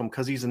really shook him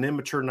because he's an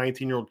immature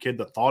 19-year-old kid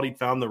that thought he'd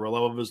found the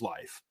love of his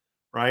life,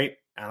 right?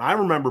 And I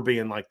remember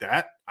being like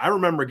that. I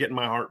remember getting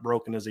my heart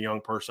broken as a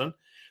young person,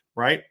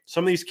 right?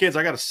 Some of these kids,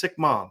 I got a sick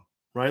mom,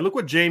 right? Look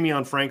what Jamie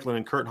Franklin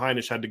and Kurt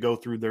Hinish had to go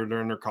through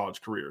during their college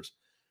careers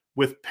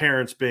with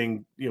parents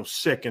being,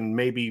 sick and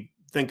maybe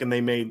thinking they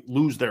may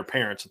lose their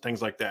parents and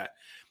things like that.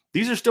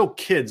 These are still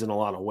kids in a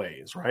lot of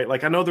ways,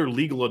 right? I know they're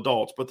legal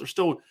adults, but they're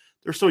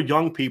still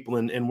young people,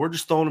 and we're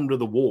just throwing them to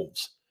the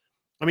wolves.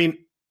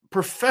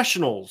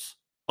 Professionals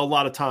a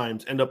lot of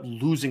times end up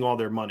losing all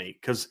their money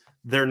because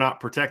they're not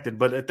protected.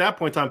 But at that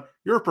point in time,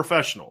 you're a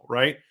professional,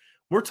 right?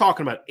 We're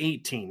talking about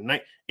 18.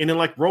 And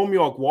in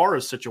Romeo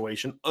Aguara's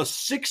situation, a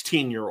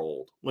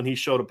 16-year-old when he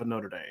showed up at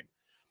Notre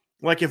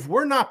Dame. If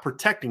we're not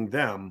protecting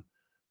them,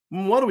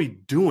 what are we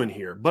doing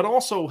here? But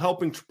also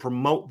helping to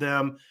promote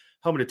them,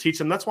 helping to teach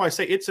them. That's why I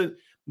say it's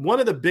one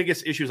of the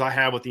biggest issues I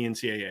have with the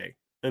NCAA.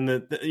 And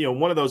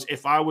one of those,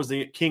 if I was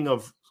the king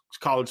of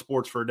college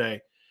sports for a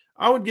day,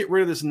 I would get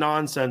rid of this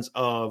nonsense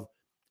of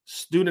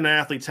student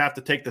athletes have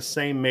to take the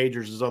same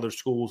majors as other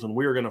schools, and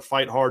we're going to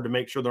fight hard to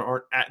make sure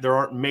there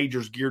aren't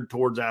majors geared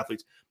towards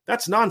athletes.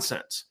 That's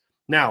nonsense.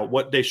 Now,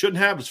 what they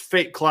shouldn't have is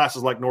fake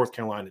classes like North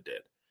Carolina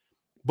did.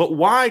 But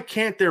why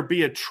can't there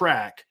be a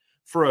track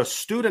for a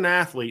student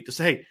athlete to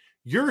say, hey,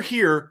 you're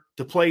here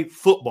to play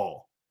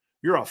football.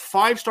 You're a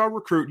 5-star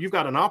recruit. You've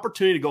got an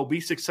opportunity to go be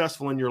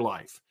successful in your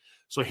life.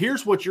 So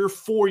here's what your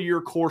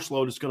 4-year course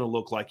load is going to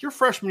look like. Your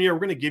freshman year, we're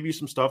going to give you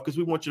some stuff because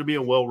we want you to be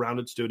a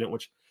well-rounded student,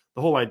 which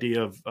the whole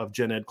idea of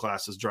gen ed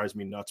classes drives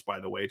me nuts, by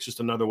the way. It's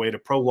just another way to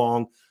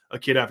prolong a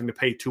kid having to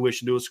pay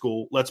tuition to a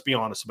school. Let's be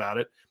honest about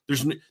it.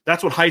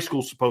 That's what high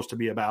school's supposed to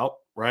be about,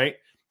 right?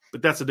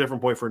 But that's a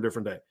different point for a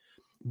different day.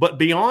 But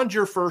beyond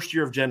your first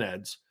year of gen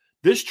eds,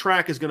 this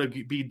track is going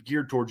to be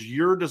geared towards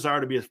your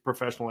desire to be a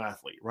professional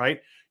athlete,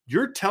 right?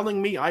 You're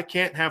telling me I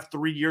can't have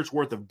 3 years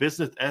worth of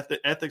business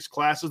ethics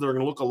classes that are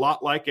going to look a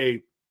lot like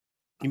a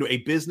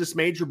business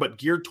major, but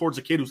geared towards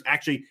a kid who's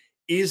actually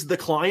is the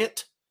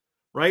client,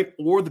 right?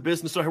 Or the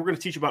business. So we're going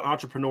to teach you about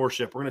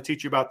entrepreneurship. We're going to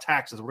teach you about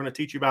taxes. We're going to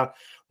teach you about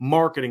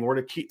marketing. We're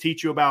going to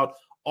teach you about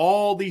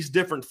all these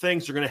different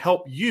things that are going to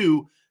help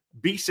you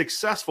be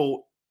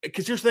successful.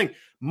 Because here's the thing,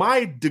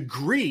 my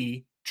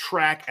degree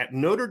track at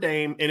Notre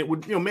Dame, and it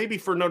would, maybe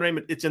for Notre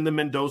Dame, it's in the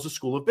Mendoza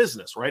School of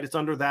Business, right? It's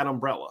under that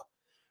umbrella,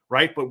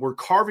 right? But we're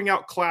carving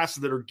out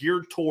classes that are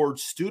geared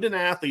towards student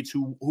athletes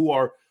who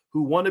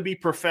want to be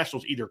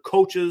professionals, either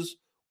coaches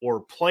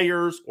or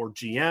players or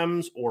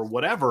GMs or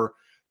whatever,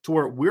 to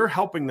where we're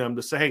helping them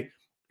to say, hey,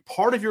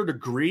 part of your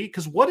degree,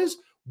 because what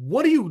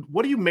are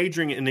you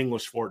majoring in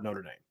English for at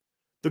Notre Dame?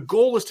 The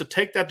goal is to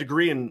take that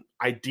degree and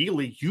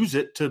ideally use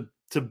it to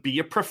be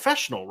a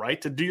professional, right?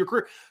 To do your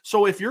career.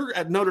 So if you're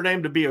at Notre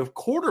Dame to be a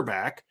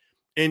quarterback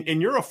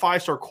and you're a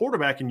 5-star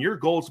quarterback and your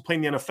goal is to play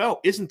in the NFL,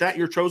 isn't that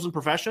your chosen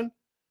profession?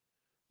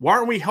 Why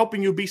aren't we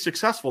helping you be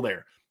successful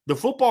there? The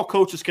football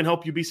coaches can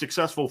help you be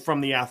successful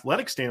from the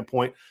athletic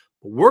standpoint,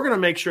 but we're going to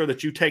make sure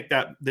that you take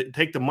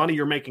the money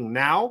you're making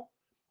now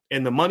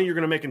and the money you're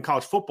going to make in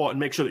college football and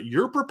make sure that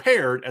you're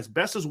prepared as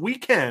best as we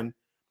can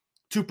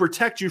to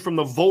protect you from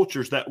the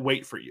vultures that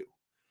wait for you,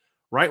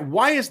 right?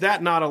 Why is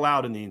that not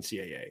allowed in the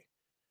NCAA,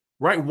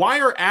 right? Why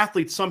are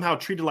athletes somehow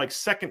treated like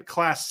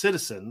second-class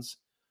citizens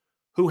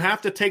who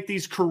have to take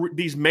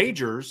these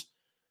majors?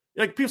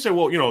 Like people say,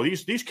 well,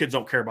 these kids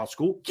don't care about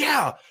school.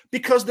 Yeah,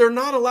 because they're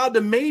not allowed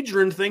to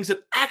major in things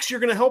that actually are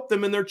going to help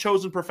them in their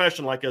chosen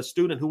profession, like a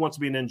student who wants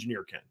to be an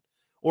engineer can,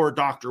 or a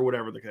doctor, or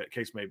whatever the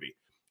case may be.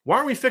 Why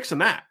aren't we fixing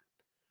that,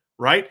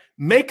 right?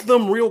 Make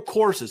them real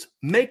courses.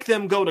 Make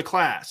them go to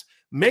class.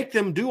 Make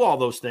them do all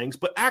those things,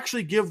 but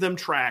actually give them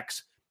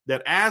tracks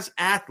that as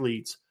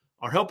athletes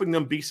are helping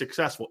them be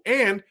successful.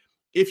 And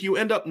if you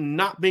end up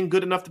not being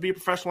good enough to be a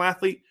professional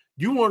athlete,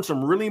 you learn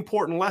some really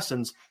important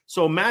lessons.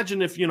 So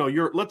imagine if,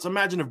 let's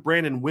imagine if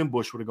Brandon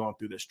Wimbush would have gone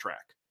through this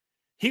track.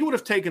 He would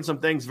have taken some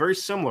things very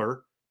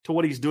similar to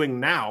what he's doing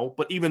now,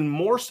 but even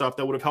more stuff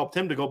that would have helped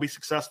him to go be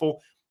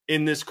successful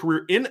in this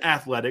career in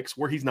athletics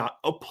where he's not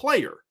a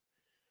player.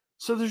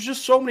 So there's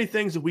just so many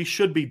things that we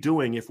should be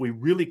doing if we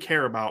really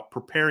care about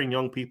preparing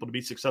young people to be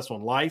successful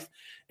in life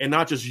and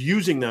not just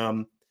using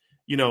them,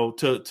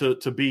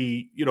 to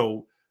be,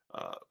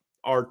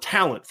 our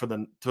talent for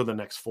the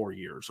next 4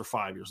 years or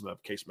 5 years, whatever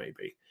the case may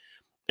be.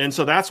 And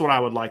so that's what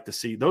I would like to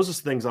see. Those are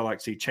the things I like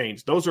to see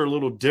change. Those are a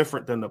little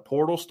different than the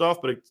portal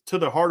stuff, but to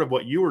the heart of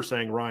what you were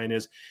saying, Ryan,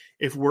 is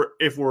if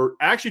we're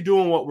actually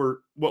doing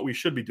what we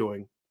should be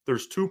doing,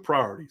 there's 2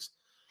 priorities: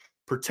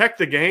 protect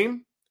the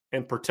game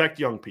and protect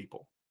young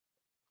people.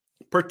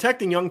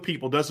 Protecting young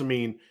people doesn't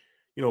mean,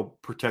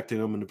 protecting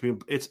them.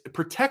 And it's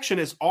protection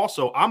is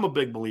also, I'm a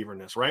big believer in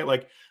this, right?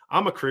 Like,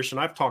 I'm a Christian.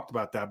 I've talked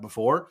about that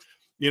before.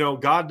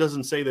 God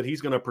doesn't say that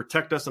he's going to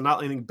protect us and not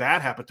let anything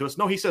bad happen to us.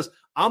 No, he says,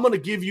 I'm going to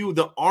give you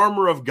the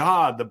armor of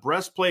God, the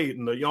breastplate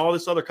and all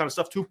this other kind of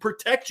stuff to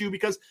protect you,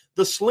 because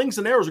the slings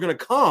and arrows are going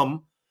to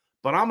come,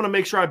 but I'm going to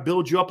make sure I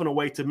build you up in a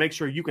way to make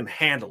sure you can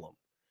handle them.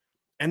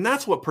 And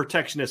that's what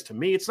protection is to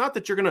me. It's not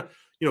that you're going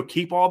to,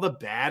 keep all the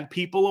bad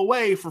people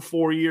away for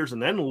 4 years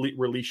and then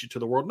release you to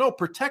the world. No,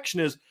 protection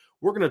is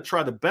we're going to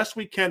try the best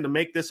we can to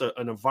make this an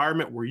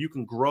environment where you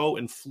can grow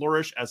and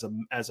flourish as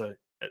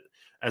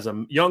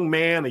a young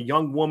man, a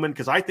young woman,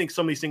 because I think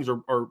some of these things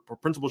are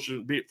principles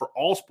should be for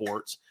all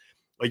sports.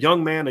 A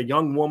young man, a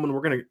young woman,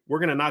 we're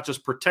gonna not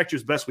just protect you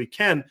as best we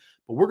can,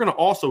 but we're gonna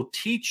also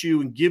teach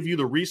you and give you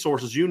the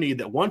resources you need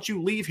that once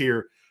you leave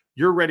here,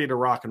 you're ready to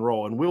rock and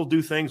roll. And we'll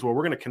do things where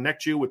we're gonna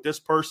connect you with this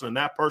person and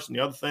that person,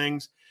 the other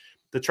things,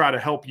 to try to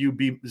help you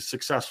be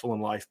successful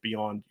in life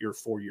beyond your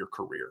 4-year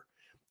career.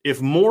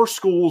 If more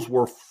schools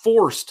were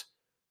forced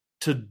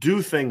to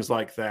do things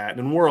like that,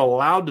 and we're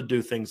allowed to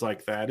do things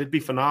like that, it'd be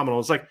phenomenal.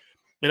 It's like,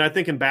 and I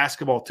think in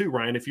basketball too,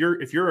 Ryan, if you're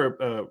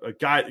a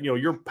guy,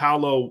 you're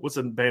Paolo,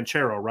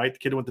 Banchero, right? The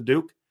kid who went to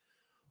Duke.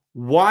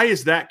 Why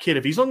is that kid,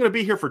 if he's only going to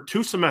be here for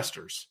 2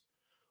 semesters,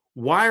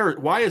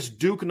 why is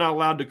Duke not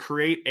allowed to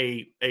create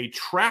a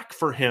track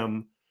for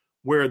him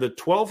where the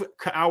 12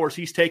 hours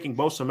he's taking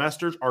both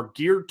semesters are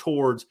geared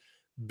towards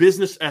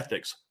business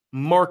ethics,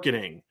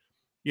 marketing,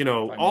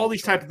 All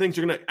these type of things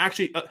are going to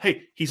actually,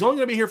 hey, he's only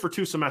going to be here for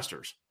 2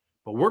 semesters,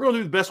 but we're going to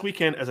do the best we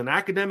can as an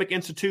academic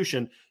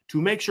institution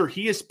to make sure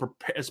he is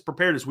as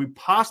prepared as we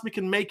possibly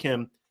can make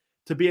him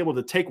to be able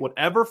to take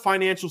whatever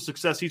financial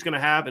success he's going to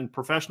have in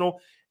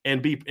professional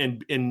and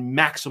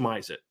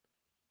maximize it.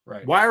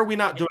 Right. Why are we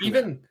not doing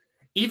that?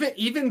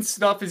 Even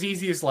stuff as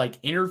easy as like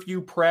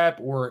interview prep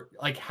or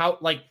like how,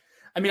 like,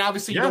 I mean,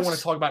 obviously you don't want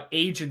to talk about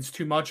agents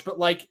too much, but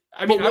like,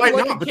 I mean, why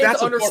not? But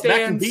that's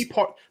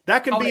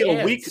that can be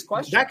a week.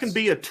 That can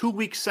be a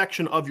 2-week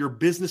section of your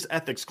business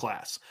ethics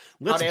class.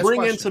 Let's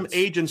bring in some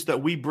agents that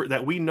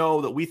we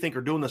know that we think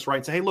are doing this right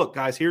and say, hey, look,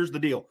 guys, here's the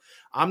deal.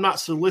 I'm not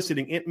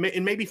soliciting it,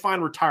 and maybe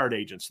find retired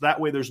agents. That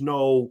way, there's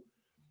no,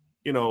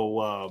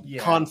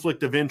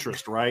 conflict of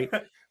interest, right?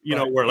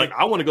 Where like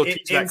I want to go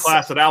teach that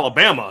class at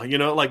Alabama,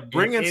 like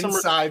bring in some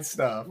inside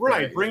stuff,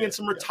 right? Bring in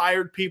some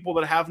retired people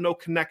that have no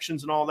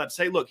connections and all that.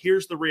 Say, look,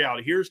 here's the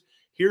reality.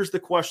 Here's the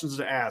questions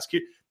to ask.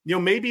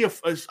 Maybe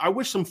I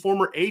wish some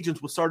former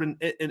agents would start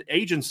an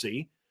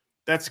agency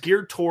that's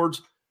geared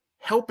towards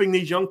helping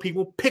these young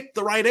people pick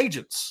the right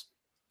agents,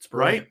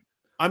 right?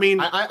 I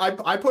mean,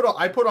 I put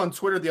on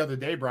Twitter the other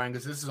day, Brian,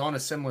 because this is on a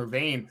similar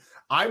vein.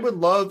 I would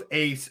love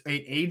an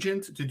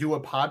agent to do a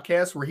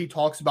podcast where he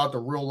talks about the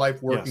real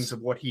life workings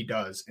of what he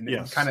does and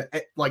kind of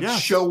like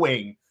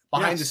showing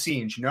behind the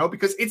scenes,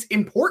 because it's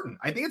important.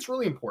 I think it's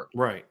really important.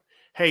 Right.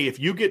 Hey, if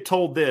you get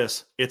told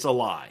this, it's a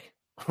lie.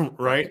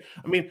 Right.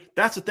 I mean,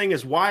 that's the thing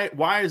is why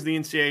is the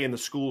NCAA and the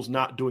schools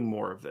not doing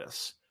more of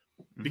this?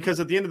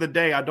 Because at the end of the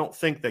day, I don't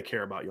think they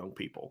care about young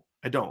people.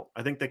 I don't.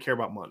 I think they care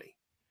about money.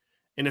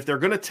 And if they're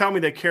going to tell me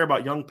they care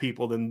about young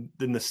people, then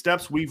the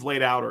steps we've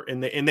laid out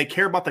and they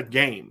care about the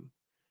game.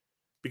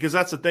 Because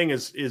that's the thing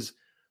is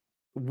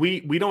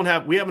we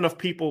have enough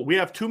people. We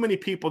have too many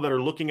people that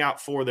are looking out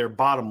for their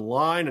bottom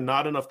line and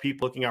not enough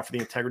people looking out for the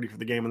integrity for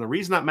the game. And the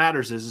reason that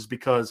matters is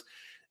because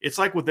it's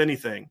like with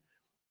anything.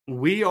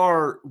 We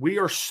are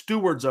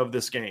stewards of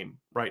this game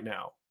right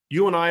now.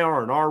 You and I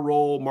are in our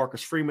role.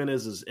 Marcus Freeman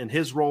is in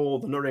his role.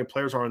 The Notre Dame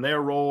players are in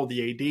their role.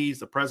 The ADs,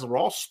 the president, we're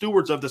all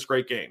stewards of this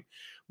great game.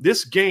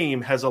 This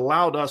game has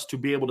allowed us to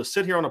be able to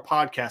sit here on a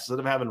podcast instead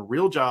of having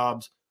real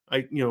jobs,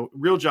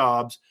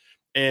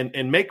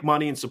 and make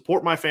money and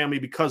support my family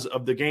because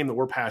of the game that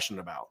we're passionate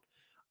about.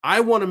 I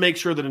want to make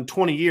sure that in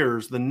 20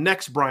 years, the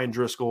next Brian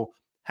Driscoll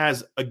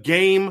has a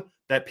game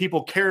that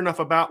people care enough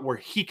about where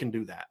he can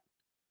do that.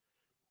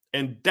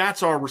 And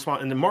that's our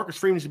response. And then Marcus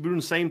Freeman needs to be doing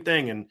the same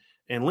thing.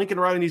 And Lincoln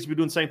Riley needs to be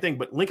doing the same thing.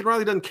 But Lincoln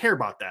Riley doesn't care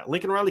about that.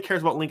 Lincoln Riley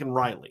cares about Lincoln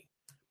Riley.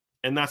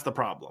 And that's the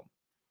problem.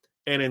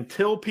 And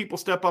until people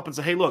step up and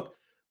say, hey, look,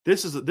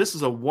 this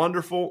is a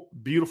wonderful,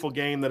 beautiful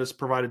game that has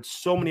provided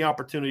so many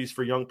opportunities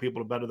for young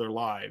people to better their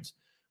lives.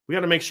 We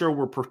got to make sure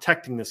we're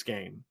protecting this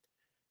game.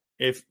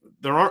 If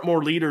there aren't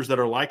more leaders that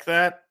are like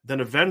that,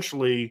 then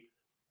eventually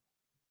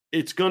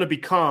it's going to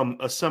become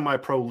a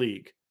semi-pro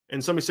league.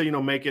 And somebody say,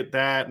 make it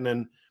that, and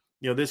then,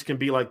 this can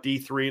be like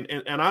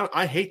D3. And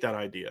I hate that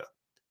idea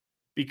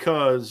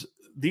because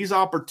these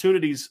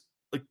opportunities,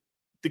 like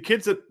the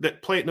kids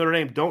that play at Notre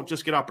Dame don't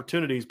just get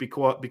opportunities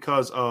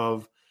because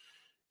of,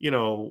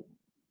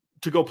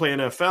 to go play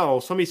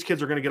NFL. Some of these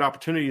kids are going to get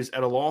opportunities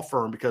at a law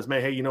firm because,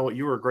 man, hey, you know what?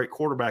 You were a great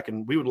quarterback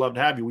and we would love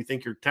to have you. We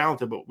think you're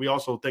talented, but we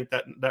also think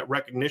that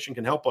recognition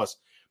can help us.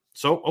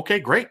 So, okay,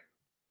 great.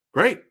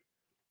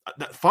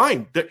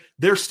 Fine.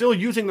 They're still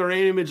using their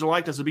name, image, and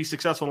likeness to be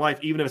successful in life,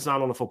 even if it's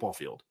not on the football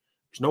field.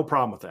 There's no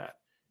problem with that.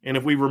 And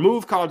if we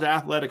remove college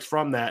athletics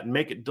from that and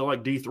make it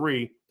like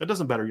D3, that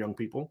doesn't better young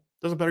people.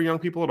 It doesn't better young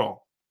people at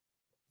all.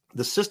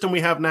 The system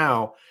we have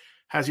now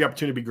has the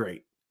opportunity to be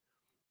great,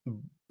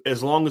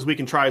 as long as we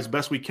can try as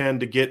best we can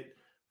to get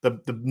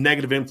the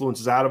negative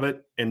influences out of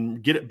it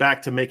and get it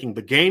back to making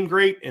the game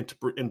great and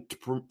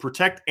to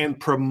protect and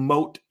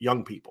promote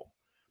young people.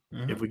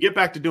 Mm-hmm. If we get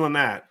back to doing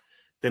that,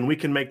 then we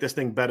can make this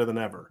thing better than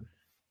ever.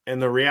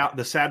 And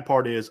the sad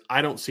part is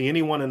I don't see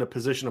anyone in a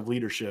position of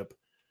leadership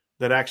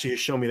that actually has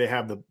shown me they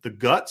have the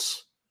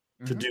guts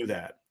to do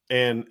that.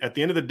 And at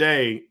the end of the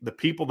day, the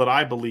people that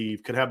I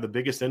believe could have the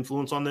biggest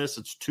influence on this,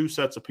 it's 2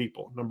 sets of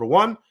people. Number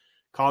one,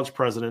 college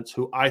presidents,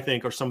 who I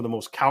think are some of the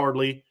most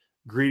cowardly,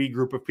 greedy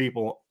group of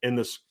people in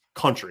this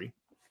country.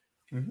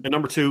 Mm-hmm. And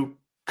number 2,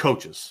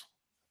 coaches.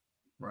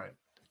 Right.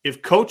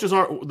 If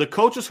the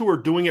coaches who are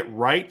doing it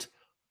right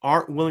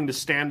aren't willing to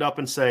stand up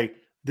and say,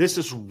 this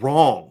is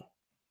wrong.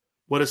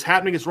 What is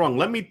happening is wrong.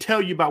 Let me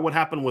tell you about what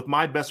happened with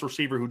my best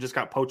receiver who just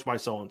got poached by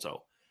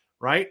so-and-so,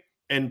 right?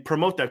 And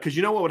promote that. Because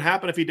you know what would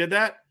happen if he did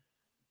that?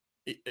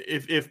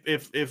 If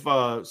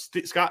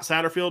Scott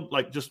Satterfield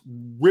like just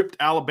ripped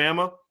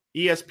Alabama,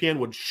 ESPN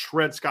would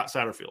shred Scott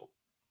Satterfield,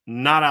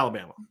 not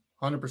Alabama.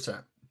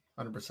 100%.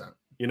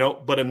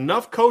 But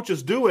enough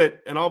coaches do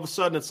it, and all of a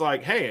sudden it's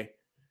like, hey,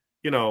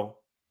 there's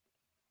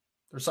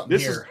something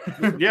here.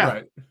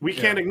 Right. We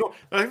can't ignore.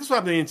 Like, this is what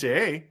happened in the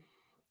NCAA.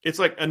 It's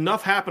like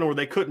enough happened where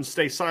they couldn't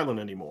stay silent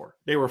anymore.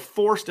 They were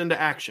forced into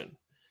action.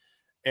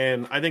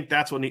 And I think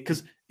that's what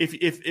because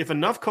if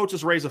enough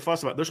coaches raise a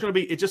fuss about it, there's going to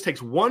be, it just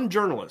takes one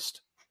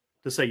journalist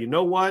to say, you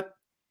know what?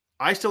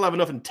 I still have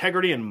enough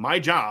integrity in my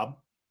job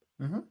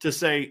to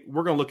say,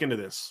 we're going to look into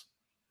this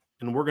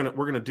and we're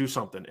going to do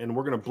something and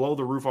we're going to blow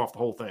the roof off the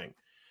whole thing.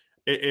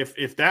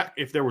 If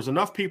there was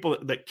enough people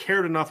that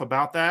cared enough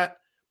about that,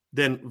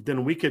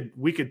 then we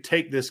could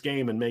take this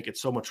game and make it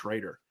so much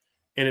greater,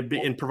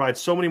 and provide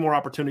so many more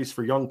opportunities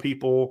for young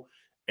people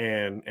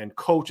and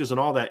coaches and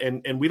all that.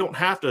 And we don't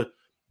have to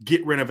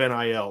get rid of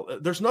NIL.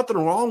 There's nothing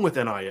wrong with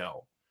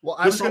NIL. Well,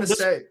 I was going to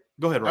say,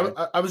 go ahead, Ryan.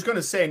 I was going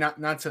to say,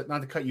 not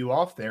to cut you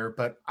off there,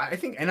 but I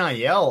think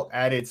NIL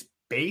at its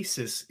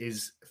basis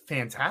is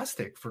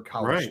fantastic for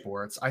college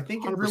sports. I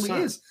think 100%. It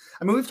really is.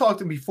 I mean, we've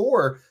talked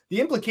before,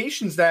 the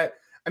implications that,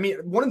 I mean,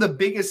 one of the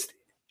biggest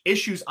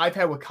issues I've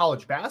had with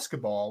college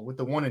basketball with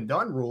the one and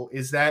done rule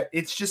is that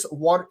it's just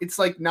it's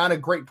like not a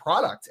great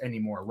product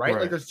anymore, right?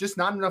 Like there's just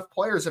not enough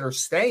players that are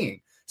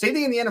staying. Same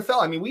thing in the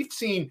NFL. I mean, we've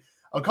seen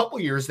a couple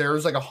years there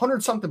was like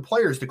 100-something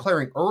players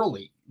declaring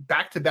early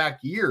back-to-back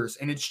years.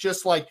 And it's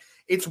just like,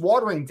 it's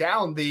watering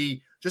down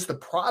the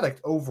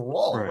product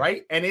overall.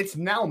 Right. And it's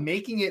now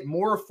making it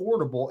more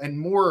affordable and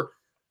more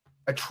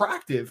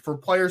attractive for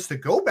players to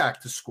go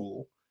back to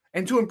school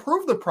and to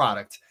improve the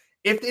product.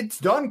 If it's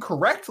done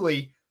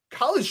correctly,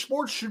 college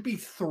sports should be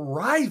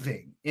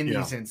thriving in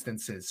these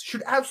instances,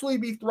 should absolutely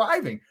be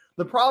thriving.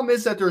 The problem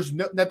is that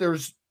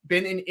there's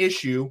been an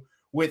issue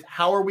with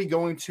how are we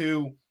going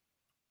to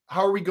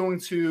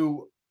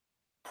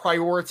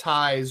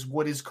prioritize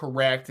what is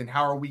correct and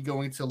how are we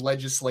going to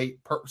legislate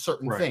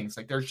certain things.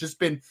 Like there's just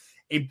been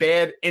a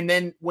bad, and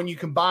then when you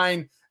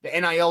combine the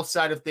NIL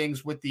side of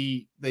things with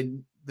the I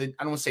don't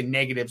want to say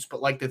negatives,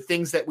 but like the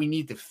things that we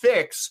need to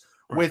fix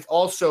with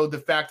also the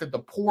fact that the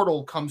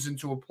portal comes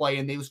into a play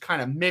and they just kind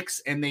of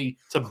mix and they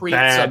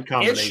create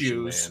some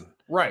issues,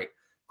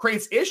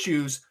 creates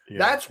issues. Yeah.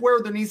 That's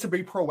where there needs to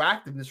be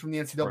proactiveness from the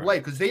NCAA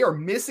because they are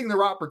missing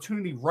their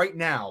opportunity right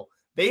now.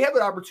 They have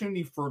an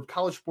opportunity for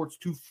college sports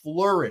to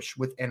flourish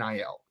with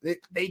NIL.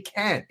 It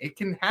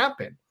can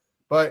happen.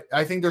 But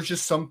I think there's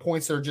just some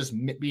points that are just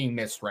being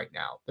missed right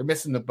now. They're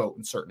missing the boat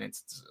in certain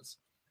instances.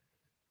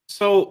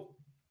 So,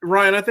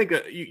 Ryan, I think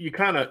you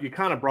kind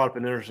of brought up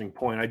an interesting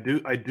point. I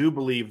do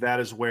believe that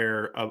is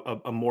where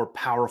a more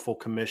powerful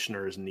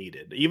commissioner is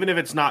needed, even if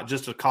it's not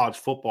just a college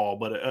football,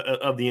 but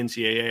of the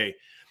NCAA,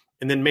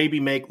 and then maybe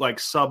make like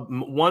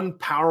one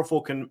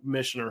powerful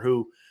commissioner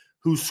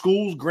who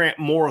schools grant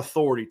more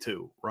authority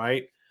to,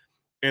 right?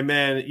 And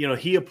then,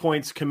 he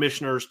appoints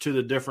commissioners to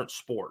the different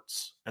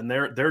sports, and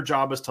their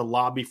job is to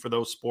lobby for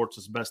those sports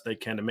as best they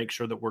can to make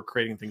sure that we're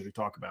creating things we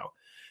talk about.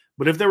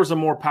 But if there was a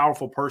more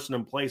powerful person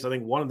in place, I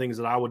think one of the things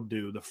that I would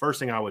do, the first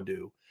thing I would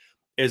do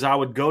is I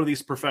would go to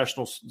these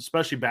professionals,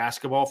 especially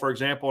basketball, for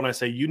example, and I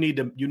say, you need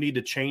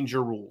to change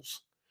your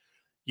rules.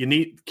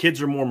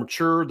 Kids are more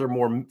mature. They're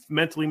more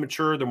mentally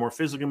mature. They're more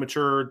physically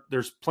mature.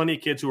 There's plenty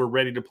of kids who are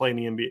ready to play in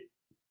the NBA.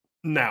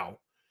 Now,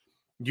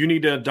 you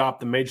need to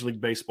adopt the Major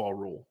League Baseball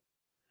rule.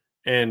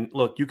 And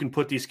look, you can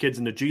put these kids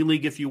in the G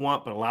League if you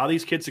want, but allow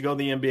these kids to go to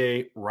the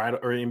NBA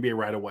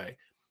right away.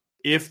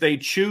 If they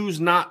choose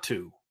not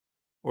to,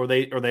 or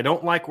they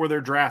don't like where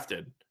they're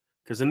drafted,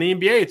 because in the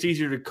NBA it's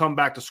easier to come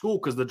back to school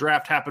because the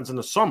draft happens in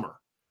the summer.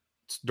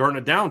 It's during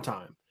a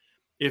downtime.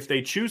 If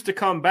they choose to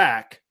come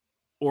back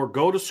or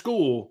go to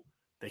school,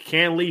 they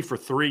can leave for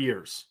 3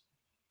 years,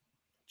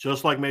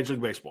 just like Major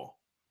League Baseball,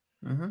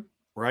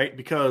 right?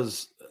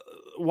 Because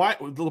why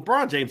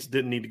LeBron James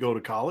didn't need to go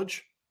to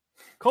college.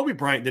 Kobe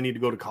Bryant didn't need to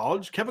go to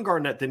college. Kevin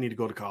Garnett didn't need to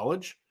go to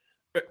college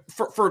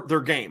for their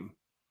game.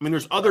 I mean,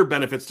 there's other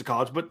benefits to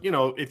college, but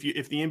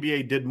if the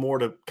NBA did more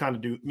to kind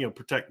of do,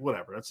 protect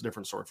whatever, that's a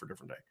different story for a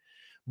different day.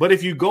 But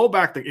if you go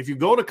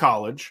to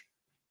college,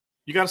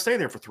 you got to stay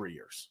there for 3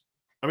 years.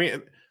 I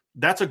mean,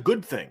 that's a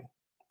good thing.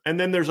 And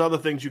then there's other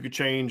things you could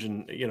change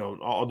and,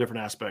 all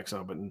different aspects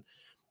of it. And,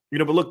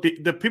 but look,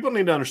 the people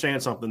need to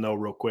understand something though,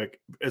 real quick,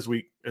 as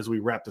we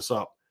wrap this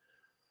up.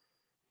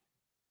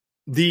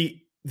 The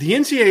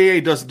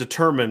NCAA doesn't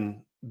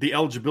determine the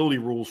eligibility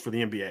rules for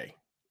the NBA.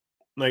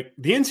 Like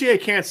the NCAA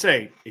can't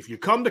say, if you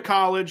come to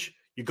college,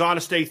 you got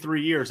to stay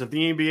 3 years. If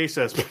the NBA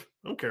says, I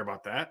don't care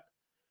about that.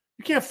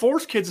 You can't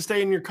force kids to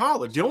stay in your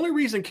college. The only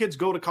reason kids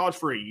go to college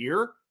for a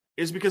year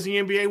is because the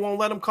NBA won't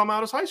let them come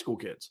out as high school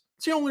kids.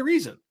 It's the only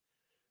reason.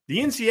 The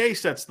NCAA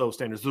sets those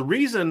standards. The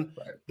reason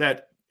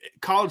that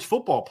college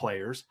football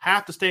players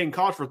have to stay in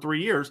college for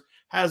 3 years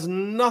has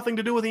nothing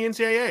to do with the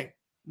NCAA.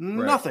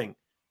 Nothing.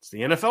 It's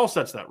the NFL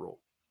sets that rule.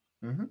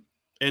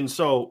 And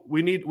so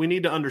we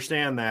need to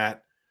understand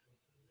that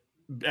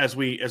as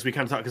we kind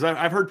of talk, because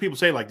I've heard people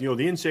say, like, the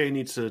NCAA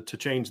needs to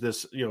change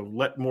this,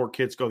 let more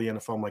kids go to the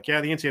NFL. I'm like,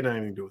 yeah, the NCAA doesn't have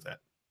anything to do with that.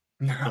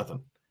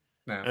 Nothing.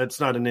 No. It's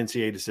not an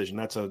NCAA decision.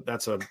 That's a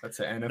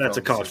NFL that's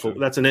a college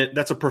football.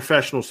 That's a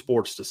professional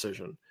sports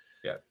decision.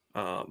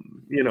 Yeah.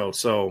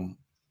 So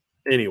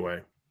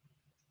anyway,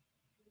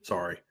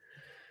 sorry.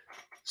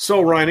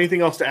 So Ryan,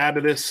 anything else to add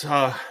to this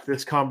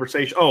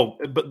conversation? Oh,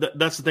 but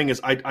that's the thing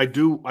is I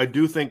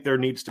do think there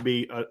needs to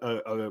be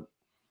a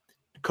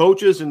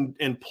coaches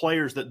and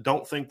players that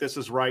don't think this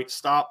is right.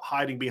 Stop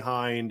hiding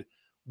behind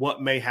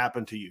what may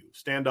happen to you.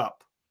 Stand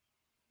up.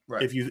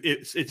 Right.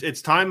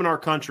 It's time in our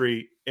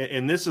country,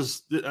 and this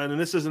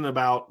isn't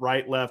about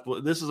right, left.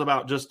 This is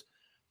about just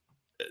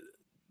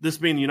this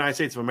being the United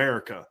States of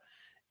America.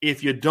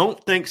 If you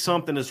don't think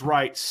something is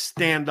right,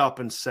 stand up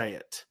and say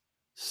it.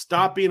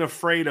 Stop being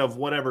afraid of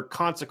whatever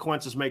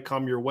consequences may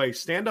come your way.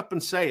 Stand up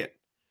and say it.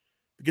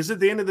 Because at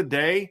the end of the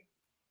day,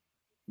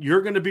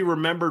 you're going to be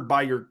remembered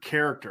by your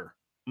character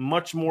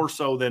much more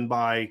so than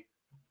by,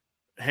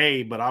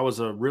 hey, but I was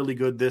a really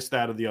good this,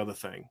 that, or the other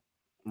thing.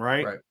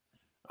 Right.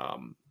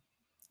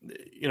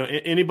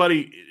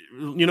 Anybody,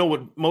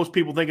 what most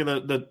people think of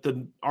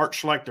the Art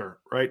Schlechter,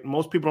 right?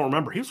 Most people don't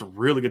remember. He was a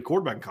really good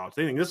quarterback in college.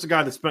 They think this is a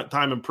guy that spent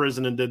time in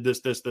prison and did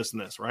this,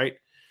 and this, right?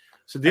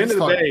 So at the end of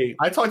the day,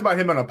 I talked about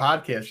him on a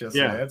podcast yesterday.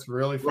 Yeah, that's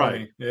really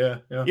funny.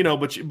 Right.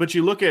 Yeah. But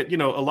you look at, a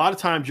lot of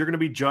times you're going to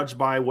be judged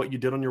by what you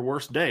did on your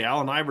worst day.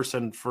 Allen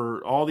Iverson,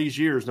 for all these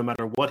years, no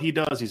matter what he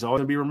does, he's always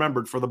going to be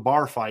remembered for the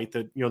bar fight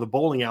the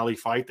bowling alley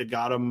fight that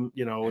got him,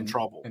 in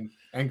trouble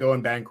and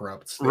going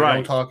bankrupt. They right.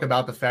 don't talk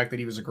about the fact that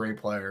he was a great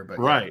player, but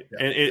right.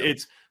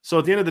 It's so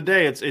at the end of the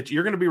day, it's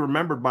you're going to be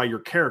remembered by your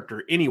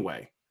character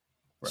anyway.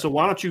 Right. So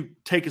why don't you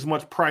take as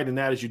much pride in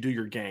that as you do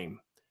your game?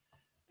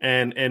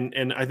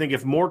 And I think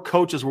if more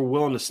coaches were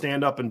willing to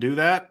stand up and do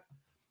that,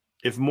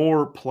 if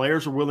more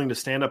players are willing to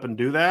stand up and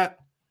do that,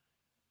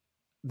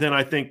 then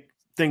I think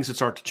things would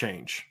start to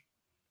change.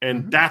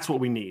 And that's what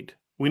we need.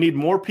 We need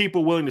more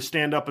people willing to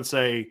stand up and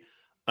say,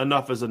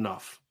 enough is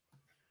enough.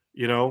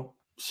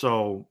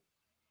 So.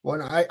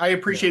 Well, I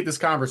appreciate this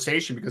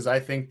conversation because I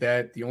think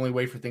that the only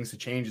way for things to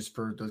change is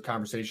for the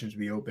conversations to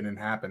be open and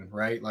happen,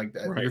 right? Like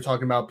You're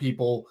talking about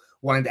people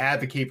wanting to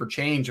advocate for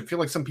change. I feel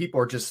like some people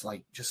are just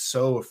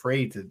so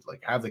afraid to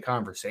have the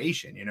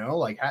conversation,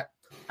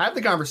 have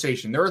the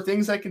conversation. There are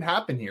things that can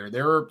happen here.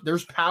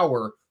 There's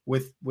power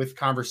with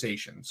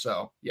conversation.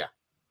 So, yeah.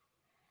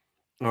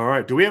 All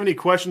right. Do we have any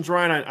questions,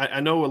 Ryan? I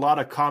know a lot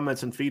of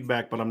comments and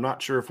feedback, but I'm not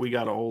sure if we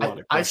got a whole lot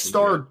of questions. I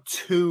starred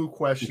 2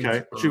 questions.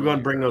 Okay. Should we go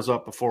and bring those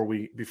up before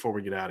we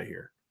get out of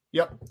here?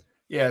 Yep.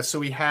 Yeah. So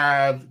we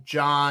have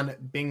John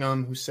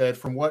Bingham who said,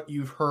 from what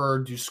you've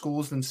heard, do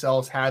schools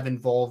themselves have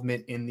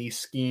involvement in these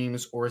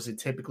schemes, or is it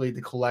typically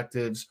the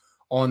collectives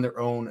on their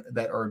own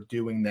that are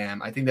doing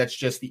them? I think that's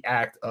just the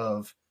act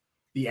of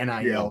the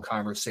NIL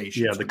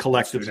conversation. Yeah, the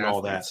collectives and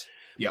all that.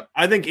 Yep.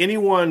 I think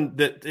anyone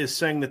that is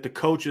saying that the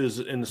coaches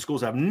in the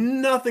schools have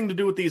nothing to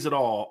do with these at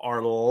all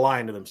are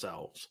lying to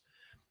themselves.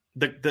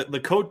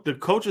 The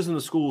coaches in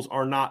the schools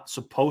are not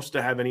supposed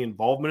to have any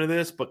involvement in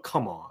this, but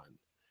come on.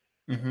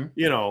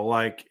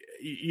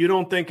 You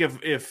don't think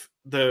if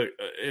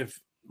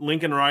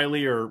Lincoln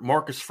Riley or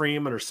Marcus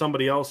Freeman or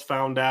somebody else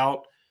found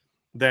out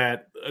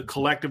that a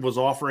collective was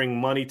offering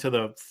money to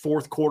the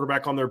 4th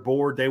quarterback on their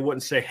board, they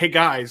wouldn't say, hey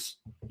guys,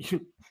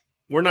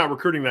 we're not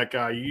recruiting that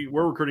guy.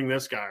 We're recruiting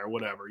this guy or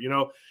whatever.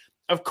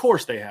 Of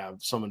course they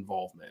have some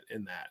involvement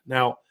in that.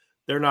 Now,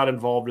 they're not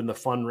involved in the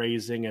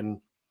fundraising and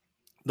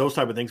those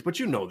type of things, but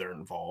they're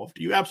involved.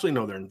 You absolutely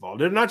know they're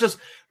involved. They're not just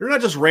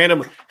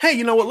random. Hey,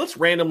 you know what? Let's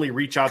randomly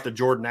reach out to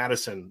Jordan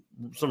Addison,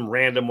 some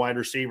random wide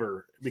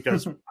receiver,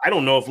 because I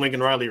don't know if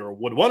Lincoln Riley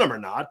would want him or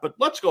not, but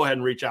let's go ahead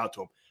and reach out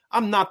to him.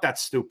 I'm not that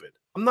stupid.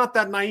 I'm not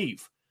that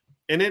naive.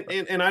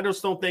 And I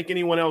just don't think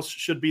anyone else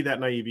should be that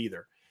naive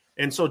either.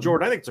 And so,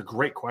 Jordan, I think it's a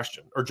great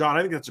question. Or, John,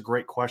 I think that's a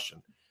great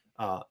question.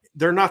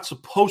 They're not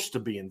supposed to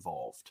be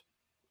involved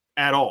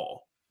at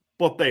all,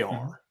 but they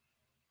are.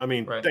 I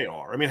mean, they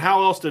are. I mean,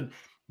 how else did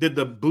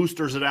the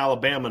boosters at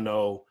Alabama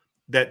know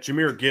that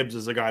Jahmyr Gibbs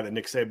is a guy that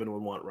Nick Saban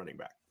would want running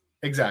back?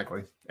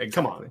 Exactly.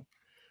 Come on.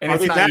 And are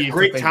they that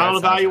great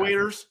talent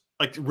evaluators?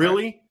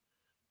 Really? Right.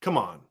 Come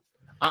on.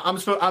 I'm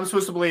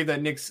supposed to believe that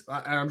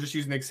I'm just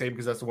using Nick Saban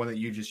because that's the one that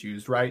you just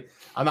used, right?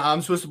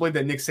 I'm supposed to believe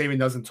that Nick Saban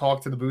doesn't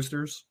talk to the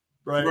boosters.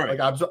 Right. Like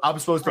I'm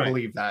supposed to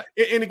believe that.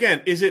 And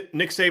again, is it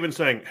Nick Saban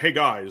saying, hey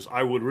guys,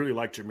 I would really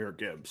like Jahmyr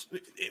Gibbs?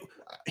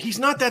 He's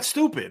not that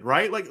stupid,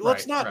 right?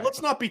 Let's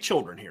not be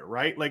children here,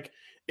 right?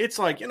 It's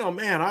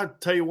man, I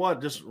tell you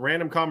what, just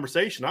random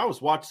conversation. I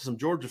was watching some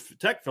Georgia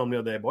Tech film the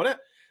other day, boy, that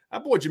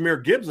boy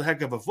Jahmyr Gibbs is a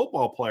heck of a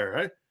football player.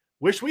 I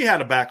wish we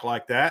had a back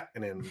like that.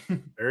 And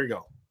then there you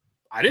go.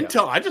 I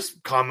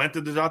just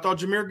commented that I thought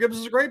Jahmyr Gibbs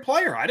is a great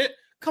player.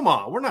 Come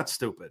on, we're not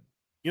stupid.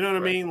 You know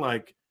what I mean?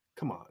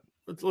 Come on.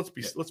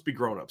 Let's be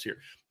grown-ups here.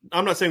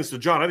 I'm not saying this to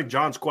John. I think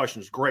John's question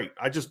is great.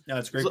 It's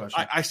a great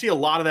question. I see a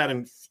lot of that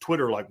in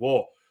Twitter,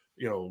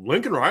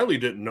 Lincoln Riley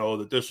didn't know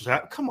that this was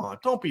happening. Come on,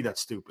 don't be that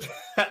stupid,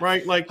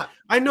 right?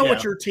 I know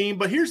it's your team,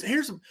 but here's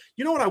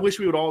what I wish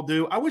we would all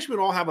do. I wish we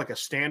would all have a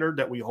standard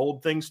that we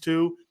hold things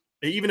to.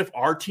 Even if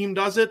our team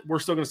does it, we're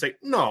still going to say,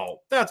 no,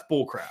 that's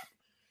bullcrap,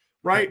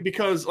 right?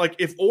 Because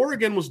if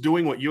Oregon was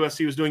doing what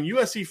USC was doing,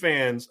 USC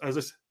fans, as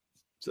I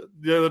said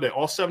the other day,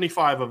 all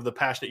 75 of the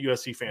passionate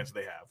USC fans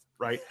they have,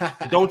 right?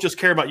 Don't just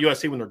care about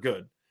USC when they're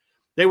good.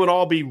 They would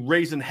all be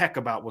raising heck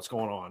about what's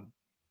going on,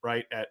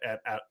 right,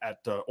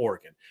 at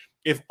Oregon.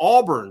 If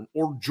Auburn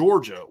or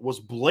Georgia was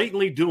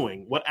blatantly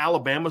doing what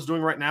Alabama's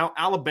doing right now,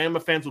 Alabama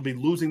fans would be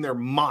losing their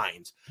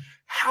minds.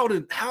 How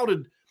did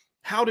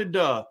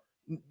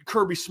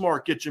Kirby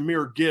Smart get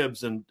Jahmyr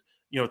Gibbs and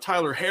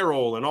Tyler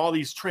Harrell and all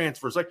these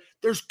transfers. Like,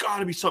 there's got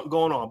to be something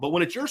going on. But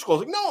when it's your school,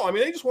 it's like, no, I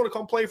mean, they just want to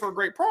come play for a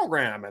great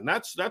program. And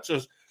that's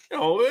just,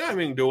 I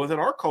mean, do with it.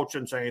 Our coach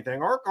didn't say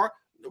anything.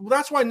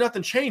 That's why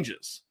nothing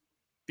changes,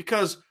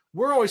 because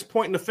we're always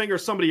pointing the finger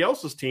at somebody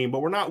else's team,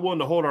 but we're not willing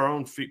to hold our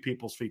own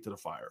people's feet to the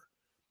fire.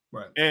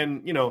 Right.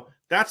 And,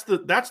 that's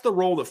the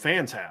role that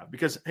fans have,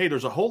 because, hey,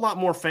 there's a whole lot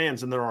more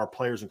fans than there are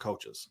players and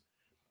coaches.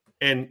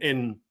 And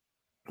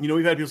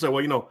we've had people say,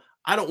 well,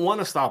 I don't want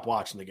to stop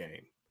watching the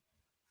game.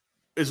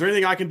 Is there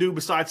anything I can do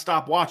besides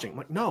stop watching? I'm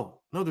like, no,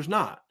 there's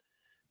not.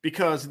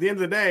 Because at the end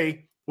of the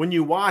day, when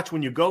you watch,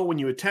 when you go, when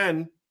you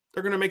attend,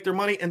 they're going to make their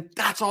money, and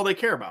that's all they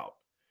care about.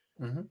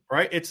 Mm-hmm.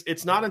 Right?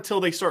 It's not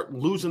until they start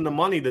losing the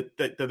money that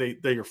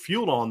they are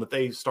fueled on that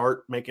they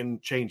start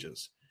making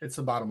changes. It's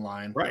the bottom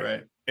line.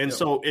 Right. And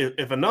so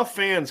if enough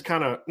fans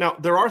now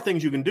there are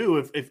things you can do.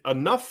 If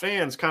enough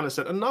fans kind of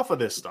said enough of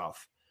this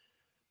stuff,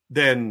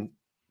 then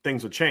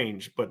things would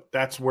change. But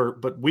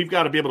we've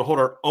got to be able to hold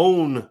our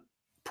own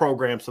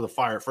programs to the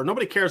fire. For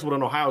nobody cares what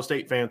an Ohio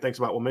State fan thinks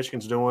about what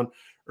Michigan's doing,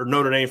 or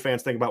Notre Dame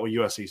fans think about what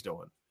USC's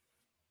doing.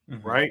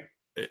 Mm-hmm. Right?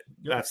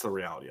 That's the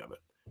reality of it.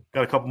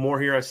 Got a couple more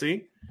here, I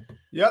see.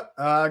 Yep.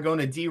 Going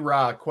to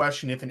D-Rod.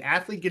 Question: if an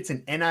athlete gets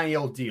an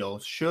NIL deal,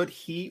 should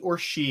he or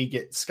she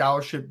get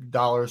scholarship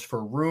dollars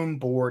for room,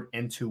 board,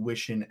 and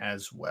tuition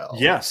as well?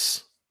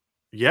 Yes,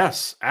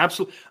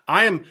 absolutely.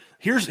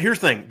 Here's the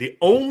thing. The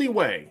only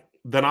way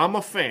that I'm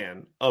a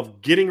fan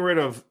of getting rid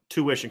of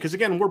tuition, because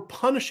again, we're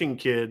punishing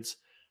kids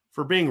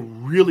for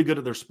being really good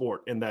at their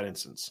sport in that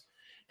instance.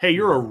 Hey,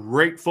 you're a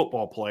great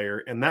football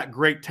player, and that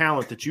great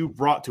talent that you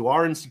brought to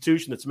our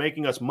institution that's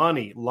making us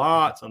money,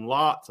 lots and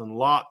lots and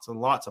lots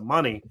and lots of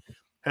money,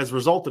 has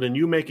resulted in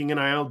you making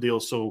NIL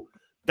deals. So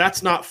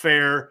that's not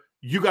fair.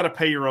 You got to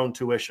pay your own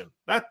tuition.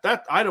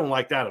 That I don't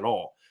like that at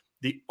all.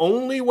 The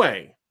only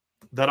way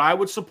that I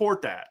would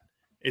support that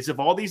is if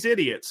all these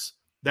idiots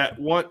that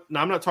want –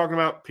 now I'm not talking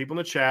about people in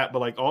the chat, but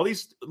like all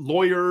these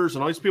lawyers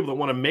and all these people that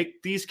want to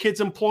make these kids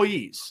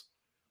employees,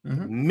 the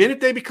minute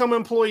they become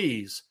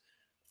employees –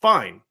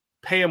 fine,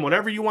 pay them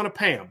whatever you want to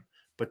pay them,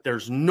 but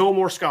there's no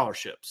more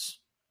scholarships.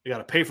 They got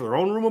to pay for their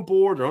own room and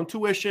board, their own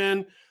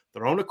tuition,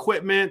 their own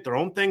equipment, their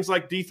own things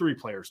like D3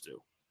 players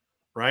do,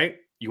 right?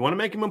 You want to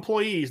make them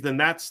employees, then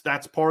that's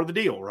part of the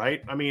deal,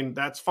 right? I mean,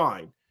 that's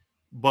fine.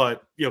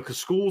 But, because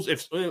schools,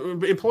 if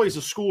employees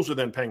of schools are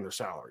then paying their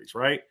salaries,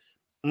 right?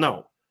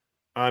 No.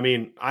 I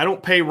mean, I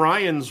don't pay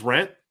Ryan's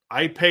rent.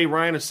 I pay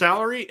Ryan a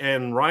salary,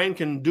 and Ryan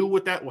can do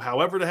with that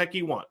however the heck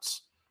he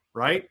wants,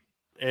 right?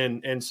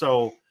 And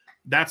so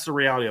that's the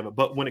reality of it.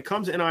 But when it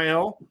comes to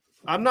NIL,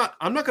 I'm not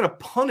going to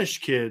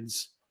punish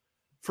kids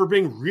for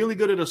being really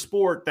good at a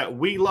sport that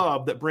we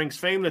love, that brings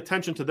fame and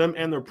attention to them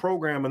and their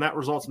program, and that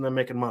results in them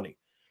making money.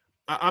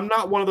 I'm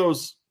not one of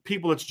those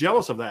people that's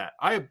jealous of that.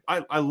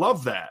 I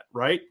love that,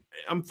 right?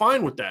 I'm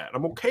fine with that.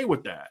 I'm okay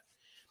with that.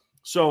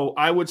 So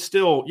I would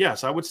still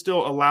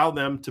allow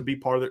them to be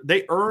part of it.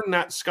 They earn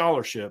that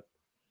scholarship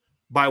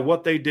by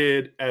what they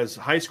did as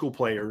high school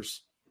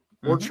players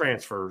or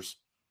transfers.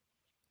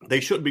 They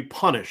shouldn't be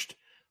punished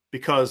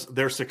because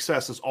their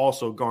success is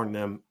also garnering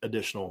them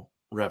additional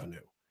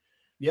revenue.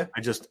 Yeah.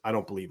 I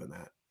don't believe in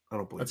that. I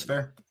don't believe that's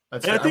fair.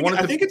 That's fair.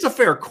 I think it's a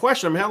fair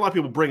question. I mean, a lot of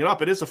people bring it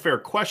up. It is a fair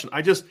question.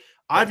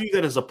 I view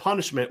that as a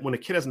punishment when a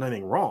kid hasn't done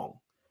anything wrong.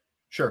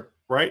 Sure.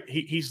 Right.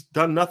 He's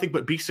done nothing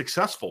but be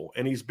successful,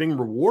 and he's being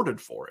rewarded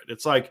for it.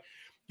 It's like,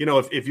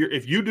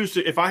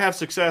 if I have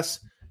success,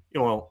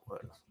 I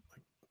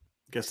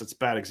guess it's a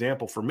bad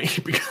example for me,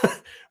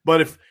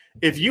 but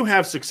if you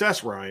have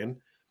success, Ryan,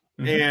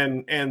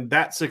 and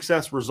that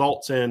success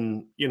results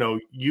in,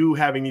 you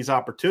having these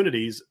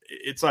opportunities,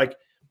 it's like,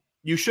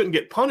 you shouldn't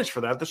get punished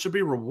for that. That should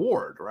be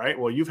reward, right?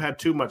 Well, you've had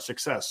too much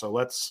success. So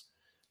let's,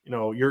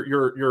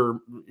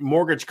 your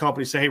mortgage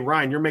company say, hey,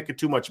 Ryan, you're making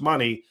too much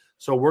money.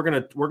 So we're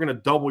going to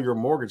double your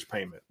mortgage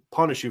payment,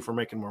 punish you for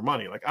making more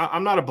money. Like,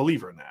 I'm not a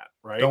believer in that,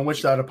 right? Don't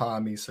wish that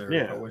upon me, sir.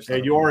 Yeah.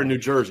 You are in New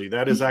Jersey.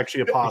 That is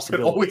actually a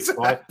possibility.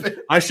 So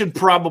I should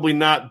probably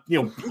not,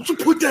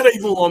 put that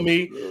evil on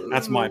me.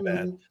 That's my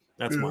bad.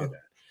 That's my bad.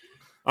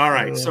 All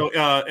right. So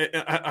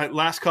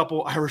last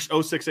couple, Irish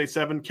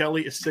 0687,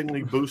 Kelly is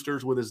signaling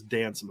boosters with his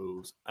dance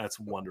moves. That's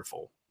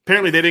wonderful.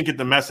 Apparently they didn't get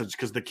the message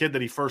because the kid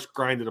that he first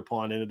grinded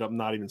upon ended up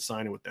not even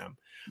signing with them.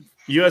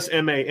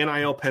 USMA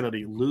NIL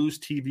penalty, lose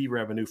TV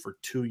revenue for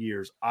 2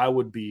 years. I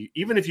would be,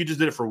 even if you just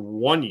did it for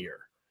 1 year.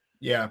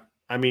 Yeah.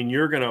 I mean,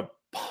 you're going to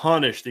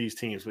punish these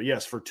teams. But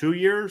yes, for 2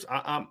 years,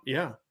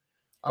 yeah.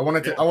 I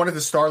wanted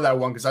to start that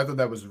one because I thought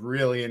that was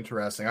really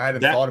interesting. I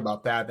hadn't thought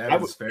about that.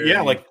 That was fair.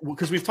 Yeah,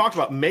 because we've talked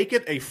about make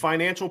it a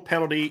financial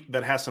penalty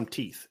that has some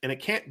teeth, and it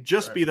can't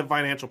just be the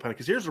financial penalty.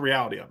 Because here's the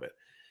reality of it: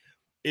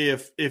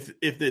 if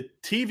the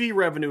TV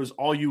revenue is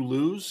all you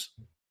lose,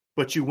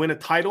 but you win a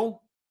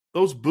title,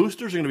 those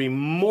boosters are going to be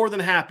more than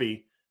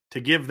happy to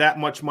give that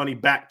much money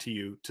back to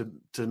you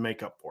to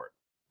make up for it.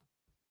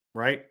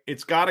 Right?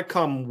 It's got to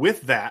come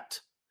with that,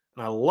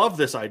 and I love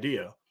this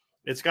idea.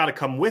 It's got to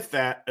come with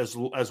that as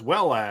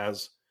well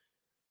as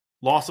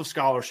loss of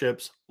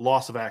scholarships,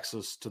 loss of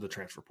access to the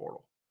transfer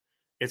portal.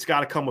 It's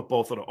got to come with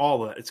both of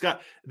all of it.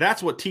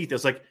 That's what teeth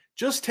is. Like,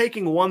 just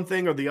taking one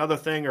thing or the other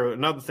thing or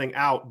another thing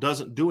out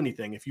doesn't do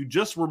anything. If you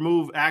just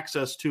remove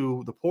access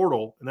to the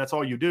portal and that's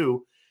all you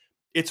do,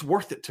 it's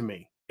worth it to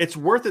me. It's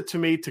worth it to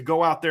me to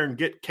go out there and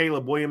get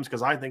Caleb Williams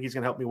because I think he's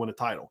going to help me win a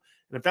title.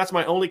 And if that's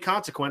my only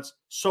consequence,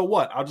 so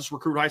what? I'll just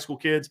recruit high school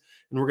kids,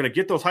 and we're going to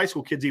get those high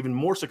school kids even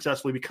more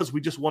successfully because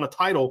we just won a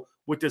title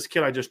with this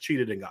kid I just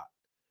cheated and got.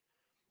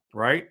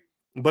 Right?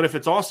 But if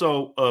it's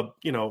also, of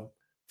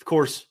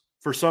course,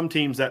 for some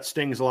teams that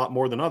stings a lot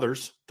more than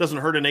others. Doesn't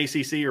hurt an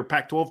ACC or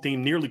Pac-12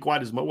 team nearly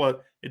quite as much. Well,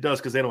 it does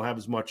because they don't have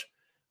as much.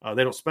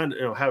 They don't spend,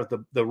 have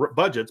the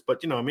budgets.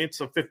 But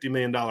it's a $50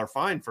 million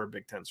fine for a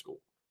Big Ten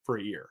school for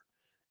a year,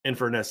 and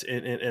for an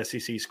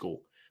SEC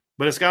school.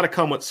 But it's got to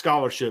come with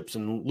scholarships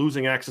and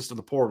losing access to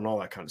the portal and all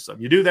that kind of stuff.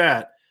 You do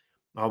that,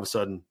 all of a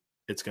sudden,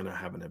 it's going to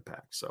have an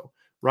impact. So,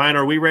 Ryan,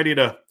 are we ready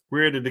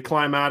to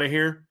climb out of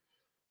here?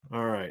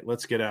 All right,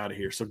 let's get out of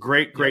here. So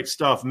great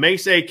stuff.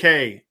 Mace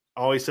AK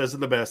always says it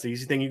the best. The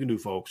easy thing you can do,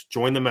 folks,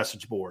 join the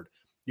message board.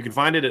 You can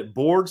find it at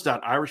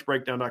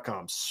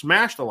boards.irishbreakdown.com.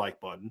 Smash the like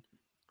button,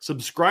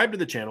 subscribe to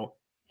the channel,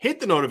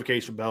 hit the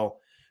notification bell,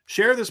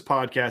 share this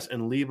podcast,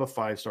 and leave a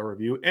 5-star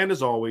review. And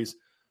as always,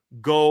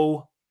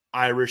 go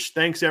Irish.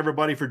 Thanks,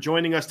 everybody, for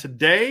joining us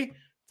today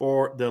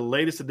for the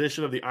latest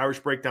edition of the Irish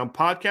Breakdown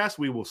podcast.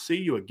 We will see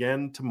you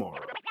again tomorrow.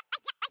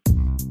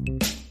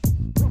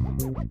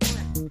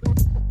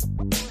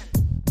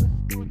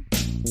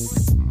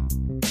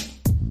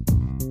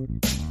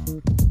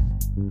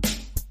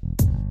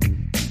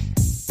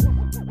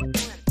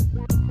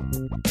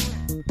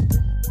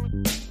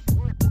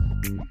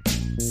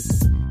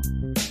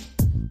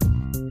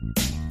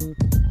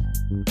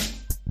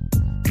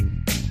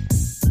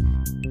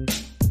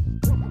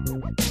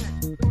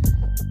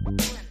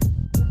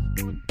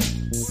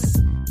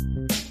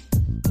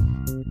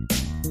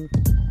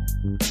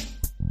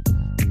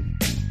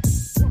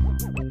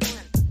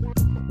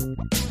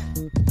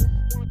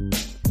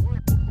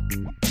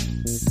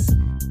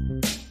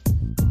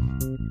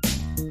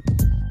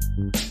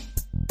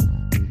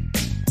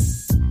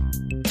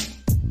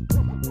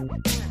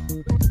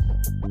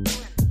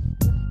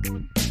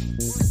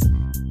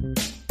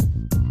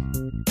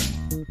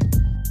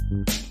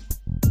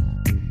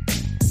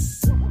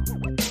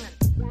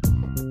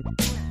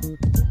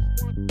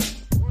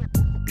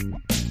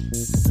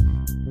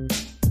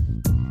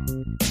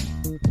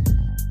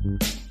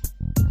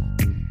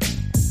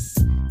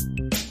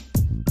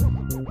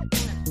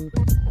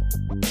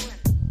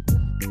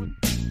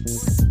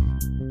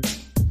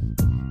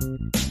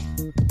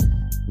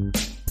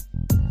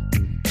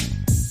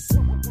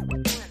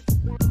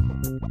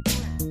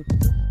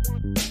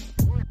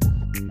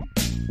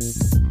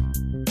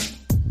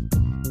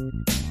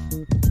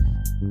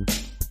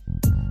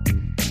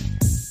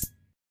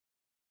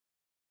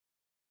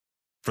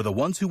 For the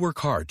ones who work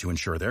hard to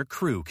ensure their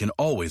crew can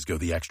always go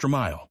the extra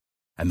mile,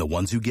 and the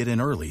ones who get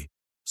in early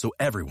so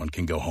everyone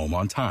can go home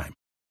on time,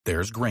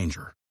 there's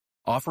Grainger,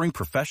 offering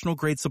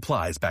professional-grade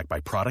supplies backed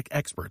by product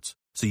experts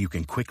so you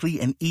can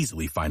quickly and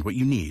easily find what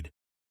you need.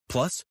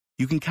 Plus,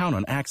 you can count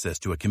on access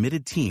to a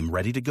committed team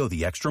ready to go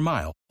the extra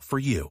mile for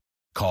you.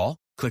 Call,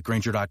 click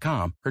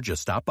Grainger.com, or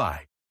just stop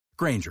by.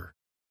 Grainger,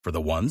 for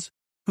the ones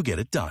who get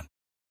it done.